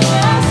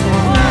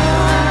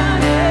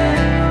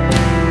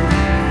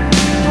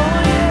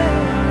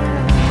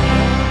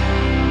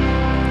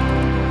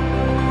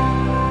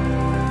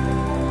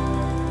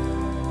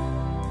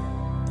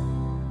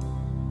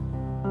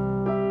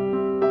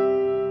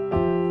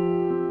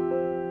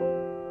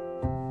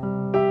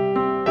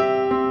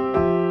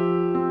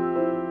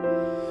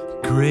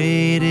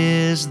 Great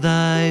is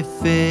thy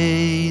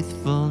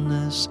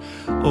faithfulness,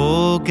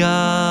 O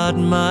God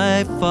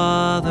my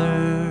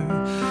Father.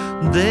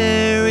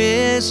 There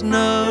is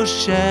no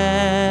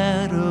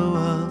shadow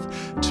of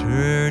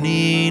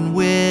turning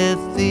with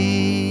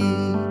thee.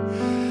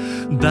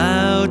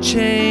 Thou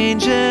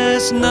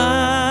changest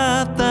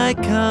not, thy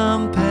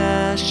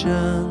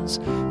compassions,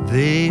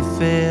 they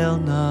fail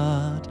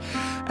not.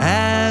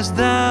 As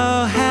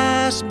thou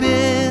hast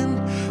been,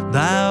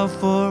 thou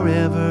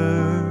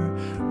forever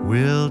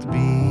wilt be.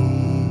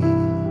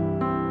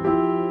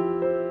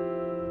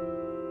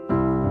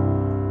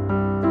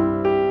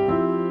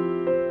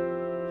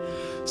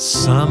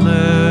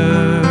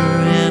 Summer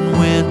and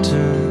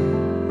winter,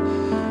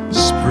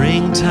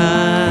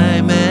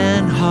 springtime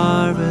and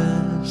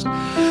harvest,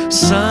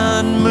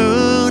 sun,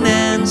 moon,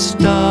 and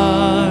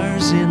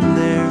stars in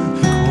their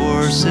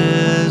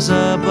courses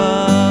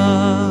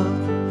above,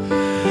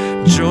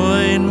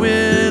 join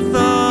with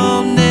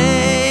all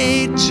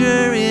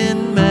nature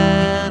in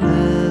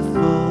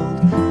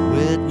manifold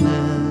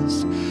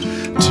witness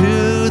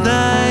to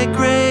thy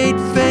great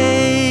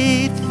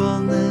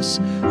faithfulness,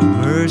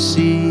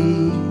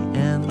 mercy,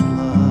 and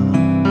love.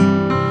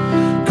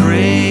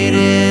 Great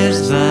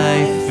is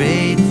thy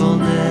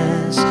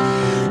faithfulness,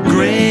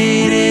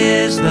 great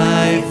is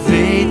thy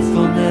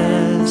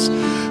faithfulness.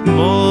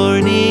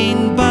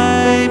 Morning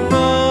by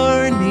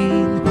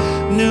morning,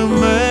 new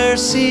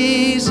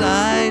mercies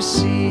I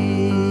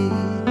see.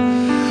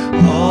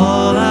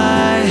 All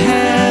I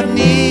have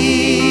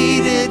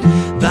needed,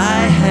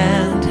 thy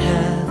hand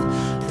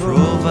hath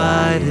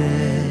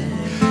provided.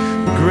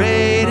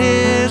 Great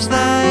is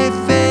thy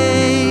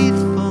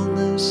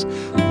faithfulness,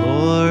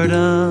 Lord,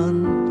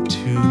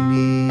 unto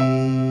me.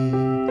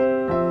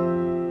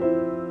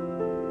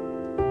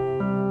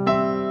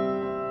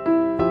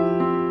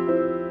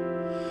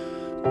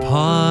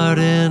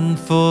 Pardon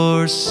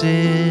for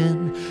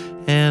sin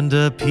and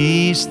a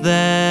peace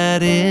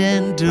that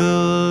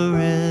endureth,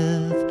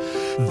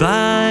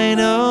 thine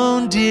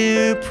own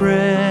dear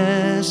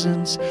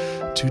presence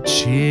to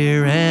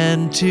cheer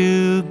and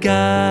to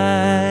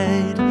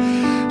guide,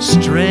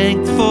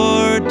 strength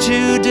for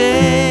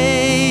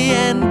today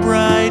and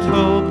bright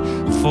hope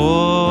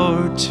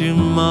for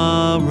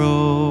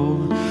tomorrow.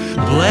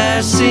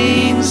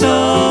 Blessings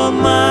all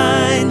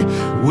mine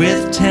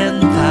with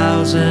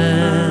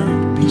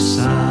 10,000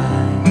 beside.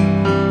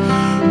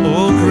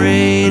 Oh,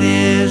 great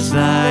is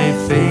thy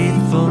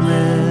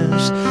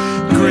faithfulness,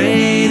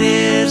 great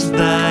is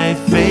thy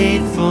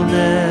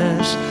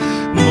faithfulness.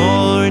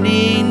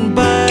 Morning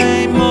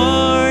by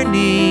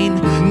morning,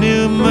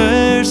 new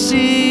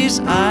mercies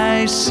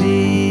I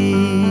see.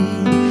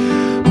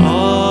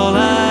 All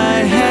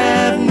I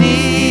have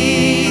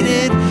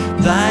needed,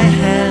 thy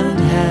hand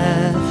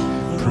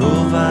hath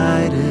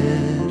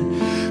provided.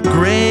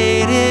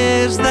 Great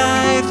is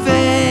thy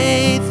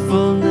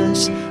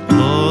faithfulness,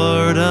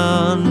 Lord,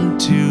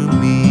 unto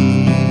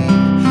me.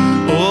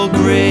 Oh,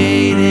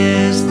 great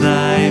is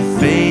thy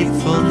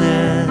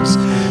faithfulness,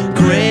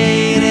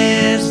 great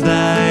is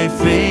thy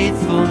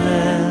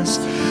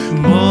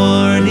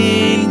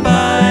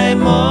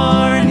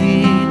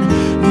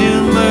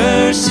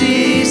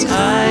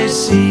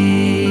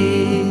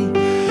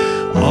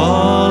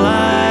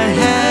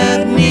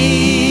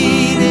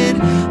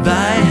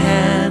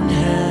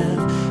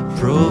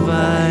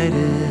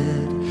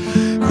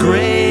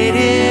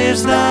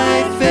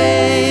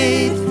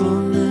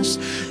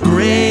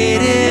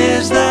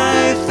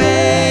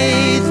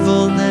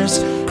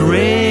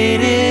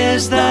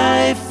is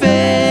thy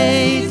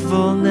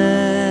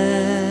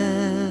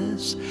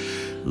faithfulness,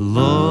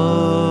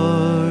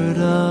 Lord,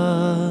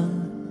 unto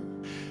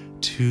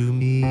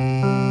me.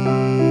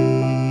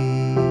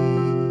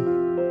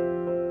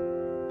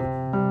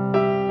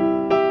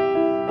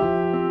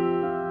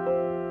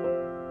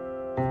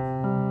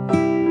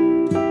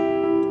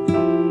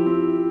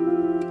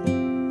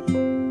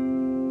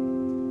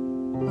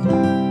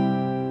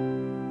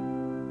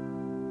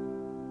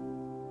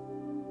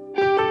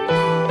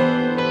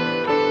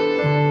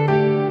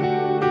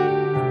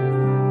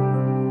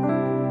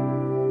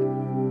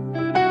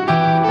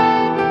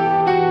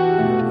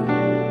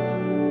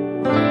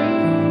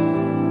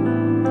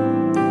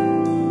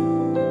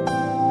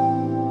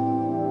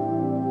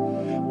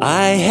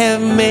 I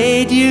have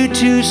made you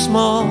too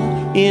small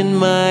in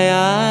my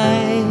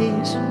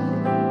eyes,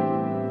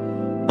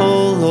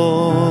 oh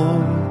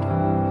Lord,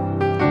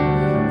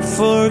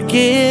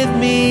 forgive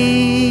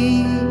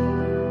me.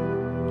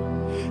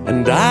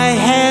 And I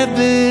have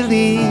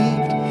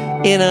believed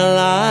in a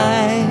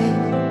lie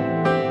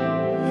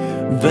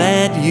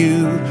that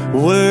you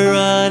were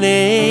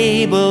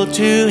unable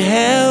to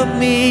help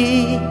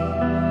me.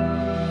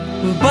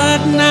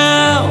 But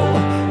now,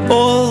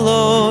 oh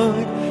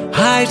Lord,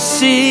 I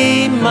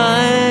see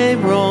my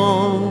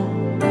wrong.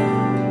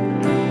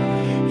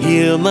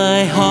 Heal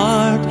my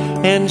heart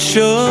and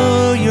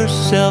show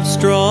yourself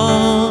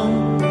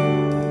strong.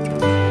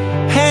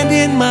 And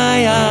in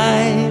my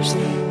eyes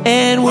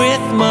and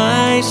with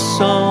my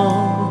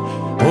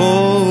song,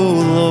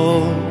 oh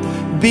Lord,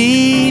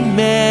 be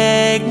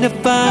magnified.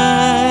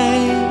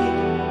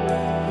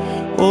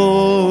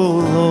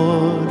 Oh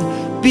Lord,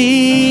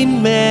 be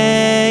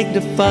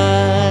magnified.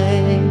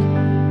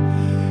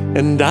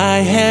 And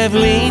I have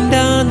leaned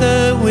on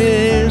the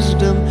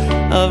wisdom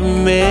of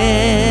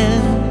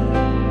men,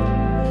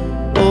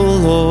 oh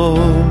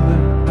Lord,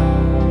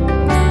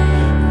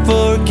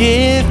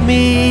 forgive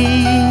me.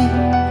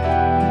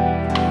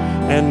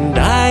 And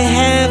I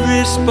have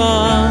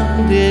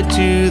responded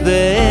to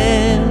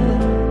them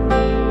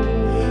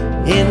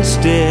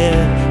instead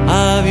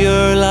of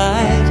your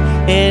light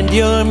and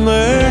your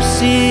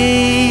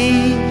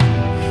mercy.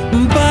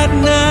 But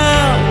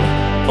now,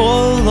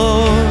 oh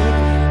Lord,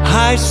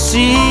 I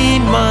see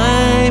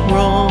my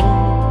wrong.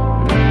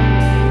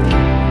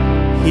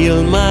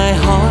 Heal my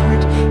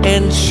heart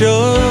and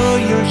show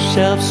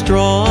yourself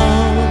strong.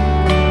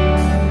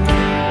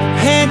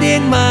 And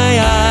in my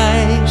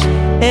eyes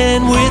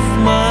and with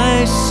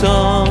my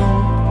song,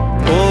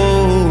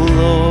 oh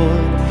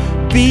Lord,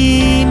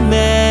 be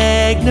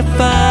magnified.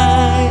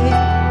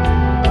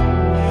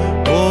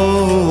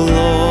 Oh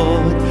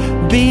Lord,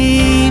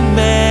 be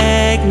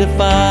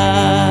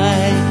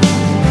magnified.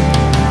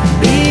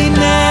 Be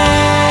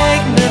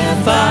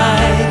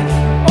magnified,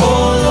 oh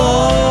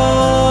Lord.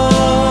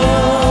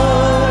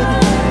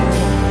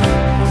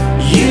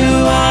 You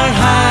are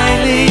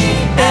highly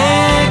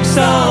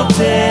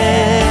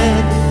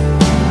exalted,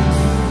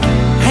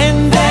 and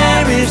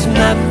there is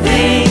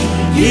nothing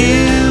you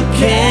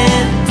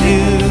can't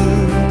do.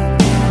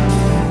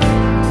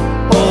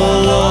 Oh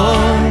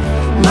Lord,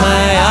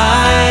 my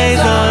eyes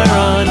are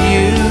on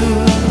you.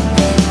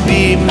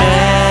 Be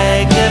magnified.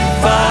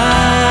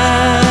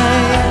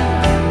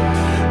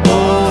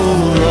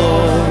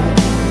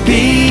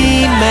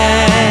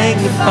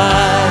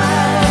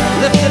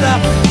 Lift it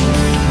up.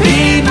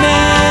 Be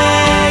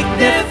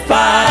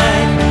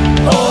magnified,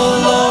 oh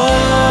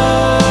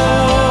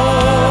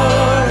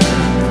Lord.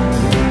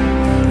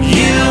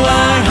 You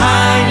are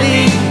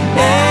highly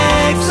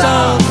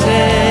exalted,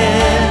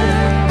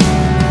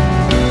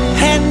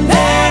 and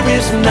there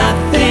is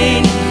nothing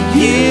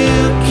you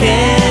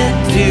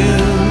can't do.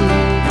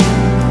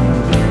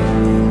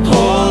 Oh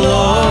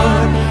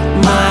Lord,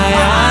 my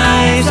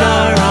eyes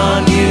are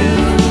on you.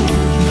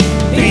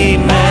 Be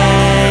magnified,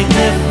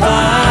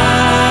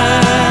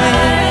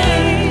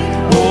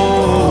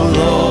 oh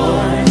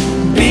Lord,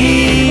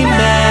 be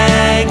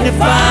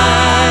magnified,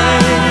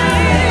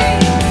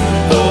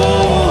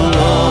 oh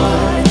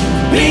Lord,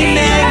 be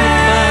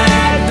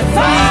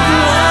magnified,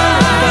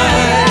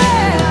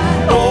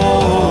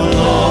 oh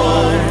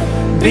Lord,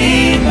 be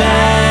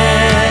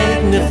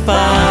magnified,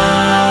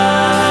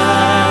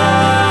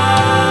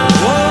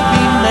 oh,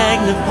 be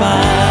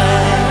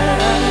magnified,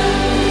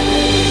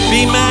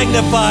 be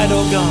magnified,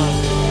 oh God.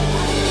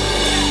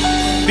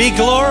 Be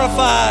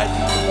glorified.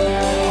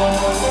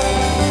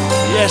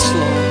 Yes,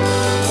 Lord.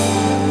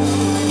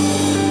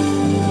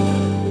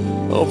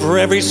 Over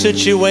every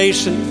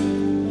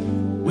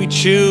situation, we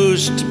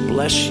choose to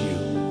bless you.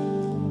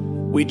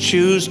 We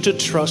choose to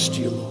trust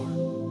you,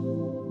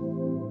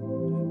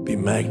 Lord. Be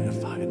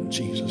magnified in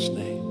Jesus'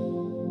 name.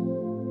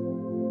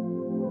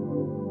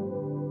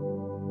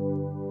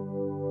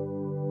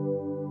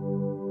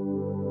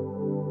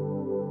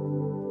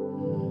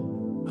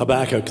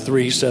 Habakkuk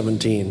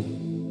 3:17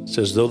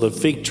 says, though the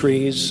fig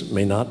trees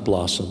may not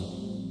blossom,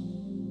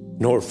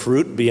 nor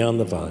fruit be on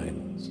the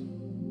vines,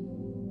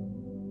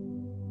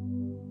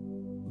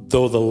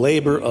 though the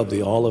labor of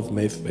the olive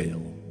may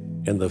fail,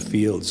 and the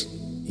fields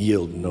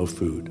yield no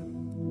food,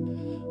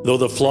 Though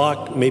the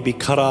flock may be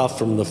cut off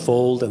from the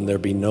fold and there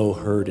be no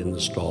herd in the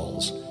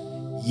stalls,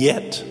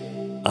 yet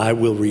I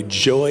will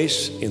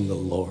rejoice in the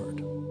Lord,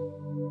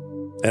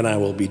 and I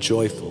will be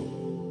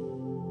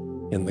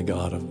joyful in the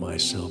God of my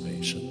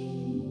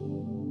salvation.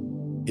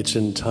 It's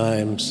in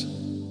times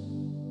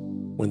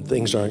when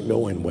things aren't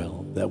going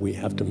well that we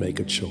have to make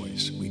a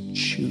choice. We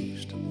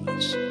choose to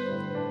bless.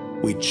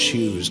 We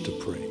choose to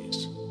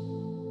praise.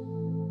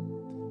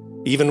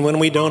 Even when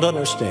we don't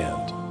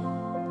understand,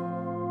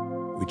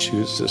 we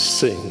choose to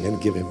sing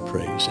and give him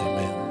praise.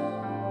 Amen.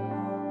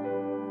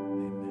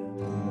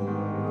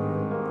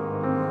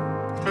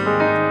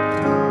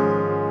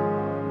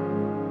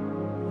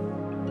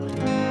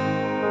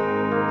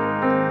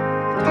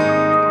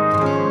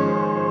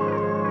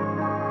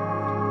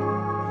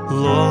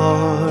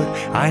 Lord,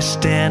 I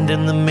stand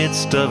in the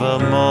midst of a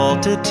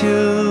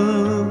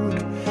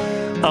multitude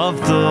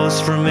of those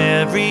from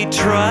every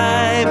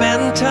tribe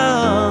and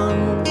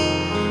tongue.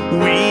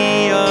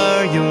 We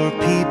are your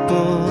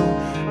people,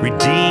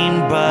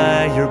 redeemed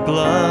by your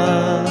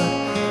blood,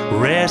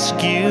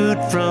 rescued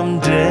from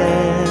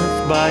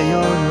death by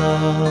your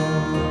love.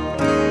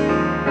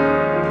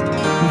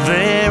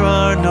 There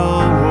are no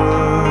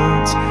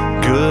words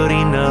good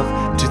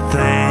enough to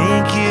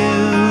thank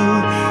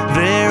you.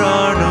 There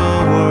are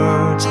no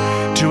words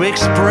to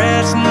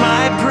express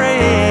my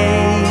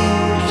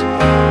praise,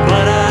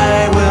 but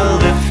I will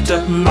lift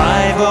up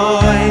my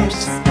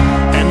voice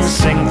and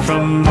sing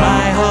from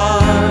my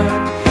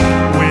heart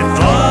with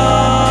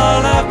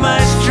all of my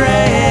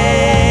strength.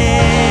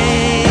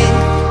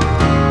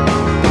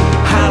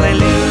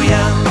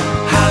 Hallelujah,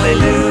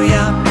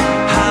 hallelujah,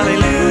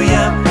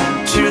 hallelujah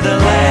to the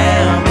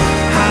Lamb.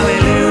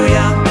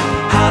 Hallelujah,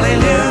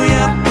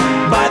 hallelujah,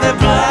 by the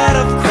blood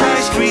of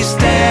Christ we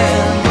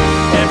stand.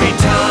 Every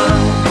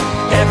tongue,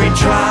 every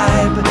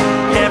tribe,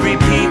 every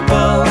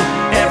people,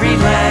 every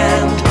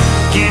land,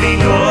 giving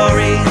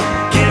glory,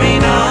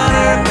 giving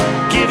honor,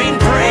 giving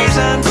praise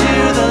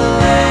unto the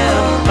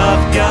Lamb of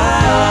God.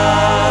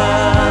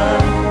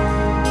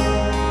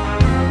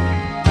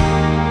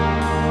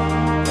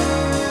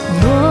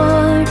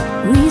 Lord,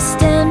 we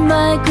stand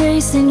by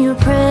grace in your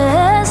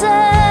presence,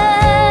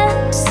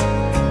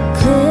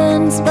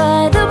 cleansed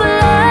by the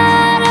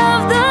blood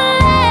of the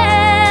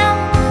Lamb.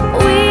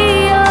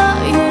 We are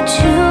your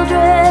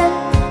children,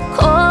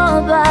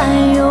 called by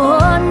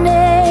your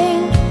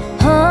name.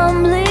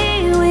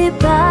 Humbly we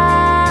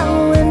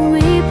bow and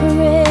we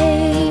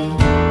pray.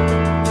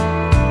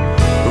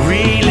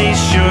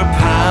 Release your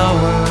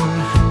power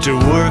to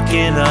work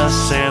in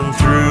us and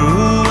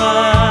through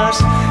us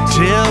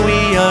till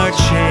we are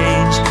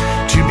changed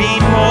to be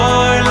more